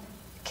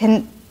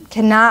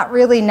cannot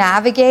really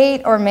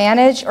navigate or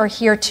manage or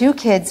hear 2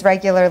 kids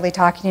regularly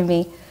talking to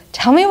me.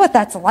 Tell me what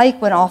that's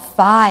like when all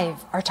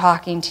 5 are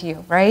talking to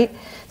you, right?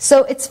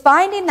 So it's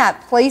finding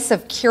that place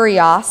of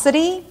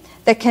curiosity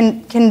that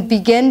can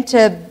begin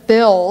to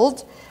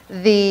build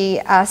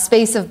the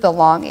space of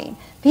belonging.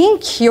 Being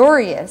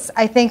curious,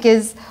 I think,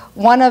 is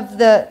one of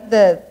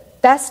the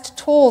best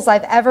tools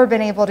I've ever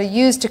been able to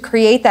use to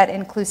create that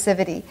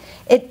inclusivity.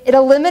 It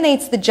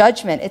eliminates the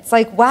judgment. It's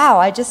like, wow,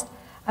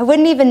 I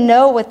wouldn't even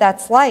know what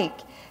that's like.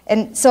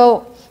 And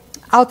so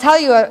I'll tell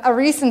you a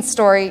recent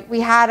story.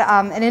 We had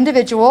an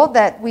individual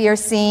that we are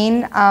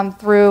seeing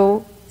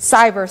through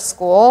cyber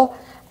school,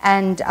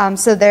 and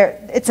so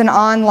it's an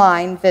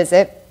online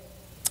visit,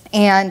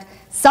 and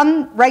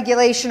some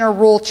regulation or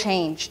rule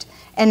changed,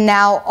 and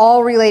now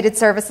all related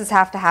services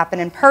have to happen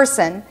in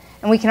person,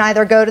 and we can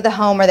either go to the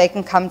home or they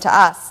can come to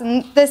us.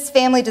 And this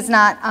family does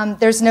not,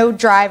 there's no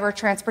driver,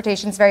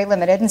 transportation is very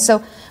limited, and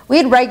so we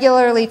had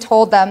regularly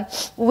told them,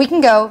 well, we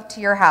can go to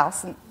your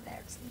house. And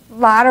there's a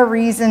lot of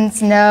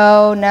reasons,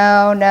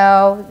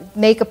 no,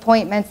 make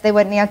appointments, they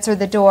wouldn't answer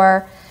the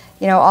door,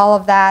 you know, all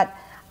of that.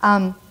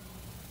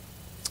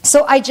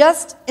 So I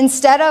just,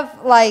 instead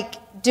of like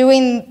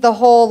doing the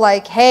whole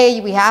like, hey,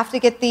 we have to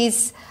get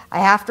these, I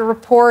have to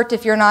report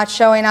if you're not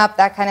showing up,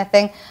 that kind of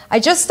thing,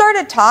 I just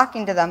started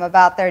talking to them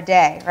about their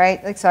day,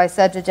 right? Like, so I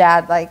said to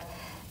Dad, like,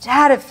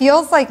 Dad, it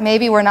feels like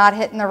maybe we're not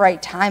hitting the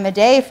right time of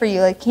day for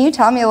you. Like, can you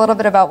tell me a little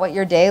bit about what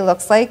your day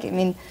looks like? I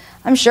mean,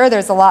 I'm sure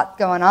there's a lot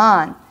going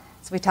on.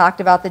 So we talked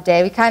about the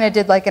day. We kind of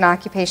did like an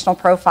occupational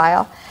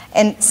profile.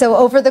 And so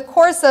over the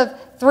course of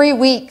 3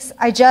 weeks,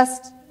 I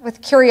just, with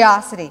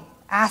curiosity,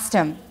 asked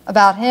him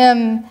about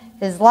him,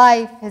 his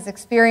life, his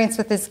experience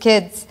with his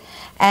kids.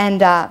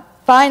 And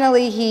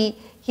finally,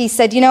 he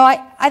said, you know,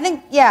 I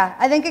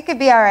think it could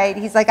be all right.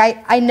 He's like,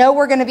 I know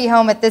we're going to be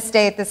home at this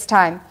day at this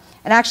time.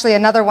 And actually,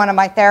 another one of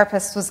my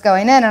therapists was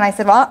going in, and I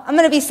said, well, I'm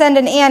going to be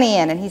sending Annie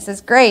in. And he says,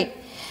 great.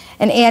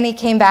 And Annie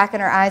came back,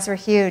 and her eyes were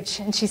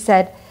huge. And she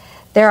said,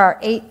 there are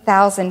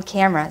 8,000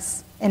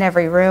 cameras in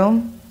every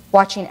room,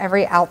 watching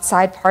every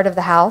outside part of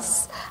the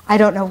house. I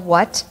don't know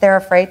what they're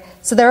afraid.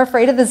 So they're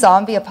afraid of the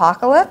zombie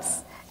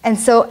apocalypse. And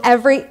so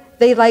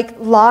they like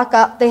lock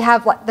up, they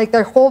have like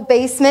their whole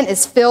basement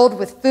is filled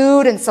with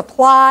food and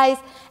supplies,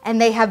 and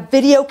they have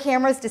video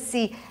cameras to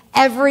see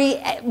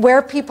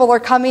where people are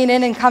coming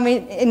in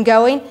and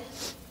going.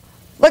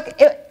 Look,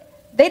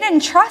 they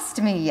didn't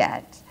trust me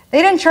yet.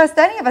 They didn't trust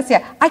any of us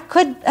yet. I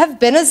could have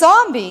been a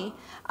zombie.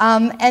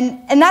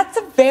 And that's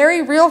a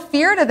very real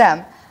fear to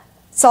them.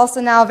 It's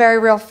also now a very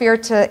real fear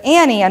to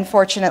Annie,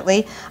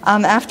 unfortunately,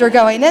 after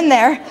going in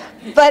there.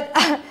 But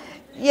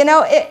you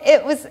know,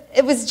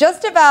 it was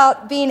just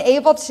about being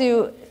able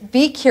to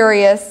be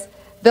curious,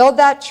 build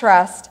that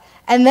trust,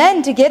 and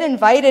then to get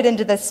invited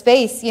into the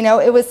space. You know,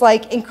 it was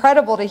like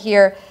incredible to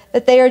hear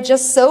that they are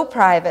just so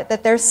private,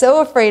 that they're so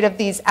afraid of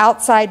these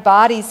outside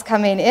bodies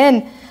coming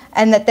in,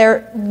 and that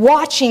they're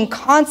watching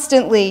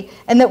constantly,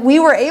 and that we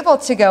were able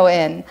to go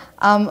in.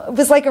 It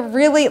was like a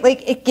really,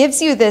 like, it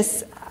gives you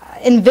this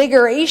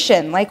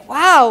invigoration, like,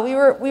 wow,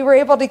 we were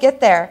able to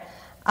get there.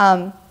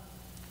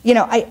 You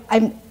know,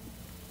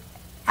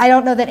 I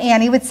don't know that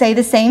Annie would say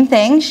the same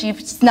thing.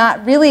 She's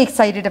not really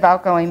excited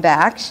about going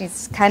back.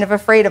 She's kind of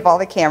afraid of all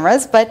the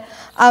cameras, but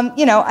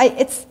you know,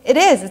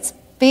 it's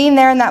being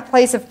there in that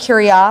place of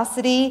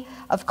curiosity,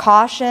 of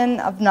caution,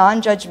 of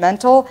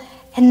non-judgmental,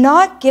 and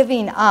not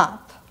giving up.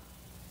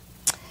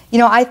 You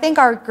know, I think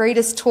our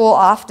greatest tool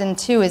often,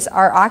 too, is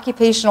our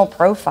occupational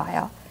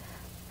profile.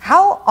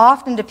 How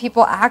often do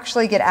people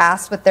actually get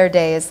asked what their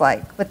day is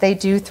like, what they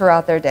do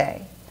throughout their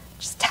day?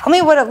 Just tell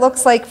me what it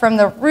looks like, from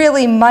the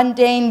really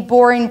mundane,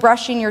 boring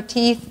brushing your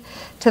teeth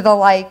to the,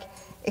 like,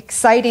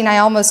 exciting, I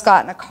almost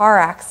got in a car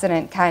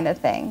accident kind of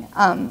thing.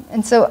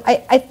 And so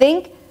I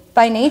think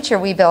by nature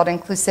we build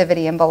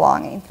inclusivity and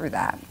belonging through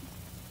that.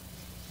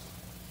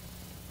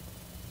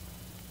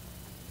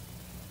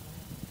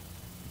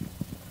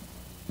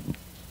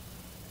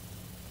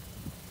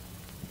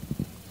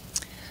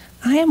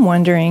 I am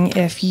wondering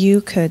if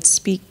you could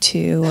speak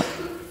to,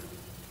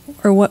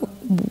 or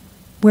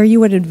where you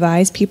would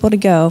advise people to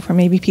go, for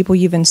maybe people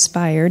you've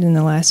inspired in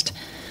the last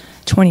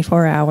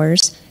 24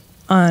 hours,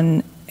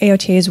 on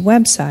AOTA's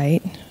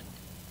website,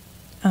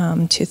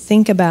 to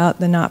think about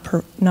the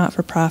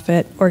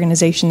not-for-profit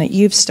organization that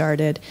you've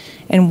started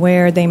and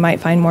where they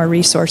might find more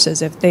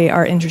resources if they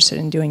are interested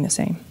in doing the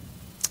same.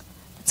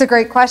 It's a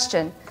great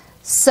question.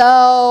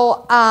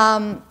 So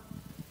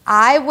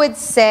I would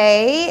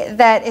say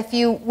that if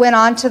you went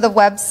onto the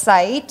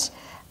website,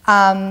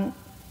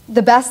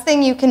 the best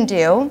thing you can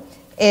do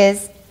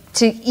is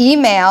to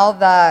email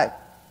the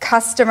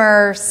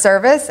customer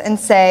service and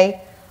say,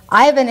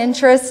 I have an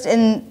interest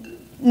in,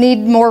 need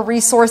more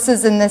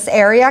resources in this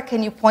area.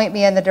 Can you point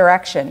me in the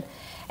direction?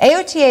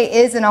 AOTA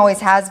is and always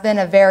has been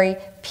a very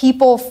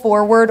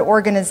people-forward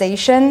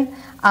organization.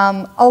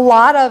 A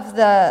lot of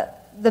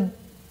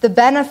the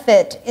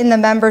benefit in the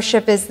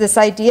membership is this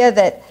idea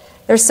that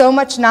there's so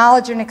much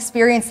knowledge and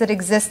experience that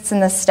exists in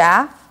the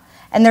staff,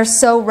 and they're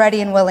so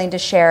ready and willing to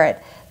share it.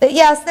 That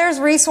yes, there's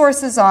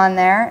resources on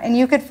there, and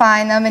you could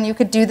find them, and you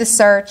could do the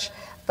search,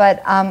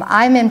 but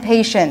I'm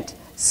impatient.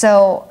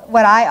 So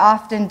what I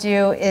often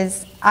do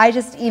is I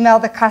just email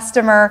the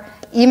customer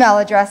email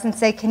address and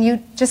say, can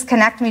you just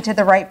connect me to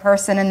the right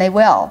person, and they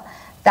will.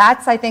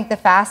 That's, I think, the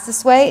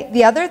fastest way.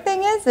 The other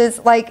thing is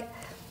like,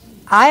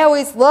 I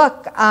always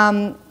look,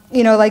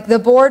 you know, like the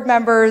board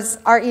members,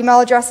 our email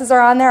addresses are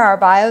on there, our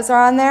bios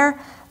are on there.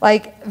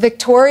 Like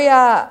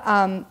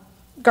Victoria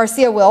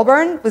Garcia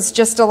Wilburn was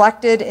just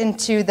elected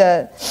into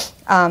the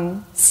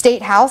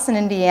state house in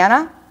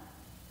Indiana.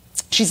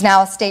 She's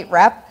now a state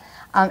rep,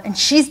 and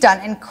she's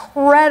done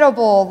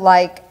incredible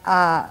like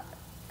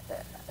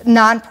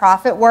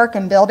nonprofit work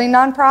and building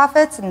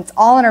nonprofits, and it's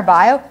all in her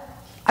bio.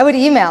 I would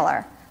email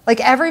her. Like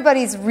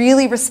everybody's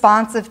really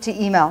responsive to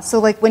email. So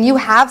like when you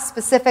have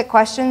specific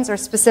questions or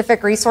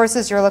specific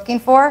resources you're looking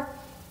for,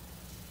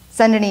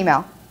 send an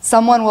email.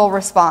 Someone will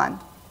respond.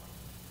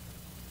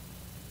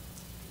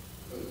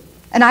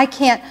 And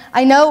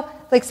I know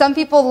like some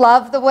people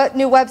love the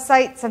new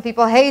website, some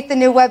people hate the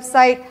new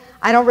website.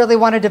 I don't really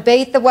want to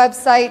debate the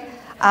website.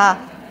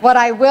 What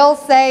I will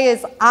say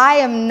is I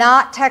am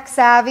not tech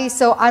savvy,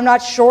 so I'm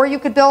not sure you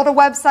could build a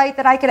website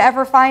that I could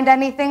ever find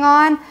anything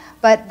on,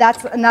 but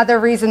that's another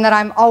reason that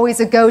I'm always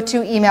a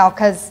go-to email,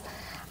 because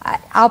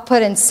I'll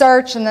put in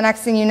search, and the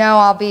next thing you know,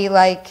 I'll be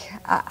like,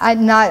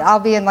 I'll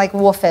be in like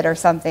Woofit or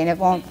something. It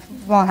won't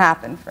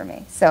happen for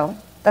me. So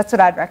that's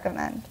what I'd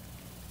recommend.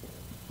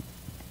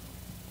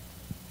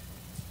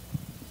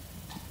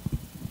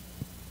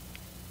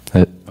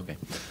 Okay.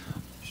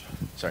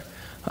 Sorry.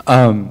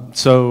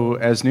 So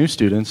as new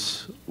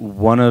students,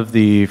 one of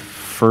the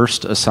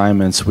first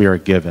assignments we are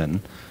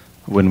given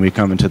when we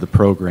come into the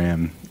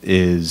program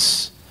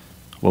is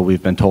what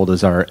we've been told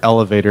is our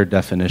elevator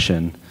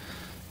definition,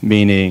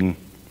 meaning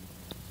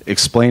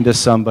explain to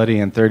somebody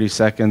in 30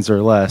 seconds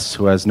or less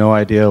who has no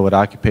idea what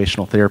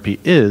occupational therapy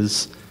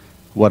is,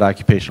 what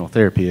occupational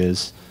therapy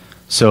is.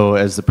 So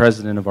as the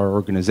president of our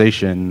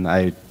organization,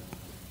 I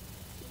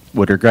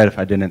would regret if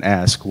I didn't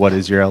ask, what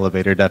is your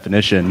elevator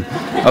definition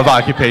of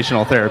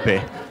occupational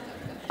therapy?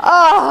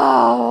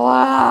 Oh,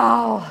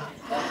 wow.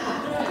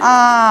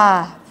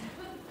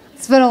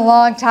 It's been a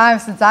long time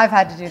since I've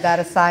had to do that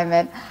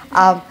assignment.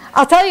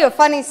 I'll tell you a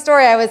funny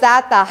story. I was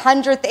at the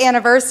 100th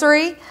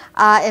anniversary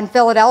in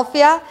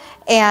Philadelphia,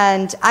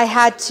 and I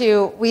had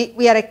to,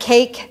 we had a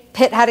cake,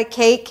 Pitt had a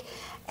cake,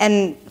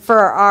 and for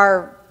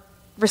our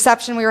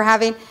reception we were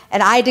having,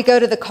 and I had to go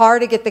to the car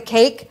to get the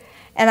cake.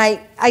 And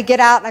I get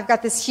out, and I've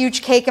got this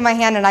huge cake in my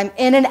hand, and I'm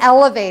in an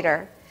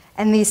elevator.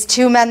 And these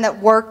two men that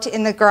worked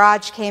in the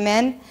garage came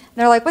in. And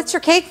they're like, what's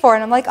your cake for?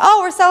 And I'm like, oh,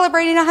 we're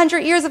celebrating 100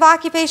 years of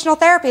occupational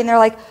therapy. And they're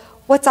like,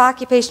 what's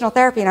occupational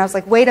therapy? And I was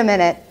like, wait a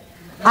minute.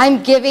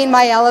 I'm giving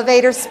my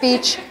elevator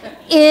speech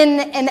in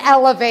an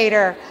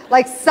elevator.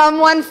 Like,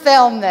 someone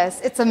filmed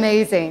this. It's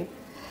amazing.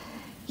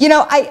 You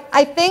know,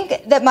 I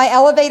think that my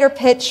elevator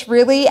pitch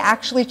really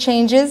actually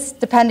changes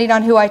depending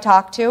on who I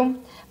talk to.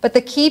 But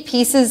the key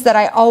pieces that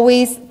I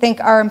always think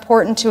are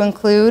important to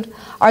include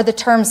are the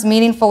terms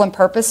meaningful and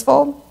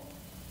purposeful.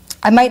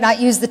 I might not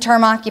use the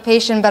term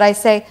occupation, but I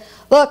say,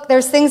 look,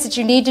 there's things that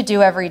you need to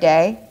do every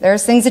day.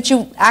 There's things that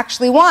you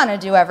actually want to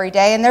do every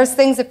day, and there's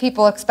things that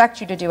people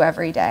expect you to do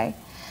every day.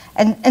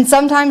 And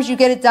sometimes you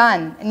get it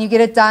done, and you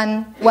get it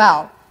done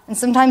well, and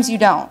sometimes you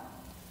don't.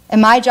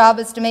 And my job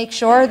is to make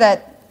sure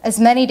that as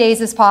many days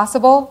as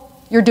possible,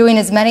 you're doing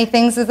as many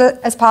things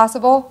as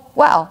possible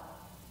well.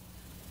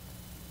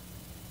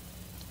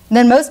 And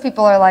then most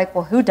people are like,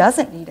 well, who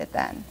doesn't need it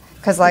then?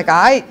 Because like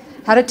I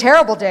had a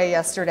terrible day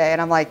yesterday,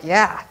 and I'm like,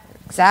 yeah,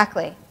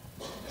 exactly.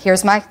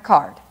 Here's my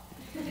card.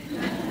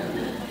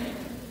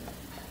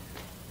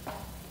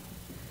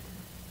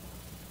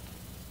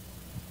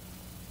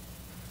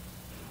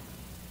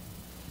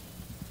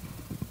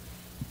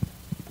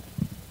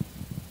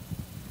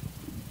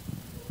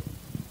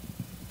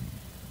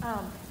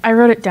 I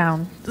wrote it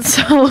down.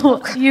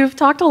 So you've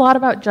talked a lot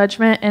about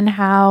judgment and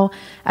how,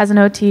 as an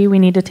OT, we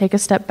need to take a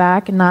step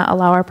back and not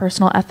allow our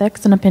personal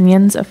ethics and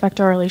opinions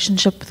affect our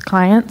relationship with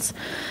clients.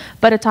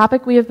 But a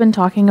topic we have been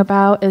talking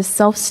about is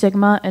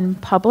self-stigma and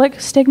public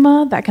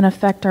stigma that can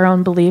affect our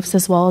own beliefs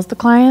as well as the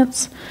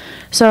clients.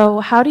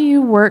 So how do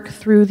you work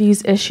through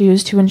these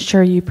issues to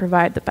ensure you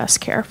provide the best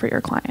care for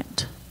your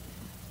client?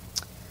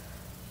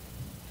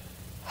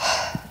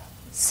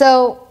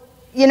 So,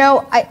 you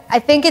know, I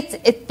think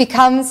it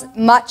becomes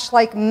much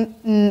like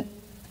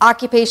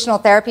occupational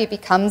therapy. It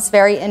becomes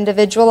very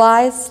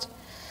individualized.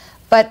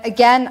 But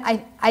again,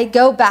 I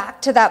go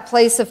back to that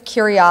place of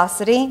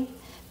curiosity.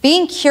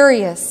 Being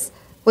curious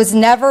was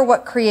never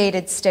what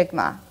created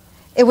stigma.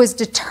 It was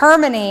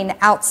determining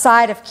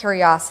outside of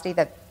curiosity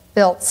that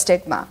built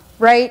stigma,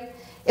 right?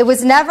 It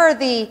was never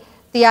the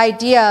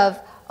idea of,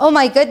 oh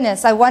my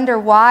goodness, I wonder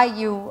why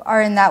you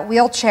are in that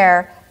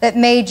wheelchair, that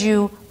made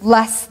you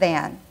less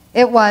than.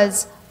 It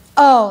was,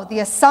 oh, the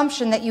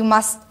assumption that you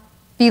must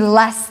be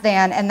less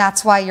than, and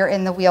that's why you're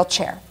in the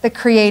wheelchair, that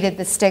created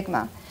the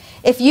stigma.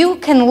 If you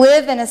can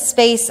live in a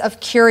space of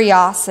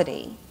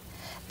curiosity,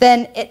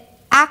 then it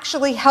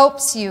actually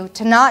helps you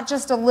to not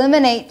just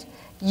eliminate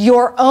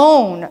your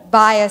own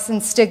bias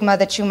and stigma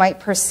that you might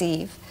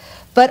perceive,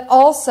 but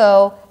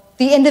also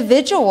the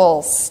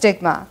individual's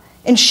stigma.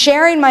 In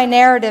sharing my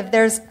narrative,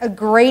 there's a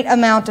great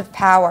amount of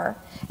power.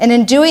 And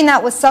in doing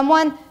that with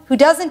someone who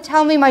doesn't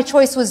tell me my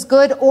choice was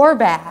good or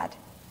bad,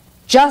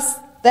 just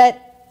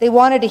that they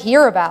wanted to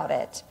hear about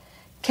it,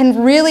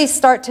 can really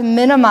start to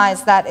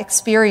minimize that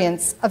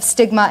experience of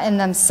stigma in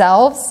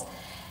themselves.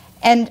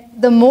 And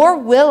the more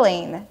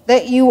willing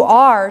that you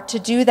are to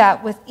do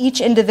that with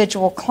each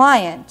individual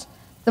client,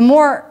 the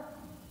more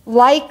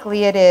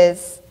likely it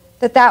is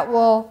that that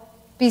will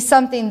be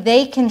something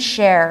they can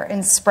share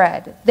and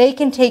spread. They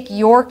can take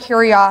your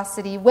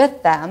curiosity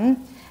with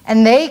them,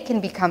 and they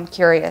can become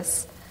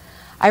curious.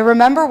 I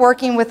remember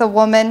working with a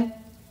woman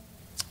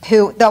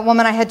that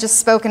woman I had just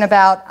spoken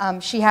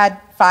about, she had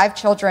 5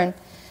 children.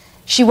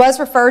 She was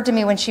referred to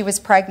me when she was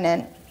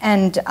pregnant,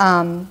 and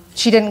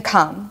she didn't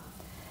come.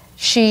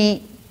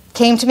 She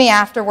came to me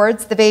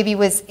afterwards. The baby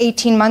was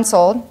 18 months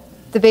old.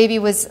 The baby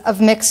was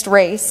of mixed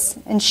race,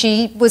 and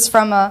she was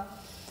from a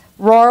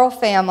rural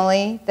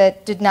family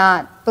that did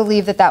not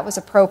believe that that was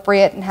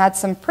appropriate and had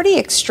some pretty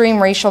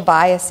extreme racial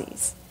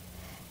biases.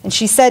 And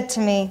she said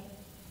to me,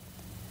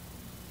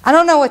 I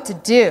don't know what to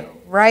do,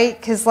 right?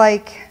 Because,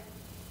 like,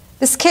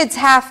 this kid's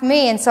half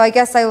me, and so I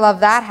guess I love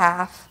that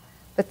half,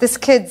 but this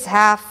kid's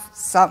half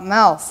something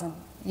else, and,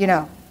 you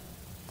know.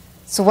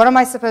 So what am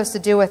I supposed to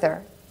do with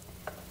her?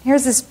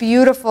 Here's this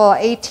beautiful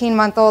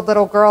 18-month-old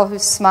little girl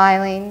who's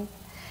smiling,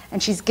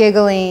 and she's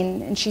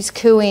giggling, and she's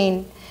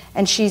cooing,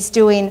 and she's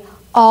doing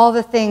all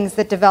the things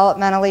that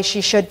developmentally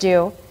she should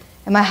do.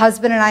 And my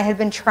husband and I had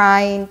been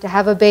trying to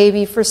have a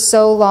baby for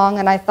so long,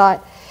 and I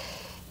thought,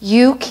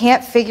 you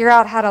can't figure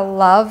out how to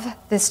love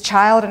this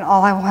child, and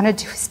all I want to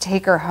do is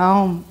take her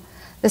home.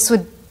 This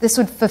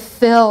would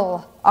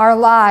fulfill our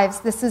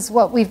lives. This is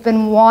what we've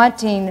been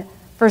wanting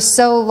for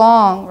so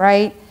long,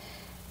 right?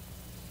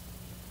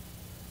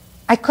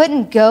 I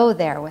couldn't go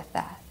there with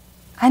that.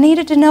 I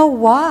needed to know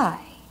why.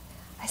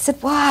 I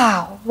said,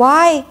 wow,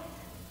 why?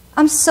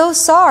 I'm so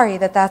sorry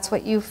that that's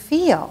what you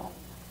feel.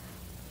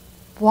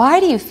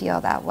 Why do you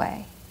feel that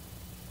way?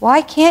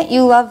 Why can't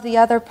you love the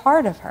other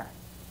part of her?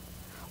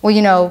 Well,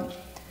 you know,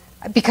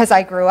 because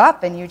I grew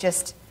up, and you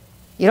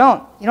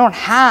don't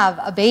have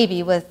a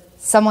baby with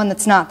someone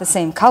that's not the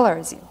same color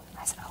as you. And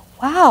I said, oh,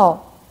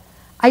 wow.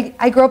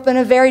 I grew up in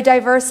a very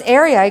diverse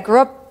area. I grew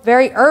up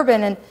very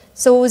urban, and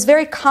so it was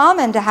very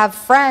common to have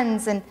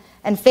friends and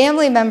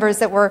family members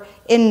that were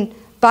in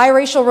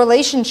biracial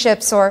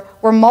relationships or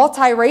were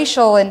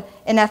multiracial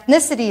in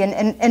ethnicity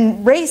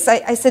and race.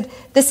 I said,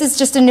 this is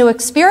just a new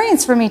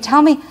experience for me.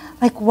 Tell me,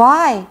 like,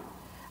 why?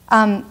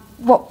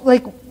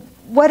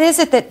 What is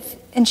it that,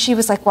 and she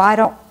was like, well, I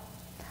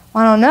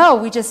don't know.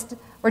 We're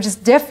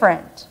just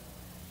different.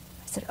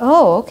 I said,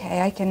 oh,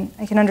 okay, I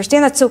can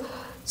understand that.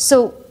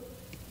 So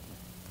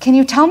can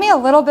you tell me a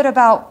little bit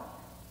about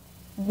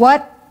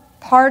what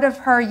part of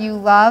her you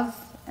love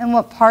and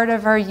what part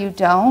of her you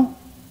don't?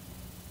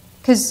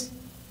 Because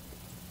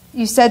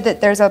you said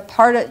that there's a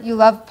part you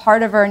love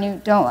part of her and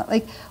you don't.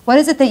 Like, what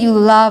is it that you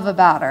love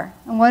about her,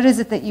 and what is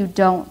it that you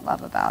don't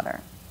love about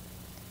her?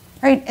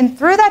 Right? And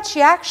through that,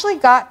 she actually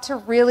got to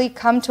really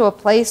come to a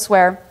place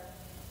where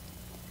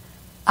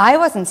I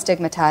wasn't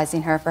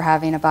stigmatizing her for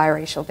having a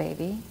biracial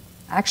baby.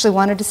 I actually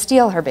wanted to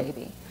steal her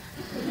baby.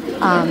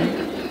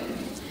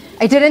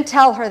 I didn't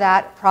tell her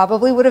that.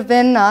 Probably would have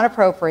been not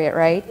appropriate,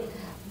 right?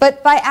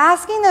 But by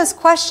asking those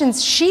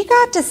questions, she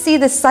got to see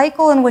the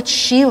cycle in which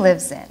she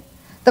lives in,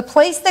 the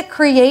place that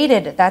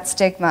created that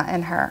stigma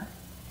in her.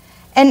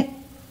 And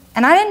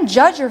I didn't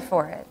judge her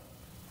for it.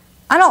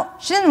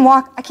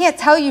 I can't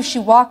tell you she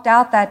walked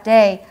out that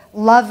day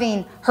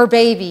loving her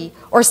baby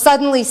or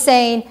suddenly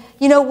saying,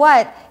 you know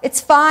what, it's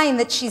fine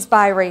that she's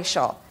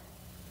biracial.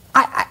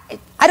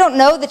 I don't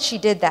know that she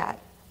did that.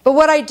 But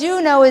what I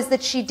do know is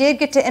that she did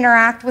get to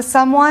interact with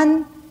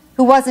someone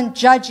who wasn't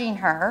judging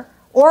her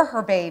or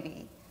her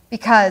baby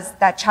because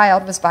that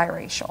child was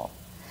biracial.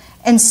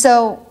 And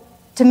so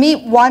to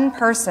meet one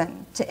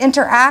person, to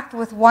interact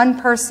with one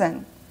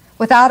person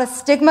without a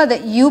stigma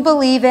that you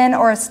believe in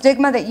or a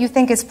stigma that you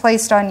think is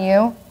placed on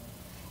you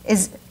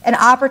is an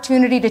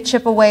opportunity to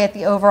chip away at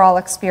the overall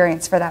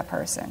experience for that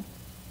person.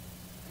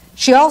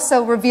 She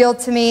also revealed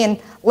to me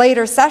in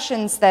later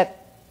sessions that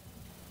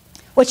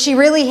what she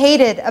really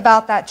hated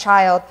about that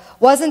child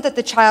wasn't that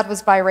the child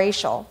was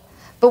biracial,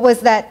 but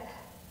was that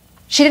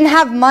she didn't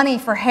have money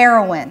for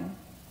heroin,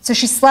 so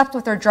she slept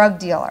with her drug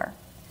dealer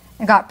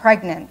and got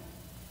pregnant.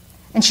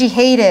 And she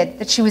hated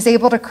that she was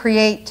able to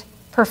create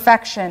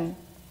perfection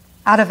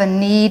out of a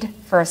need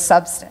for a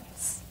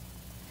substance.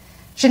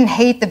 She didn't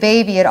hate the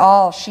baby at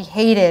all. She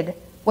hated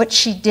what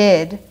she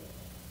did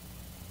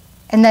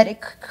and that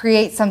it could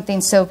create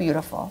something so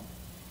beautiful.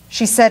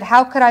 She said,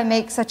 how could I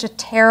make such a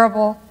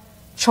terrible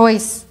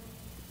choice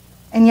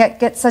and yet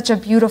get such a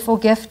beautiful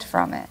gift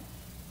from it?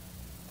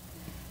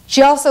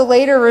 She also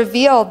later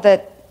revealed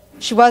that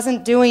she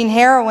wasn't doing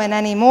heroin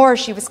anymore.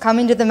 She was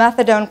coming to the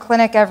methadone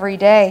clinic every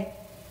day,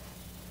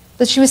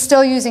 but she was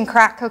still using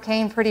crack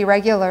cocaine pretty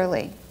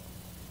regularly.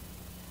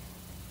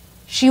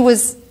 She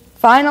was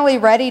finally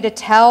ready to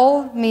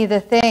tell me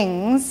the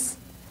things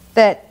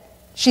that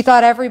she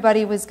thought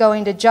everybody was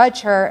going to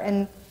judge her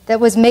and that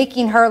was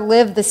making her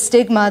live the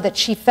stigma that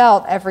she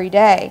felt every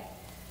day.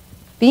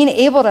 Being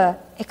able to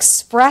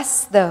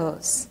express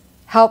those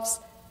helps.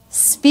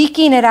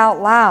 Speaking it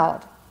out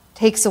loud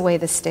takes away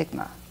the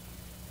stigma.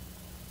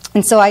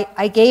 And so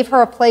I gave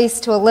her a place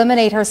to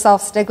eliminate her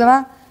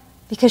self-stigma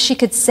because she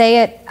could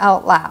say it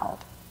out loud.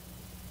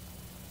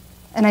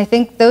 And I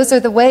think those are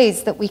the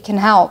ways that we can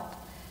help.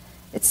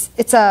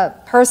 It's a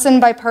person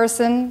by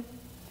person.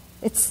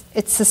 It's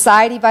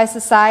society by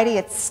society.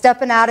 It's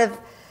stepping out of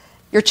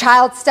your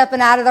child stepping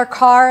out of their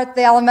car at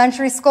the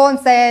elementary school and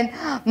saying,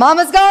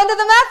 Mama's going to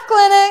the meth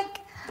clinic,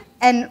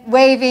 and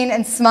waving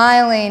and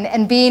smiling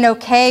and being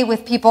okay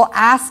with people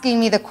asking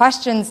me the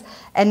questions,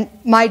 and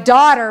my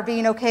daughter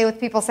being okay with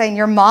people saying,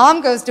 your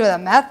mom goes to the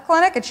meth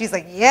clinic? And she's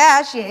like,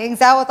 yeah, she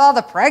hangs out with all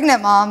the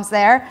pregnant moms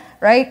there,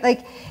 right?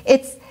 Like,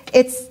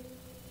 it's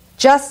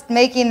just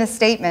making the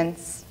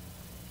statements.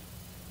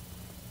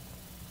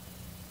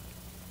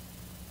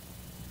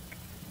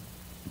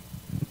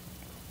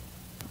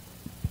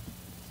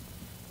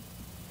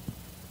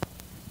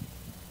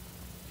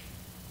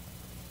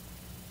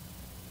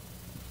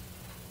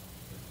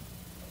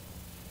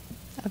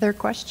 Other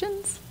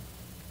questions?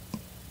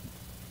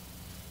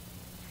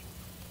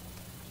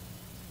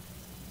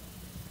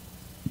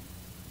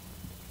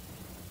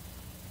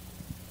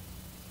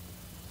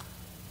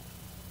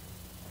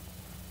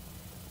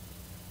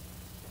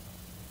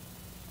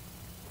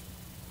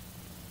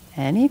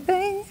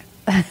 Anything?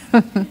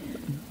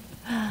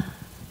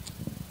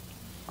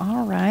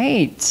 All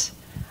right.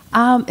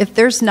 If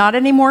there's not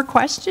any more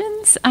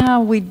questions,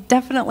 we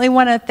definitely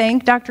want to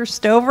thank Dr.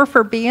 Stover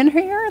for being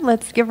here.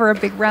 Let's give her a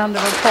big round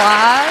of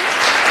applause.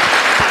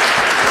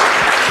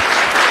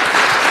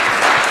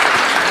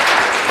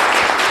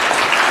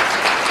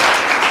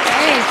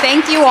 Okay,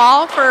 thank you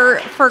all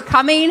for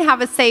coming.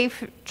 Have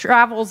safe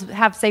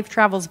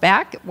travels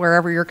back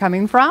wherever you're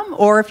coming from,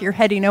 or if you're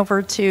heading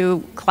over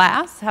to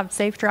class, have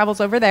safe travels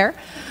over there.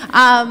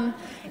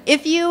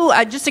 If you,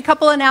 just a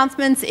couple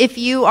announcements, if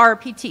you are a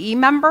PTE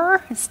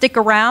member, stick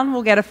around,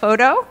 we'll get a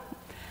photo.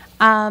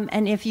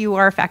 And if you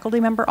are a faculty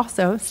member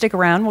also, stick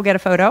around, we'll get a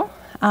photo.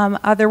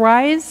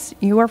 Otherwise,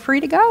 you are free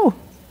to go.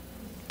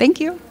 Thank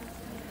you.